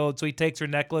gets killed, so he takes her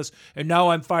necklace and now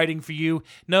I'm fighting for you.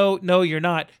 No, you're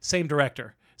not. Same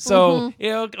director. So,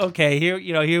 okay,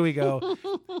 here we go.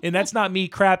 And that's not me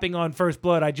crapping on First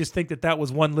Blood. I just think that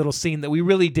was one little scene that we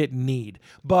really didn't need.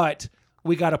 But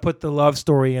we got to put the love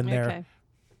story in there. Okay.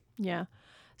 Yeah.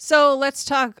 So let's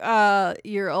talk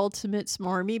your ultimate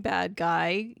smarmy bad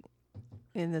guy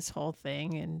in this whole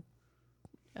thing, and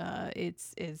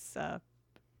it's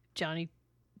Johnny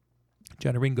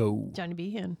Ringo.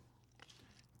 Behan.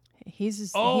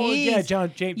 He's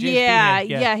James yeah,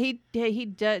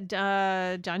 Behan.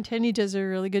 John Tenney does a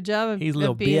really good job of He's a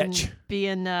little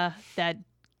being that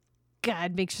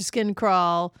God makes your skin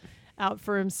crawl, out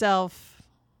for himself,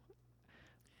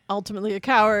 ultimately a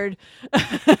coward.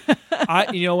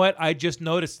 You know what? I just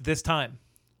noticed this time.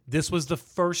 This was the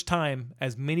first time,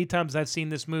 as many times I've seen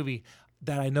this movie,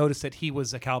 that I noticed that he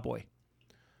was a cowboy.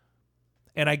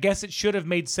 And I guess it should have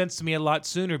made sense to me a lot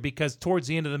sooner because towards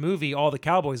the end of the movie, all the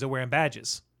cowboys are wearing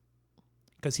badges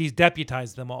because he's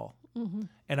deputized them all. Mm-hmm.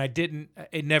 And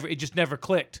it just never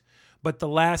clicked. But the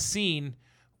last scene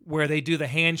where they do the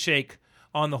handshake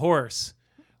on the horse,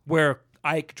 where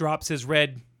Ike drops his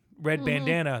red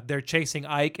bandana, they're chasing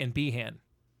Ike and Behan.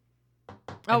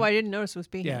 Oh, I didn't notice it was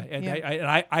Behan. Yeah,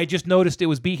 and I just noticed it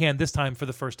was Behan this time for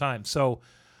the first time. So,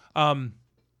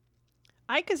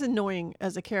 Ike is annoying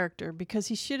as a character because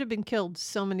he should have been killed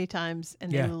so many times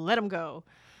and they let him go.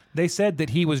 They said that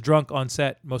he was drunk on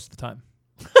set most of the time.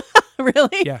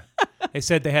 Really? Yeah. They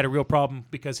said they had a real problem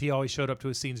because he always showed up to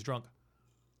his scenes drunk.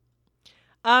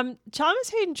 Thomas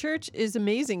Hayden Church is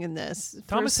amazing in this.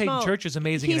 Thomas Hayden Church is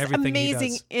amazing in everything he does.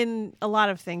 He's amazing in a lot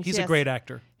of things. He's a great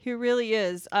actor. He really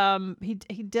is.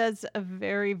 He does a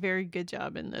very, very good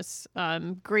job in this.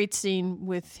 Great scene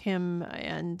with him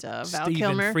and Val Stephen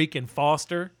Kilmer. freaking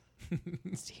Foster.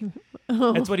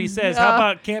 That's what he says. How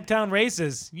about Camptown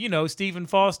Races? You know, Stephen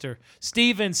Foster.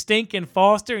 Stephen Stinkin'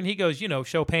 Foster. And he goes, you know,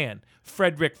 Chopin.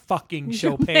 Frederick fucking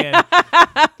Chopin.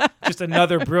 Just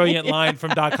another brilliant line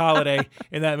from Doc Holliday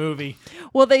in that movie.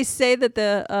 Well, they say that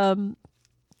the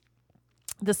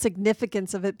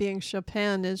significance of it being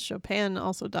Chopin is Chopin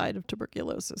also died of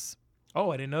tuberculosis.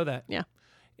 Oh, I didn't know that. Yeah.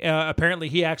 Apparently,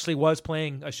 he actually was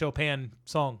playing a Chopin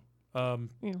song,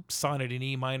 sonnet in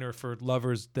E minor for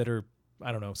lovers that are,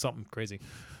 I don't know, something crazy.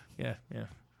 Yeah.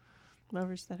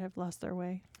 Lovers that have lost their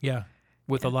way. Yeah,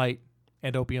 with a light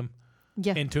and opium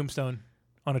Yeah. in Tombstone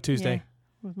on a Tuesday. Yeah.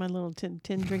 With my little tin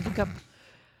drinking cup.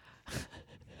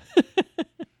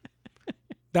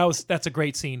 That's a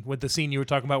great scene with the scene you were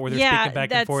talking about where they're Yeah, speaking back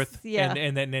and that's- forth. yeah.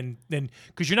 And then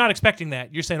because you're not expecting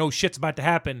that. You're saying, oh, shit's about to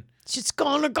happen. It's just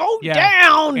gonna go Yeah.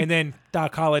 down. And then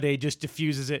Doc Holliday just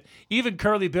diffuses it. Even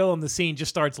Curly Bill in the scene just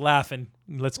starts laughing.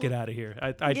 Let's get out of here.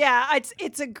 Yeah,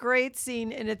 it's a great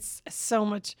scene, and it's so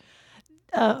much.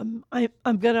 I'm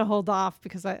gonna hold off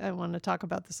because I want to talk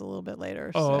about this a little bit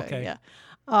later. Oh, so, okay. Yeah.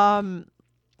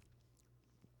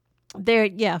 There,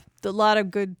 a lot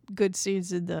of good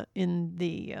scenes in the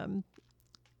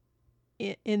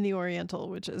Oriental,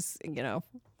 which is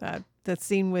that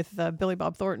scene with Billy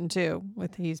Bob Thornton too,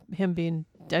 with him being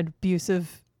an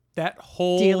abusive that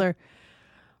whole dealer.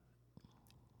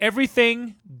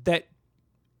 Everything that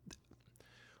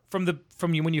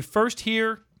from you when you first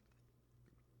hear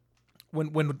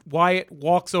when Wyatt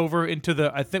walks over into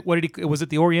the was it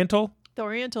the Oriental? The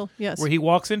Oriental, yes. Where he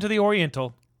walks into the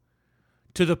Oriental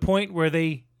to the point where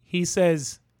he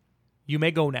says, "You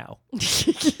may go now."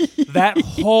 That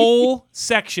whole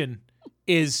section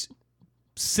is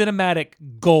cinematic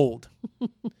gold.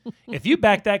 If you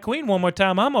back that queen one more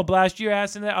time, I'm gonna blast your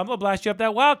ass in that. I'm gonna blast you up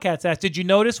that Wildcat's ass. Did you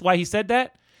notice why he said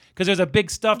that? Because there's a big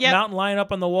stuffed mountain lion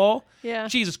up on the wall. Yeah.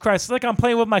 Jesus Christ, it's like I'm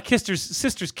playing with my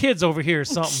sister's kids over here or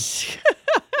something.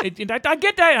 I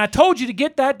get that. And I told you to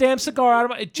get that damn cigar out of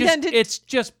my. It's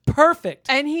just perfect.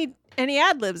 And he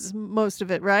ad libs most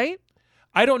of it, right?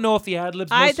 I don't know if he ad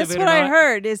libs most of it. That's what I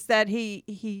heard is that he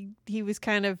was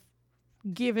kind of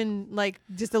given like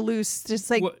just a loose, just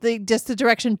like just the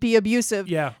direction, be abusive.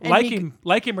 Yeah, and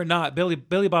like him or not,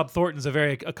 Billy Bob Thornton's a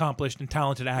very accomplished and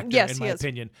talented actor, in my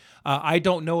opinion. I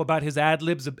don't know about his ad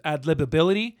lib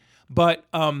ability, but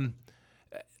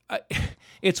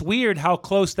it's weird how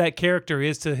close that character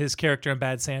is to his character in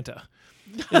Bad Santa.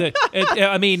 The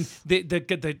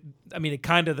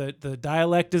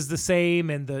dialect is the same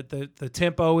and the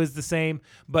tempo is the same,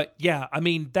 but yeah, I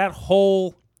mean that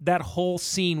whole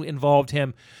scene involved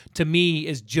him to me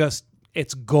is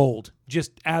it's gold,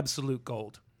 just absolute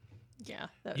gold. Yeah,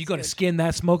 you gonna skin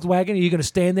that smoked wagon, or you gonna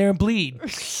stand there and bleed?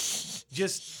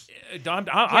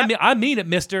 I mean it,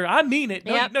 mister. I mean it.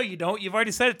 No, you don't. You've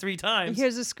already said it 3 times.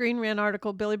 Here's a Screen Rant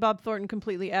article. Billy Bob Thornton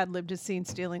completely ad-libbed his scene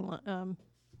stealing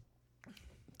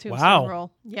Tombstone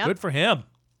role. Yeah. Good for him.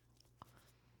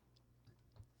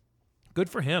 Good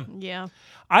for him. Yeah.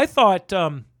 I thought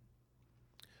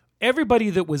everybody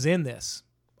that was in this,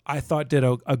 I thought did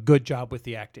a good job with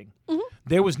the acting. Mm-hmm.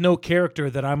 There was no character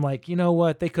that I'm like, you know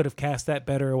what, they could have cast that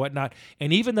better or whatnot.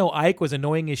 And even though Ike was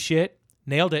annoying as shit,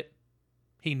 nailed it.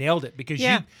 He nailed it because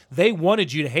they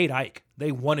wanted you to hate Ike.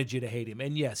 They wanted you to hate him.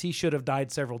 And yes, he should have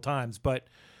died several times, but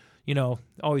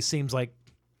always seems like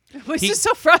it was just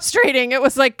so frustrating. It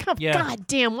was like, God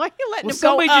damn, why are you letting him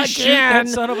go again? Somebody just shoot that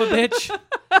son of a bitch.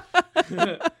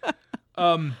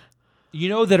 You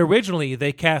know that originally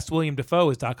they cast William Dafoe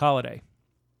as Doc Holliday.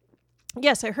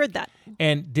 Yes, I heard that.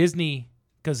 And Disney,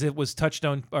 because it was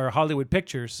Touchstone or Hollywood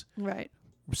Pictures, right,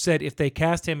 said if they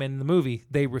cast him in the movie,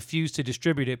 they refused to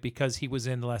distribute it because he was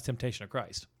in The Last Temptation of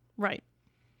Christ. Right.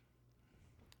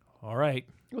 All right.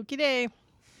 Okie day.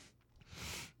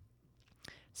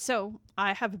 So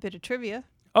I have a bit of trivia.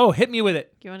 Oh, hit me with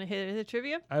it. Do you want to hit the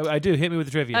trivia? I do. Hit me with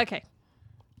the trivia. Okay.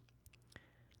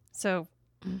 So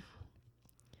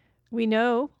we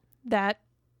know that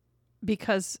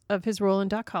because of his role in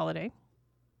Doc Holliday,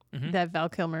 that Val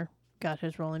Kilmer got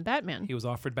his role in Batman. He was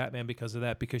offered Batman because of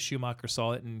that, because Schumacher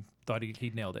saw it and thought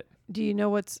he nailed it. Do you know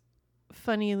what's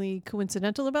funnily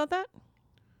coincidental about that?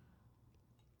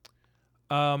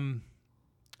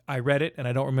 I read it and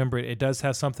I don't remember it. It does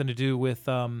have something to do with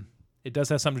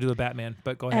Batman,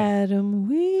 but go ahead. Adam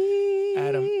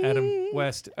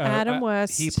West. Adam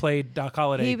West. He played Doc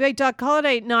Holliday. He played Doc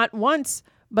Holliday not once,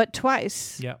 but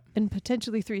twice. Yeah. And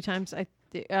potentially 3 times.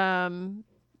 And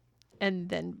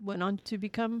then went on to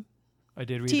become I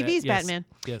did read TV's that. Yes. Batman.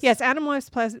 Yes. Yes, Adam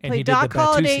West played Doc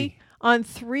Holliday on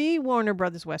 3 Warner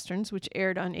Brothers westerns, which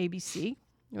aired on ABC.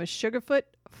 It was Sugarfoot,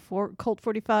 Colt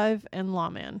 45, and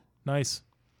Lawman. Nice.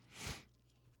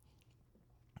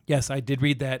 Yes, I did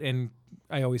read that, and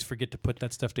I always forget to put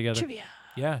that stuff together. Trivia.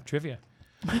 Yeah, trivia.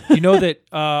 You know that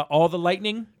all the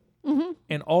lightning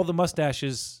and all the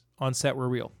mustaches on set were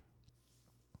real.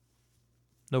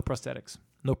 No prosthetics.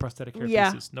 No prosthetic hair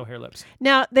Yeah. pieces. No hair lips.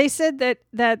 Now they said that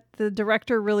the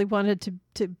director really wanted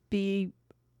to be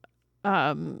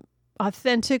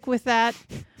authentic with that,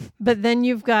 but then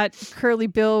you've got Curly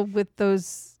Bill with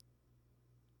those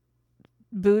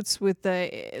boots with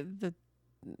the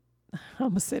I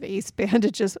almost said ace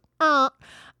bandages.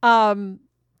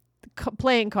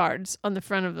 Playing cards on the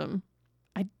front of them.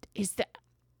 Is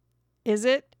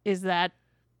that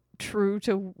true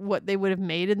to what they would have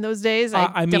made in those days?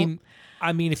 I mean,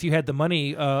 if you had the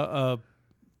money,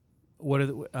 what are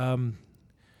the,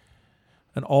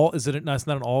 an all? Is it? No, it's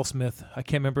not an allsmith. I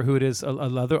can't remember who it is. A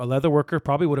leather worker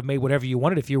probably would have made whatever you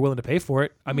wanted if you were willing to pay for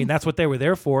it. I mean, that's what they were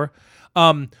there for.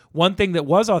 One thing that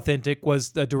was authentic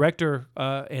was the director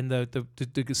and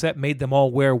the set made them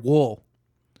all wear wool,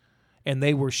 and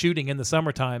they were shooting in the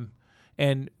summertime,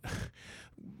 and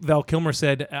Val Kilmer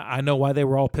said, "I know why they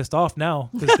were all pissed off now,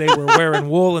 because they were wearing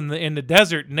wool in the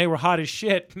desert and they were hot as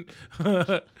shit."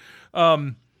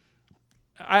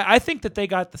 I think that they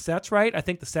got the sets right. I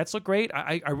think the sets look great.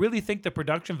 I really think the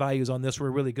production values on this were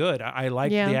really good. I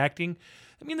liked the acting.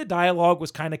 I mean, the dialogue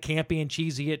was kind of campy and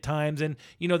cheesy at times, and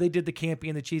they did the campy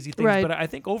and the cheesy things. Right. But I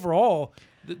think overall,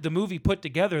 the movie put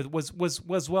together was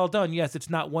well done. Yes, it's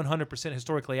not 100%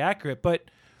 historically accurate, but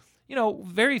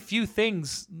very few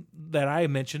things that I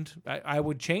mentioned I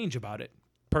would change about it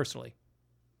personally.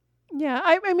 Yeah,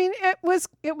 I mean it was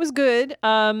good.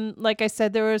 Like I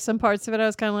said, there were some parts of it I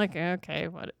was kind of like, okay,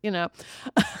 what Yeah.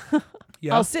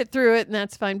 I'll sit through it and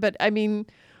that's fine. But I mean,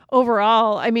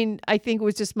 overall, I think it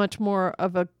was just much more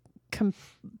of a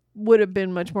would have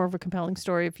been much more of a compelling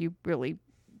story if you really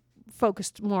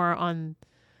focused more on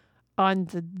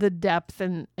the depth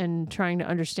and trying to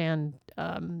understand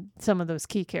some of those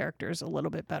key characters a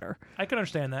little bit better. I can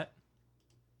understand that.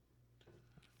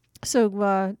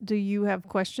 So, do you have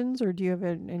questions, or do you have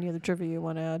any other trivia you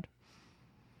want to add?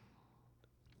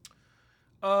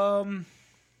 I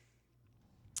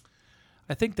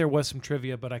think there was some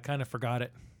trivia, but I kind of forgot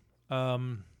it. I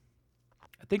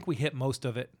think we hit most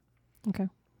of it. Okay.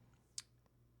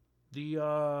 The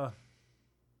You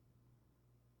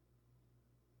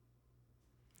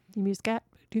music cat?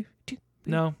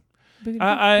 no.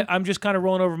 I'm just kind of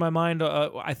rolling over my mind.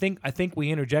 I think we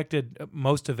interjected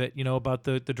most of it, about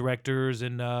the directors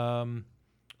and the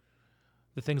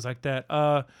things like that.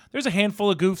 There's a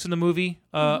handful of goofs in the movie.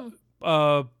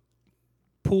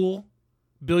 Pool,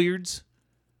 billiards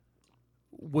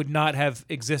would not have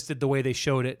existed the way they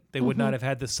showed it. They would not have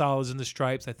had the solids and the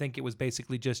stripes. I think it was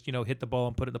basically just hit the ball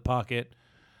and put it in the pocket.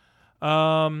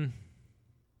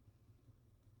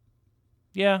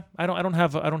 Yeah, I don't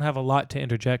have a lot to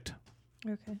interject.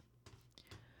 Okay.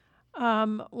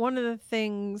 One of the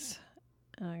things,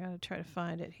 and I got to try to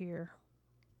find it here,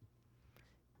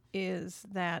 is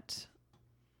that,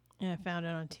 and I found it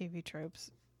on TV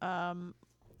Tropes,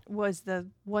 was the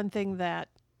one thing that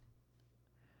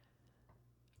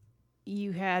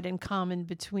you had in common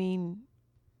between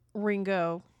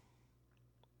Ringo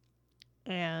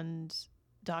and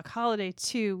Doc Holliday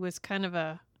too was kind of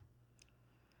a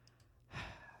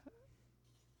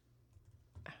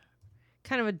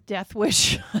death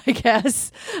wish, I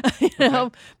guess,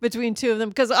 between two of them.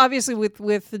 Because obviously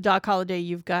with the Doc Holliday,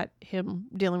 you've got him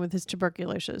dealing with his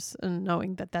tuberculosis and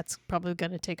knowing that that's probably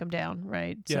going to take him down,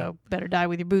 right? Yeah. So better die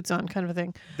with your boots on, kind of a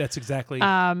thing. That's exactly.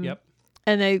 Yep.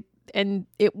 And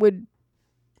it would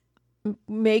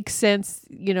make sense,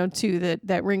 too,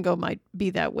 that Ringo might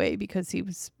be that way because he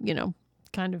was,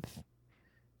 kind of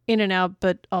in and out,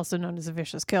 but also known as a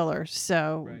vicious killer.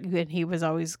 So, and he was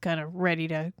always kind of ready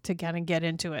to kind of get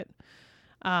into it.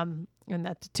 And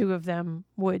that the two of them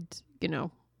would,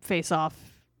 face off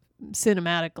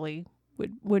cinematically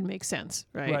would make sense,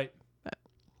 right? Right. But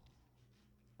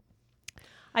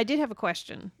I did have a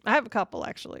question. I have a couple,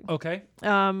 actually. Okay.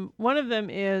 One of them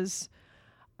is,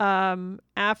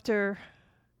 after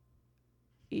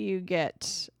you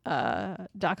get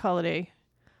Doc Holliday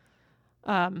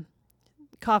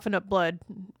coughing up blood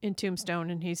in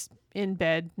Tombstone, and he's in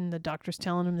bed, and the doctor's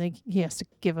telling him he has to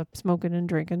give up smoking and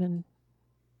drinking and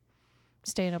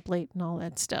staying up late and all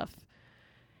that stuff.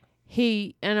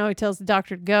 He tells the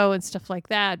doctor to go and stuff like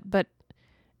that, but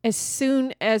as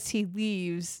soon as he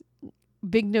leaves,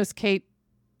 Big Nose Kate,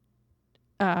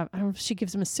 I don't know if she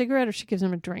gives him a cigarette or she gives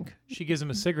him a drink. She gives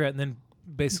him a cigarette and then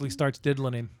basically starts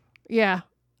diddling him. Yeah.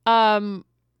 So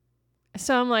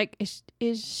I'm like,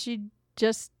 is she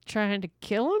just trying to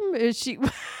kill him? Is she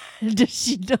Does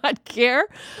she not care?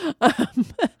 Um,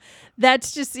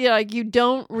 that's just, like you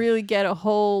don't really get a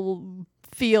whole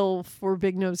feel for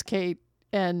Big Nose Kate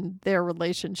and their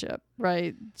relationship,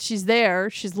 right? She's there,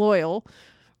 she's loyal,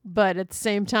 but at the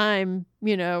same time,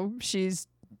 she's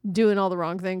doing all the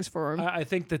wrong things for him. I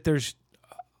think that there's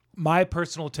my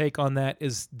personal take on that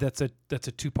is that's a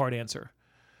two-part answer.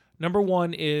 Number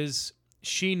one is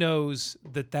she knows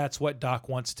that that's what Doc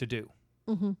wants to do.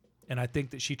 Mm-hmm. And I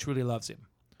think that she truly loves him.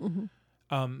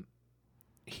 Mm-hmm.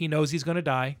 He knows he's going to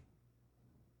die.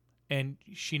 And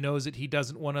she knows that he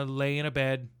doesn't want to lay in a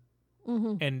bed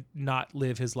Mm-hmm. and not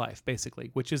live his life,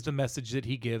 basically, which is the message that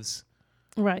he gives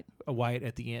Right. Wyatt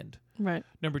at the end. Right.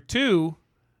 Number two,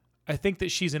 I think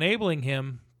that she's enabling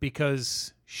him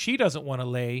because she doesn't want to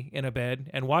lay in a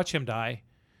bed and watch him die.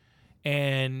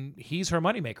 And he's her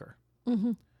moneymaker.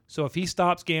 Mm-hmm. So if he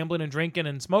stops gambling and drinking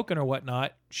and smoking or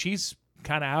whatnot, she's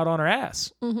kind of out on her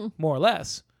ass, Mm-hmm. more or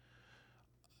less.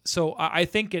 So I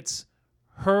think it's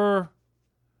her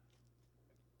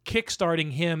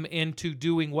kickstarting him into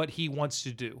doing what he wants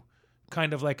to do,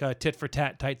 kind of like a tit for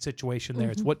tat type situation.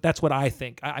 There, that's what I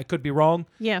think. I could be wrong,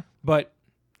 Yeah. but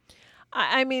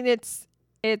I mean, it's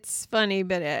funny,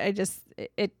 but it just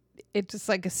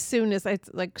like as soon as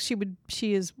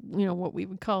she is what we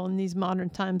would call in these modern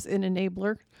times an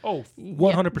enabler.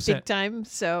 100%. Big time.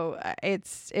 So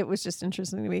it was just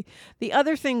interesting to me. The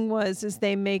other thing is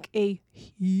they make a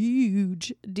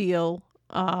huge deal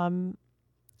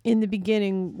in the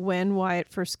beginning when Wyatt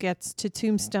first gets to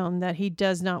Tombstone that he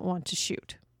does not want to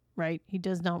shoot. Right? He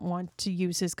does not want to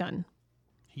use his gun.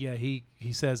 Yeah, he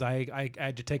says I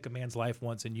had to take a man's life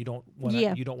once, and you don't want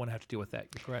Yeah. to have to deal with that.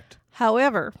 You're correct.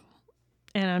 However,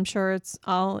 and I'm sure it's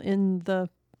all in the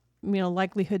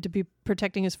likelihood to be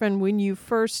protecting his friend, when you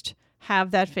first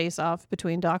have that face off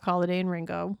between Doc Holliday and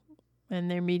Ringo, and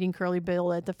they're meeting Curly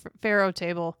Bill at the faro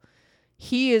table,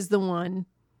 he is the one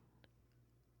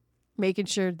making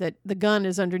sure that the gun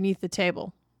is underneath the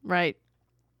table, right?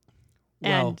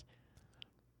 Well,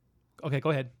 okay, go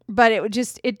ahead. But it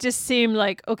just seemed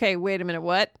like, okay, wait a minute,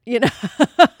 what?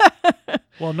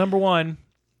 Well, number one,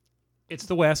 it's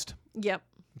the West. Yep.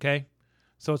 Okay,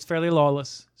 so it's fairly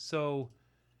lawless. So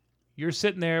you're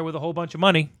sitting there with a whole bunch of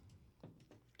money.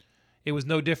 It was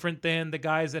no different than the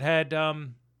guys that had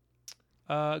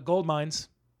gold mines.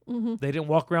 Mm-hmm. They didn't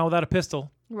walk around without a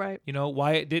pistol. Right.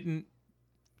 Wyatt didn't.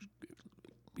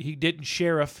 He didn't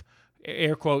sheriff,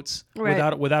 air quotes,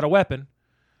 Right. without a weapon.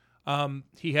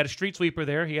 He had a street sweeper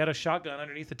there. He had a shotgun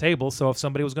underneath the table. So if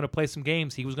somebody was going to play some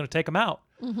games, he was going to take them out.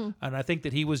 Mm-hmm. And I think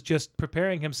that he was just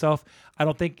preparing himself. I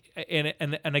don't think, and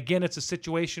again, it's a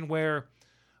situation where,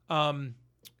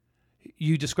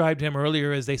 you described him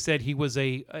earlier as they said he was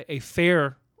a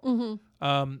fair.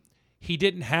 Mm-hmm. He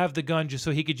didn't have the gun just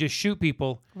so he could just shoot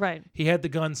people. Right. He had the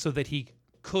gun so that he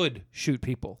could shoot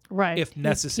people, Right. if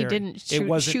necessary. He didn't It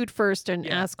wasn't- shoot first and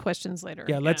Yeah. ask questions later.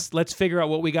 Yeah, let's figure out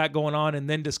what we got going on and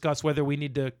then discuss whether we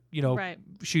need to, Right.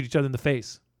 shoot each other in the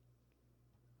face.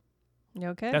 You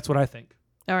okay? That's what I think.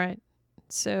 All right.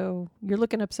 So you're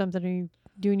looking up something. Are you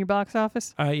doing your box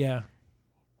office? Yeah.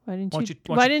 Why didn't Why you? don't you-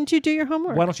 why Why don't didn't you do your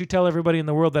homework? Why don't you tell everybody in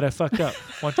the world that I fucked up?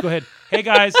 Why don't you go ahead? Hey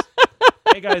guys,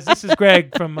 this is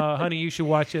Greg from Honey, You Should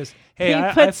Watch This. Hey, he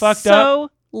I put fucked up.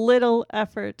 so little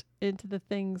effort into the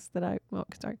things that I. Well,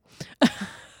 sorry.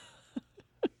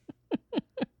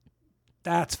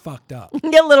 That's fucked up.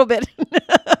 Yeah, a little bit.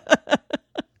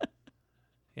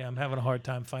 Yeah, I'm having a hard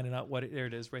time finding out there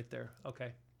it is right there.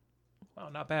 Okay. Wow,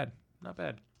 not bad. Not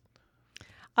bad.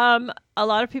 A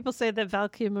lot of people say that Val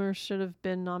Kilmer should have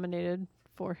been nominated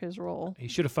for his role. He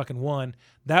should have fucking won.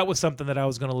 That was something that I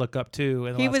was going to look up too.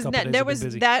 And He was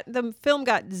the film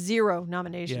got 0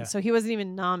 nominations, Yeah. so he wasn't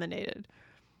even nominated.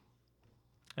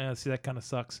 See, that kind of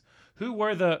sucks. Who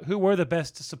were the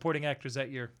best supporting actors that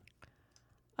year?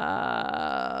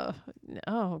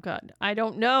 Oh God, I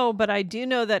don't know, but I do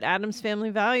know that Addams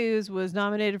Family Values was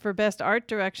nominated for Best Art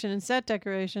Direction and Set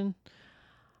Decoration.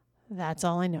 That's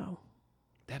all I know.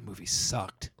 That movie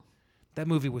sucked. That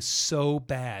movie was so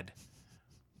bad.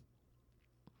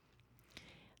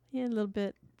 Yeah, a little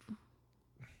bit.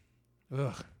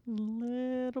 Ugh.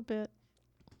 Little bit.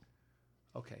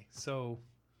 Okay, so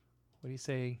what do you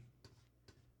say?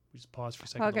 We just pause for a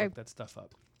second to Okay. look that stuff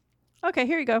up. Okay,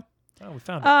 here you go. Oh, we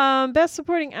found it. Best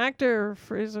Supporting Actor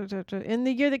in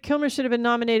the year that Kilmer should have been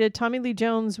nominated, Tommy Lee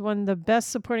Jones won the Best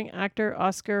Supporting Actor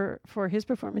Oscar for his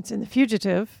performance in The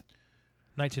Fugitive.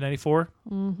 1994.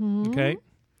 Mm-hmm. Okay.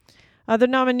 Other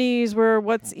nominees were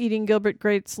What's Eating Gilbert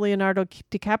Grape's Leonardo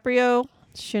DiCaprio,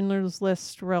 Schindler's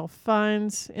List Ralph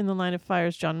Fiennes, In the Line of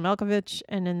Fire's John Malkovich,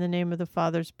 and In the Name of the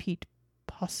Father's Pete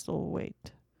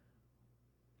Postlethwaite.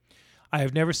 I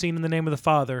have never seen In the Name of the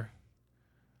Father,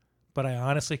 but I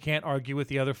honestly can't argue with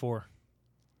the other four.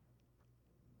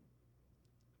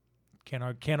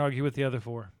 Can't argue with the other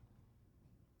four.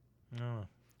 No.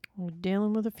 We're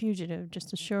dealing with a fugitive,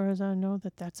 just as sure as I know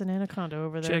that that's an anaconda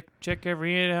over there. Check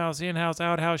every in-house,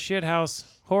 outhouse, shithouse,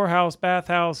 whorehouse,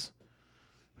 bathhouse.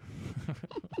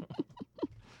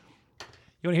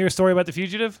 You want to hear a story about the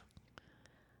fugitive?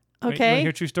 You want to Okay. hear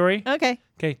a true story? Okay.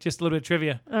 Okay, just a little bit of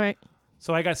trivia. All right.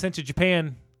 So I got sent to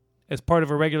Japan as part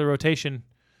of a regular rotation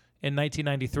in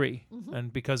 1993.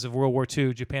 And because of World War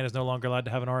II, Japan is no longer allowed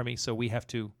to have an army, so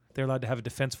they're allowed to have a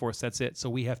defense force, that's it. So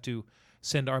we have to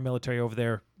send our military over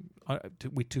there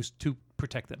to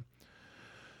protect them.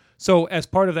 So as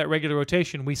part of that regular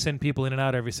rotation, we send people in and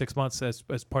out every 6 months as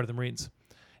part of the Marines.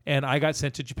 And I got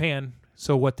sent to Japan.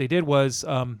 So what they did was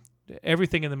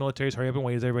everything in the military is hurry up and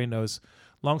wait, as everybody knows.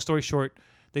 Long story short,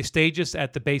 they staged us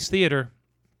at the base theater,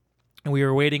 and we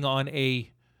were waiting on a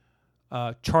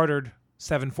chartered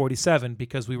 747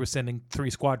 because we were sending 3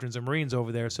 squadrons of Marines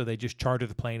over there. So they just charter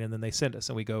the plane and then they send us,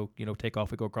 and we go, take off.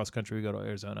 We go across country. We go to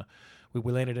Arizona. We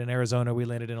landed in Arizona. We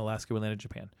landed in Alaska. We landed in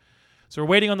Japan. So we're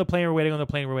waiting on the plane. We're waiting on the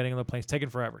plane. We're waiting on the plane. It's taking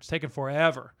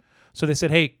forever. So they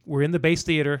said, hey, we're in the base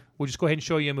theater. We'll just go ahead and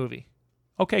show you a movie.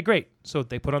 Okay, great. So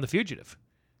they put on The Fugitive.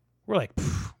 We're like,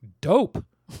 dope,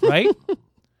 right?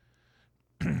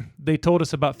 They told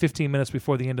us about 15 minutes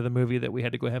before the end of the movie that we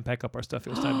had to go ahead and pack up our stuff.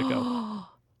 It was time to go.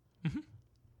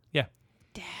 Yeah.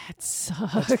 That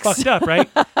sucks. That's fucked up, right?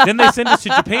 Then they send us to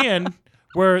Japan,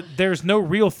 where there's no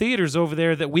real theaters over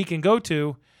there that we can go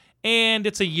to, and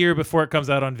it's a year before it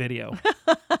comes out on video.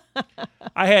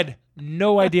 I had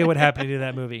no idea what happened to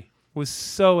that movie. Was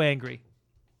so angry.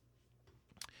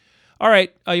 All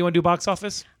right, you want to do box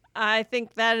office? I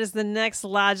think that is the next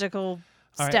logical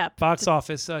All right, step. box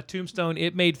office. Tombstone.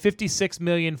 It made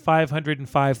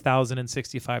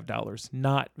 $56,505,065.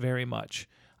 Not very much.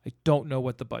 I don't know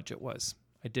what the budget was.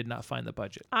 I did not find the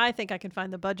budget. I think I can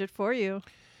find the budget for you.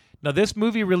 Now, this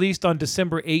movie released on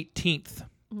December 18th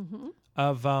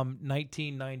of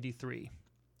 1993.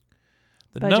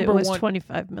 The Budget number was one,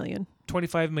 $25 million.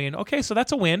 $25 million. Okay, so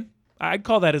that's a win. I'd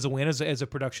call that as a win as a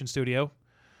production studio.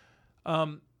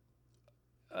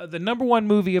 The number one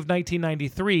movie of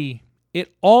 1993,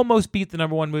 it almost beat the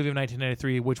number one movie of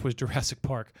 1993, which was Jurassic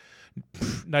Park.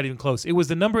 Not even close. It was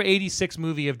the number 86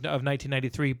 movie of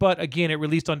 1993, but again, it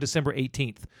released on December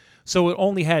 18th. So it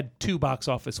only had 2 box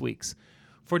office weeks.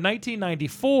 For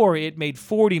 1994, it made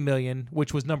 $40 million,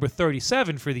 which was number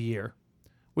 37 for the year,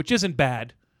 which isn't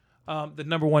bad. The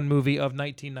number one movie of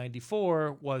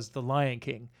 1994 was The Lion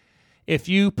King. If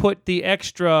you put the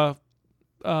extra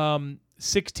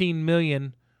 $16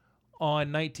 million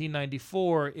on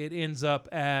 1994, it ends up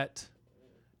at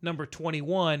number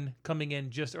 21 coming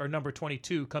in number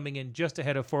 22 coming in just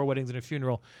ahead of Four Weddings and a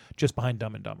Funeral, just behind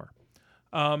Dumb and Dumber.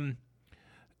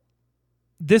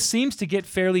 This seems to get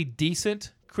fairly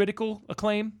decent critical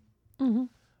acclaim.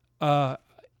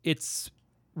 It's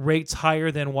rates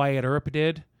higher than Wyatt Earp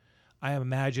did. I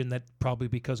imagine that probably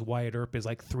because Wyatt Earp is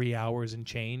like 3 hours and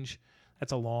change.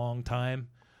 That's a long time.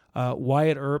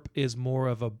 Wyatt Earp is more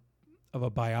of a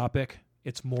biopic.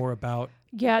 It's more about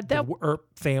the Earp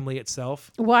family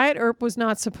itself. Wyatt Earp was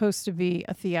not supposed to be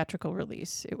a theatrical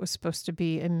release. It was supposed to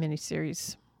be a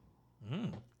miniseries.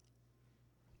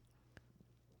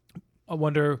 I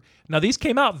wonder. Now, these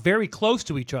came out very close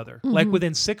to each other, like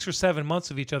within 6 or 7 months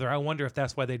of each other. I wonder if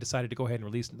that's why they decided to go ahead and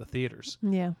release in the theaters.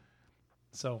 Yeah.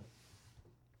 So,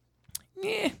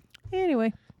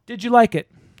 Anyway. Did you like it?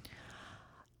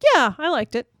 Yeah, I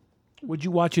liked it. Would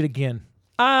you watch it again?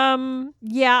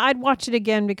 Yeah, I'd watch it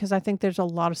again because I think there's a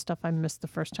lot of stuff I missed the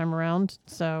first time around.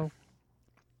 So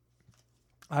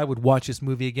I would watch this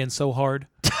movie again so hard.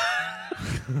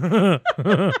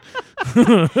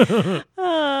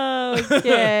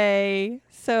 Okay.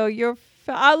 So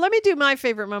let me do my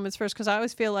favorite moments first because I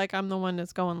always feel like I'm the one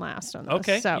that's going last on this.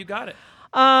 Okay, so. you got it.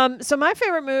 So my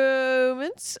favorite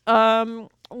moments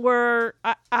were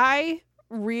I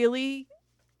really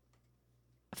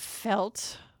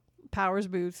felt Powers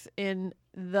Booth in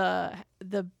the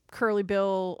Curly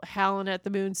Bill howling at the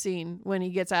moon scene when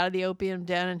he gets out of the opium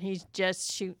den and he's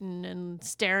just shooting and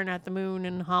staring at the moon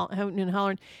and hooting and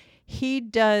hollering. He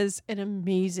does an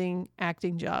amazing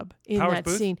acting job in Powers that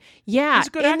Booth? scene. Yeah, He's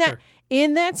a good actor.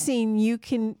 In that scene, you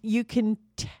can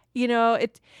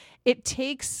it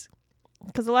takes,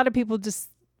 because a lot of people just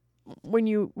when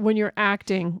you're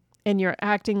acting and you're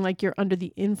acting like you're under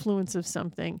the influence of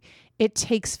something, it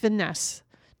takes finesse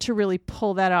to really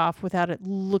pull that off without it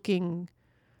looking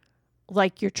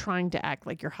like you're trying to act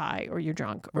like you're high or you're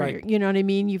drunk or Right. you know what I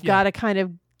mean? You've got to kind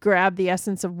of grab the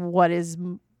essence of what is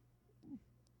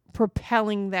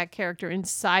propelling that character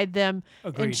inside them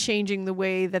Agreed. and changing the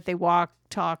way that they walk,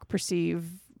 talk, perceive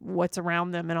what's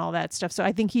around them and all that stuff. So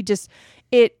I think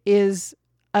it is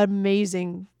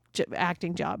amazing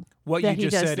acting job. What that you he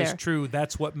just does said is there. true.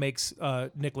 That's what makes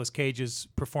Nicolas Cage's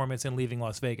performance in Leaving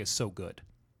Las Vegas so good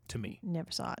to me.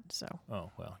 Never saw it, so.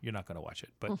 Oh, well, you're not going to watch it.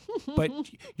 But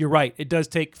you're right. It does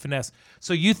take finesse.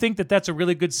 So you think that that's a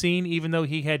really good scene, even though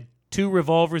he had 2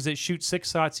 revolvers that shoot 6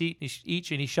 shots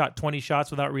each, and he shot 20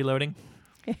 shots without reloading?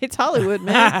 It's Hollywood,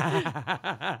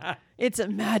 man. It's a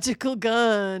magical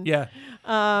gun. Yeah.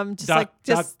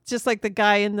 Just like the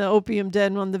guy in the opium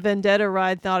den on the Vendetta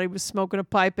ride thought he was smoking a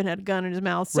pipe and had a gun in his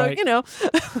mouth. So Right.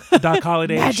 Magic Doc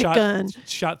Holliday gun.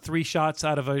 shot 3 shots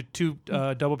out of a 2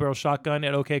 double-barrel shotgun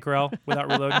at OK Corral without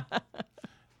reloading.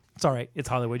 It's all right. It's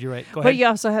Hollywood. You're right. Go ahead. But you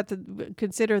also have to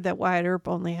consider that Wyatt Earp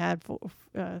only had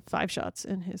 5 shots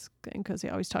in his thing because he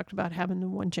always talked about having the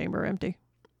one chamber empty.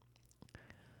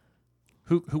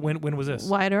 When was this?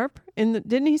 Wyatt Earp,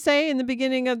 didn't he say in the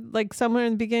beginning of somewhere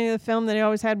in the beginning of the film that he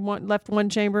always had left one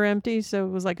chamber empty, so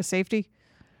it was like a safety?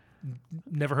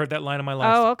 Never heard that line in my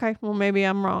life. Oh, okay. Well, maybe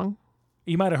I'm wrong.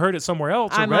 You might have heard it somewhere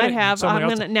else. Or I read might it have. somewhere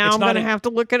else. I'm gonna have to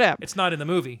look it up. It's not in the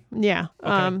movie. Yeah.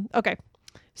 Okay. Okay.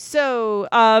 So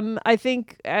I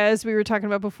think as we were talking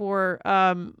about before,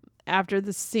 after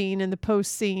the scene and the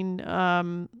post scene,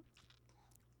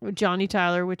 with Johnny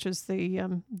Tyler, which is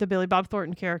the Billy Bob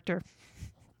Thornton character,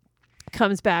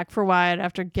 comes back for Wyatt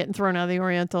after getting thrown out of the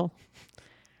Oriental.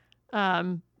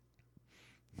 And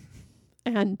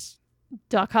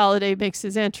Doc Holliday makes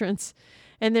his entrance,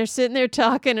 and they're sitting there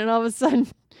talking, and all of a sudden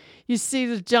you see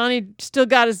that Johnny still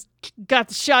got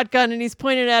the shotgun, and he's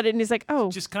pointing at it, and he's like, "Oh,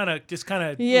 Just kind of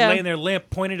Yeah. laying there limp,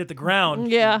 pointed at the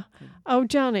ground. yeah, oh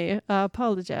Johnny, I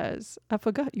apologize. I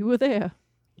forgot you were there.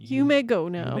 You may go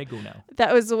now." You may go now.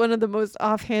 That was one of the most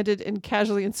offhanded and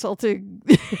casually insulting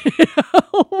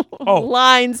Oh.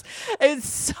 lines. It's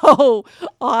so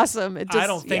awesome. It just, I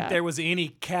don't think yeah. there was any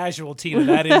casualty to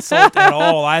that insult at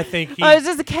all. I think he. Oh, it's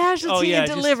just a casualty in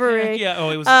just- delivery. yeah.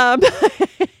 Oh, it was, Um,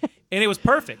 and it was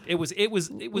perfect. It was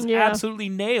Yeah. absolutely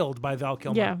nailed by Val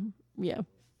Kilmer. yeah, yeah.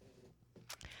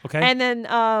 Okay. And then,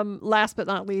 last but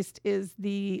not least, is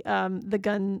the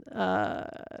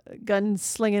gun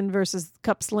slinging versus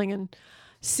cup slinging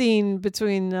scene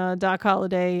between Doc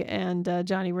Holliday and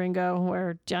Johnny Ringo,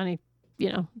 where Johnny,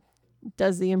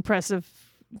 does the impressive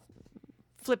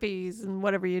flippies and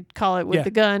whatever you'd call it with Yeah.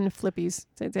 the gun. Flippies.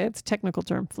 It's a technical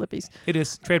term. Flippies. It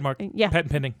is trademark. Yeah.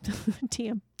 Patent pending.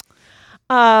 TM.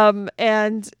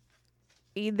 And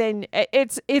then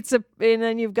and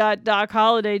then you've got Doc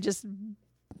Holliday just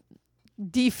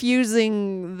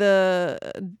defusing the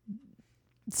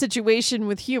situation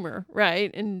with humor,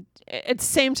 right? And at the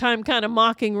same time kind of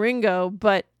mocking Ringo,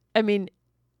 but I mean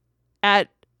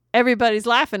everybody's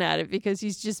laughing at it because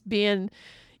he's just being,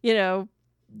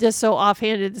 just so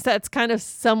offhanded. That's kind of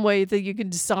some way that you can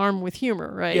disarm with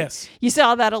humor, right? Yes. You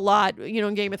saw that a lot,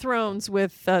 in Game of Thrones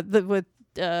with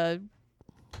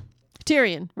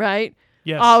Tyrion, right?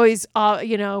 Yes. Always,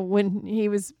 when he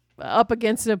was up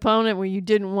against an opponent where you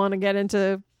didn't want to get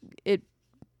into it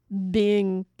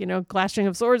being, clashing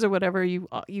of swords or whatever, you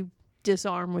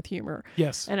disarm with humor.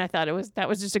 Yes. And I thought that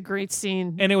was just a great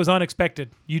scene. And it was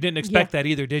unexpected. You didn't expect that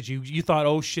either, did you? You thought,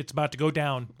 "Oh, shit's about to go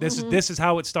down. This is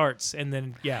how it starts." And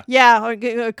then, yeah. Yeah, or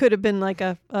it could have been like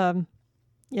a,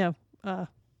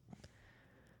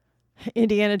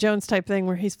 Indiana Jones type thing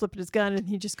where he's flipping his gun and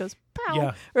he just goes, pow,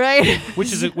 Yeah. right?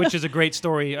 Which is a great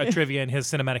story, a trivia in his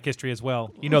cinematic history as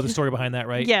well. You know the story behind that,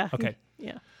 right? Yeah. Okay.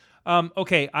 Yeah.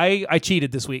 Okay. I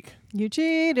cheated this week. You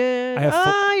cheated. I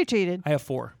have You cheated. I have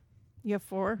 4. You have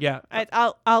 4? Yeah.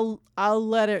 I'll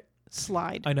let it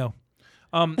slide. I know.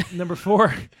 Number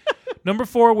 4. Number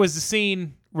 4 was the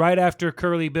scene right after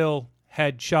Curly Bill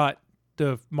had shot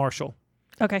the marshal,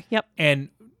 Okay. Yep. and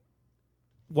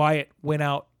Wyatt went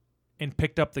out and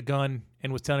picked up the gun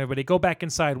and was telling everybody, "Go back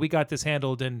inside. We got this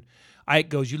handled." And Ike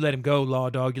goes, "You let him go, Law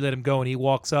Dog. You let him go." And he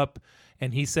walks up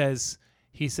and he says,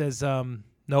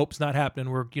 "Nope, it's not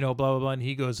happening. We're, blah, blah, blah." And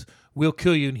he goes, "We'll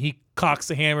kill you." And he cocks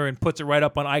the hammer and puts it right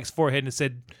up on Ike's forehead and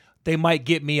said, "They might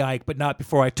get me, Ike, but not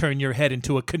before I turn your head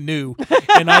into a canoe."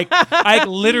 And Ike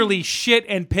literally shit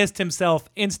and pissed himself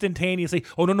instantaneously.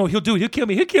 "Oh, no, he'll do it. He'll kill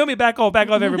me. He'll kill me. Back off,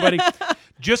 everybody."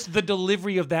 Just the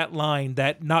delivery of that line,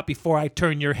 that "not before I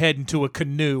turn your head into a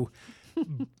canoe."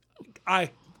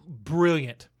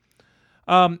 Brilliant.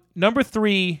 Number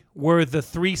 3 were the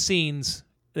 3 scenes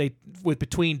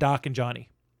between Doc and Johnny.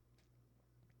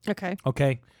 Okay.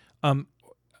 Okay.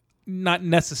 Not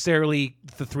necessarily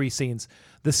the 3 scenes.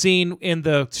 The scene in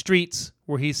the streets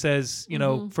where he says,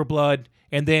 for blood,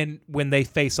 and then when they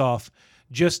face off,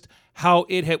 just how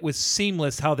was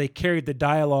seamless, how they carried the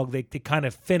dialogue, they kind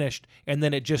of finished, and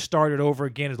then it just started over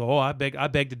again. It's like, I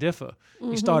beg to differ.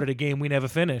 We started a game we never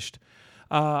finished.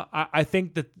 I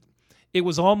think that it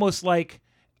was almost like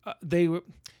they were.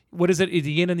 What is it? The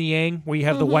yin and the yang, where you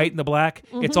have the white and the black.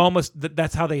 It's almost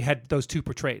that's how they had those two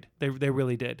portrayed. They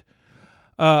really did.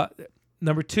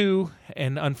 Number 2,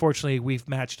 and unfortunately we've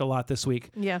matched a lot this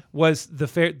week. Yeah, was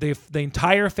the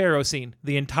entire Pharaoh scene,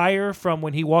 the entire from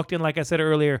when he walked in, like I said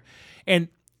earlier, and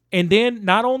then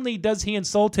not only does he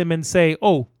insult him and say,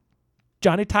 "Oh,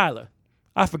 Johnny Tyler,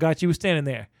 I forgot you were standing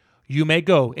there. You may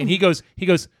go," and he goes,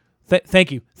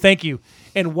 "Thank you,"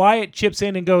 and Wyatt chips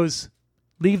in and goes,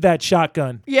 "Leave that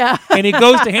shotgun." yeah. And he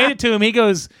goes to hand it to him. He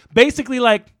goes basically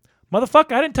like,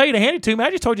 "Motherfucker, I didn't tell you to hand it to me.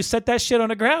 I just told you to set that shit on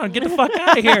the ground. Get the fuck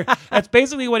out of here." That's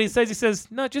basically what he says. He says,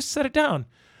 "No, just set it down."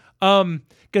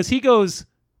 Because he goes,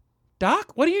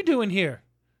 "Doc, what are you doing here?"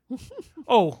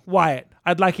 "Oh, Wyatt,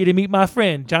 I'd like you to meet my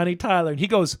friend, Johnny Tyler." And he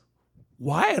goes,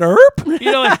 "Wyatt Earp?"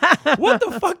 You know, like, what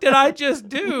the fuck did I just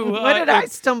do? What did I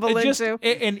stumble into?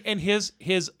 And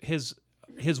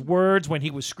his words when he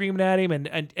was screaming at him,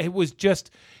 and it was just,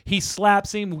 he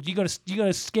slaps him. You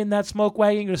gonna skin that smoke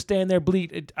wagon? You gonna stand there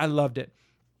bleed? I loved it.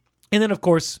 And then of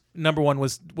course number 1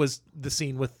 was the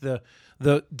scene with the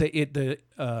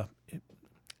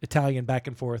Italian back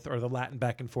and forth, or the Latin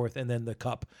back and forth, and then the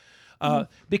cup,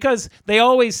 because they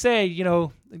always say, you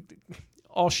know,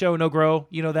 all show no grow,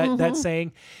 you know, that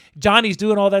saying. Johnny's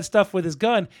doing all that stuff with his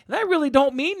gun. That really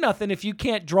don't mean nothing if you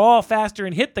can't draw faster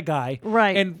and hit the guy.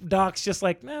 Right. And Doc's just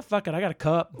like, "Nah, fuck it, I got a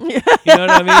cup." You know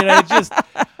what I mean? I just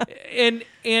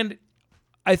and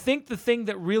I think the thing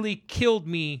that really killed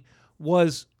me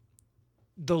was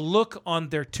the look on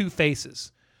their two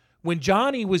faces. When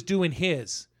Johnny was doing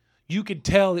his, you could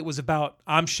tell it was about,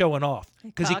 I'm showing off,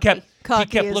 because he kept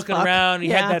looking around. And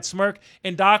he had that smirk,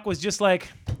 and Doc was just like,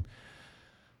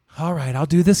 "All right, I'll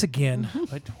do this again."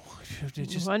 But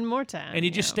just one more time. And he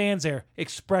just stands there,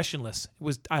 expressionless. It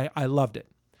was I loved it.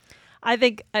 I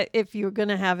think if you're going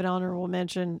to have an honorable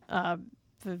mention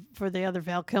for the other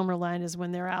Val Kilmer line is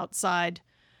when they're outside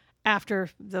after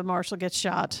the marshal gets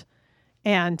shot,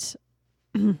 and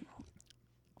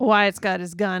Wyatt's got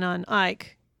his gun on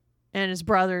Ike, and his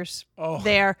brother's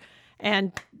there,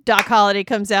 and Doc Holliday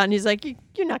comes out and he's like,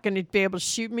 "You're not going to be able to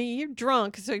shoot me. You're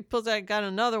drunk." So he pulls out, got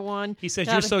another one. He says,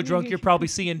 "You're so drunk, you're probably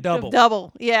seeing double."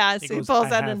 Double, yeah. He So goes, he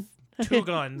pulls "I out have 2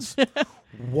 guns,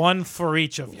 1 for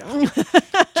each of you."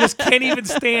 Just can't even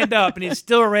stand up, and he's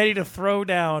still ready to throw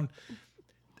down.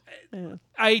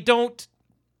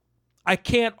 I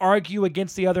can't argue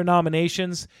against the other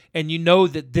nominations, and you know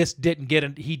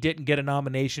that he didn't get a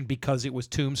nomination because it was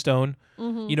Tombstone.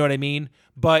 You know what I mean?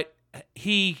 But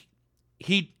he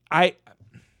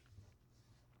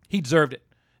deserved it.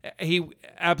 He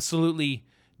absolutely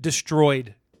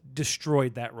destroyed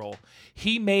that role.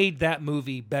 He made that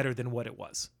movie better than what it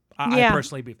was. I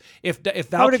personally believe. If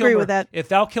Val would agree with that. If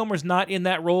Val Kilmer's not in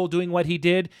that role doing what he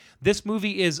did, this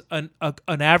movie is an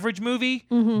average movie,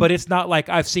 but it's not like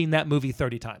I've seen that movie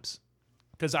 30 times.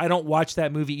 Because I don't watch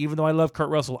that movie, even though I love Kurt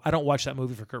Russell. I don't watch that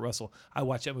movie for Kurt Russell. I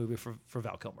watch that movie for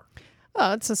Val Kilmer.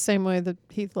 Oh, it's the same way that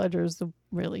Heath Ledger is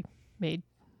really made.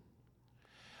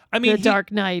 I mean, The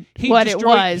Dark Knight, what it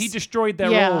was. He destroyed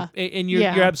that role, and you're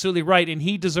absolutely right. And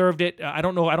he deserved it. I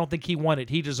don't know. I don't think he won it.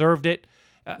 He deserved it.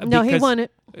 No, he won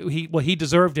it. He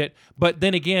deserved it. But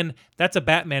then again, that's a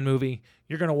Batman movie.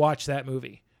 You're going to watch that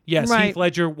movie. Yes, Right. Heath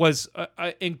Ledger was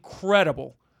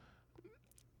incredible.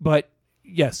 But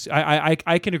yes,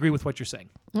 I can agree with what you're saying.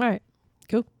 All right,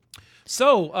 cool.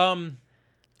 So, I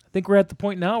think we're at the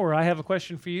point now where I have a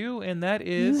question for you, and that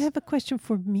is, You have a question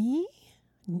for me?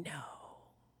 No.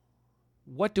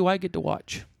 what do I get to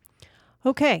watch?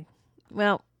 Okay.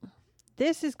 Well,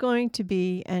 this is going to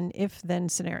be an if-then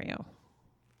scenario.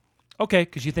 Okay,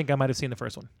 because you think I might have seen the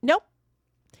first one. Nope.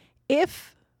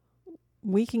 If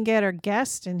we can get our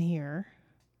guest in here,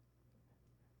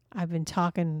 I've been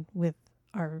talking with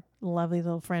our lovely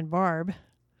little friend Barb,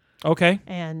 Okay.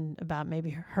 and about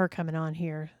maybe her coming on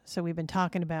here. So we've been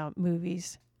talking about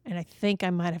movies, and I think I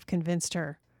might have convinced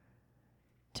her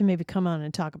to maybe come on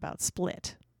and talk about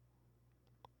Split.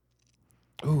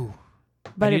 Ooh.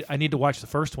 But I need to watch the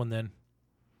first one then.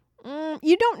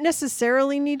 you don't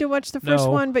necessarily need to watch the first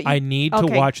No, one, but I need to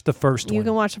watch the first one. You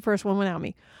can watch the first one without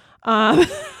me.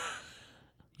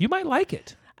 You might like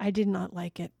it. I did not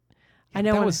like it. Yeah, I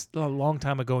know that was a long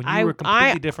time ago, and you were a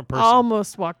completely different person.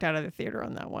 Almost walked out of the theater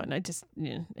on that one. I just,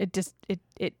 Did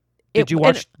you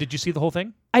watch? Did you see the whole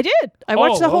thing? I did. I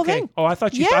watched the whole thing. Oh, I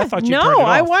thought you. Yeah, I thought you no, turned it off.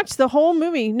 I watched the whole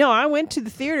movie. No, I went to the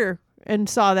theater and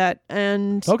saw that,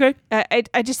 and Okay,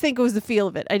 I just think it was the feel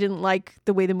of it. I didn't like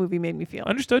the way the movie made me feel.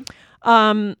 understood.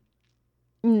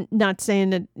 Not saying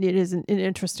that it isn't an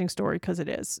interesting story, because it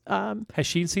is. Has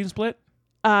she seen Split?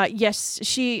 Yes,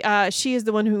 she is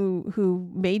the one who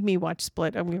made me watch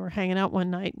Split, and we were hanging out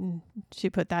one night and she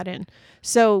put that in.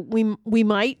 So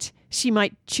she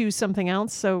might choose something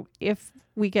else. So if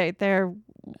we get there,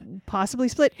 possibly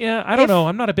Split. Yeah, I don't know.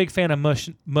 I'm not a big fan of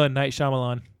M. Night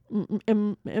Shyamalan.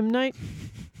 M Night.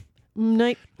 M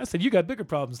Night. I said you got bigger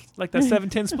problems, like that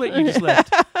 7-10 Split you just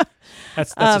left.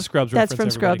 That's a Scrubs reference. That's from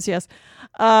everybody. Scrubs, yes.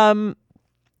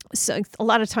 So a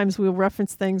lot of times we'll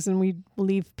reference things and we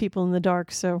leave people in the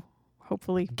dark. So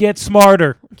hopefully Get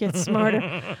smarter. get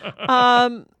smarter.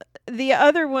 The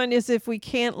other one is, if we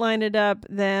can't line it up,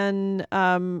 then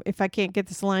if I can't get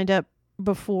this lined up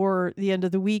before the end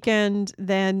of the weekend,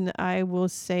 then I will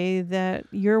say that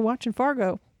you're watching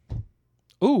Fargo.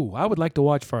 Ooh, I would like to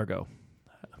watch Fargo.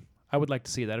 I would like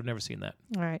to see that. I've never seen that.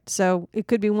 All right. So it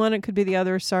could be one, it could be the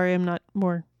other. Sorry, I'm not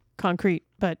more concrete,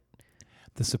 but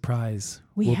The surprise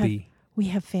We will have- be we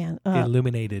have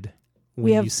illuminated we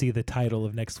when have- you see the title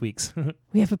of next week's.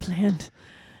 we have a plan.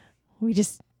 We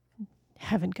just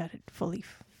haven't got it fully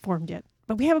formed yet,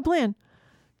 but we have a plan.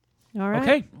 All right.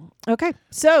 Okay. Okay.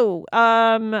 So,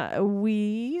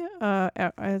 we,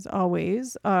 as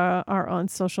always, are on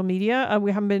social media.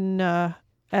 We haven't been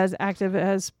as active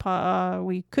as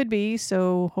we could be,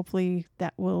 so hopefully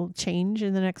that will change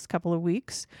in the next couple of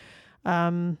weeks.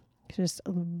 It's just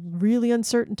a really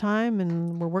uncertain time,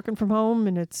 and we're working from home,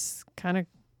 and it's kind of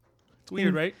It's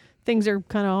weird, right? things are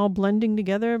kind of all blending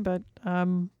together, but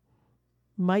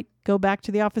might go back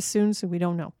to the office soon, so we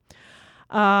don't know.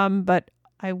 But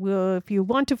I will, if you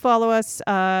want to follow us,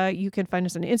 you can find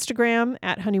us on Instagram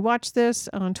at HoneyWatchThis,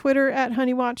 on Twitter at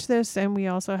HoneyWatchThis, and we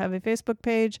also have a Facebook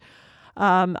page.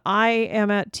 I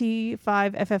am at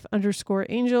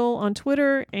T5FF_Angel on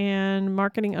Twitter and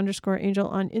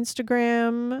marketing_angel on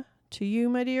Instagram. To you,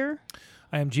 my dear.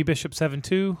 I am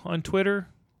gbishop72 on Twitter,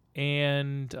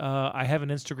 and I have an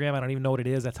Instagram. I don't even know what it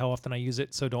is. That's how often I use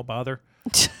it, so don't bother.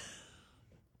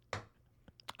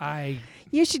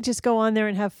 You should just go on there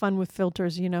and have fun with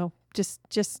filters,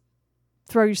 just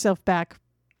throw yourself back,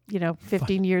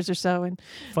 15 years or so. And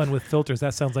Fun with filters.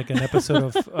 That sounds like an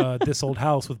episode of This Old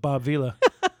House with Bob Vila.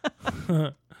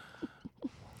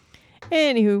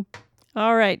 anywho,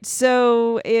 all right.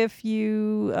 So if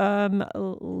you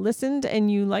listened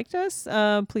and you liked us,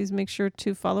 please make sure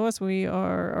to follow us. We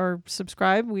are, or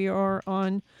subscribe. We are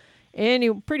on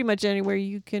pretty much anywhere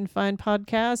you can find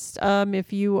podcasts.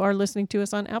 If you are listening to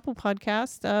us on Apple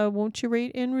Podcasts, won't you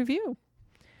rate and review?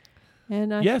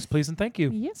 And Yes, please and thank you.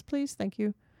 yes, please, thank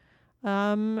you.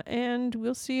 And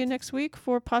we'll see you next week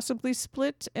for possibly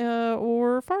Split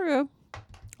or Fargo.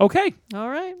 Okay. All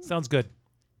right. Sounds good.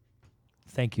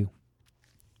 Thank you.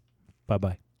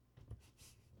 Bye-bye.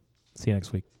 See you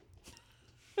next week.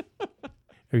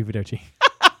 Arrivederci.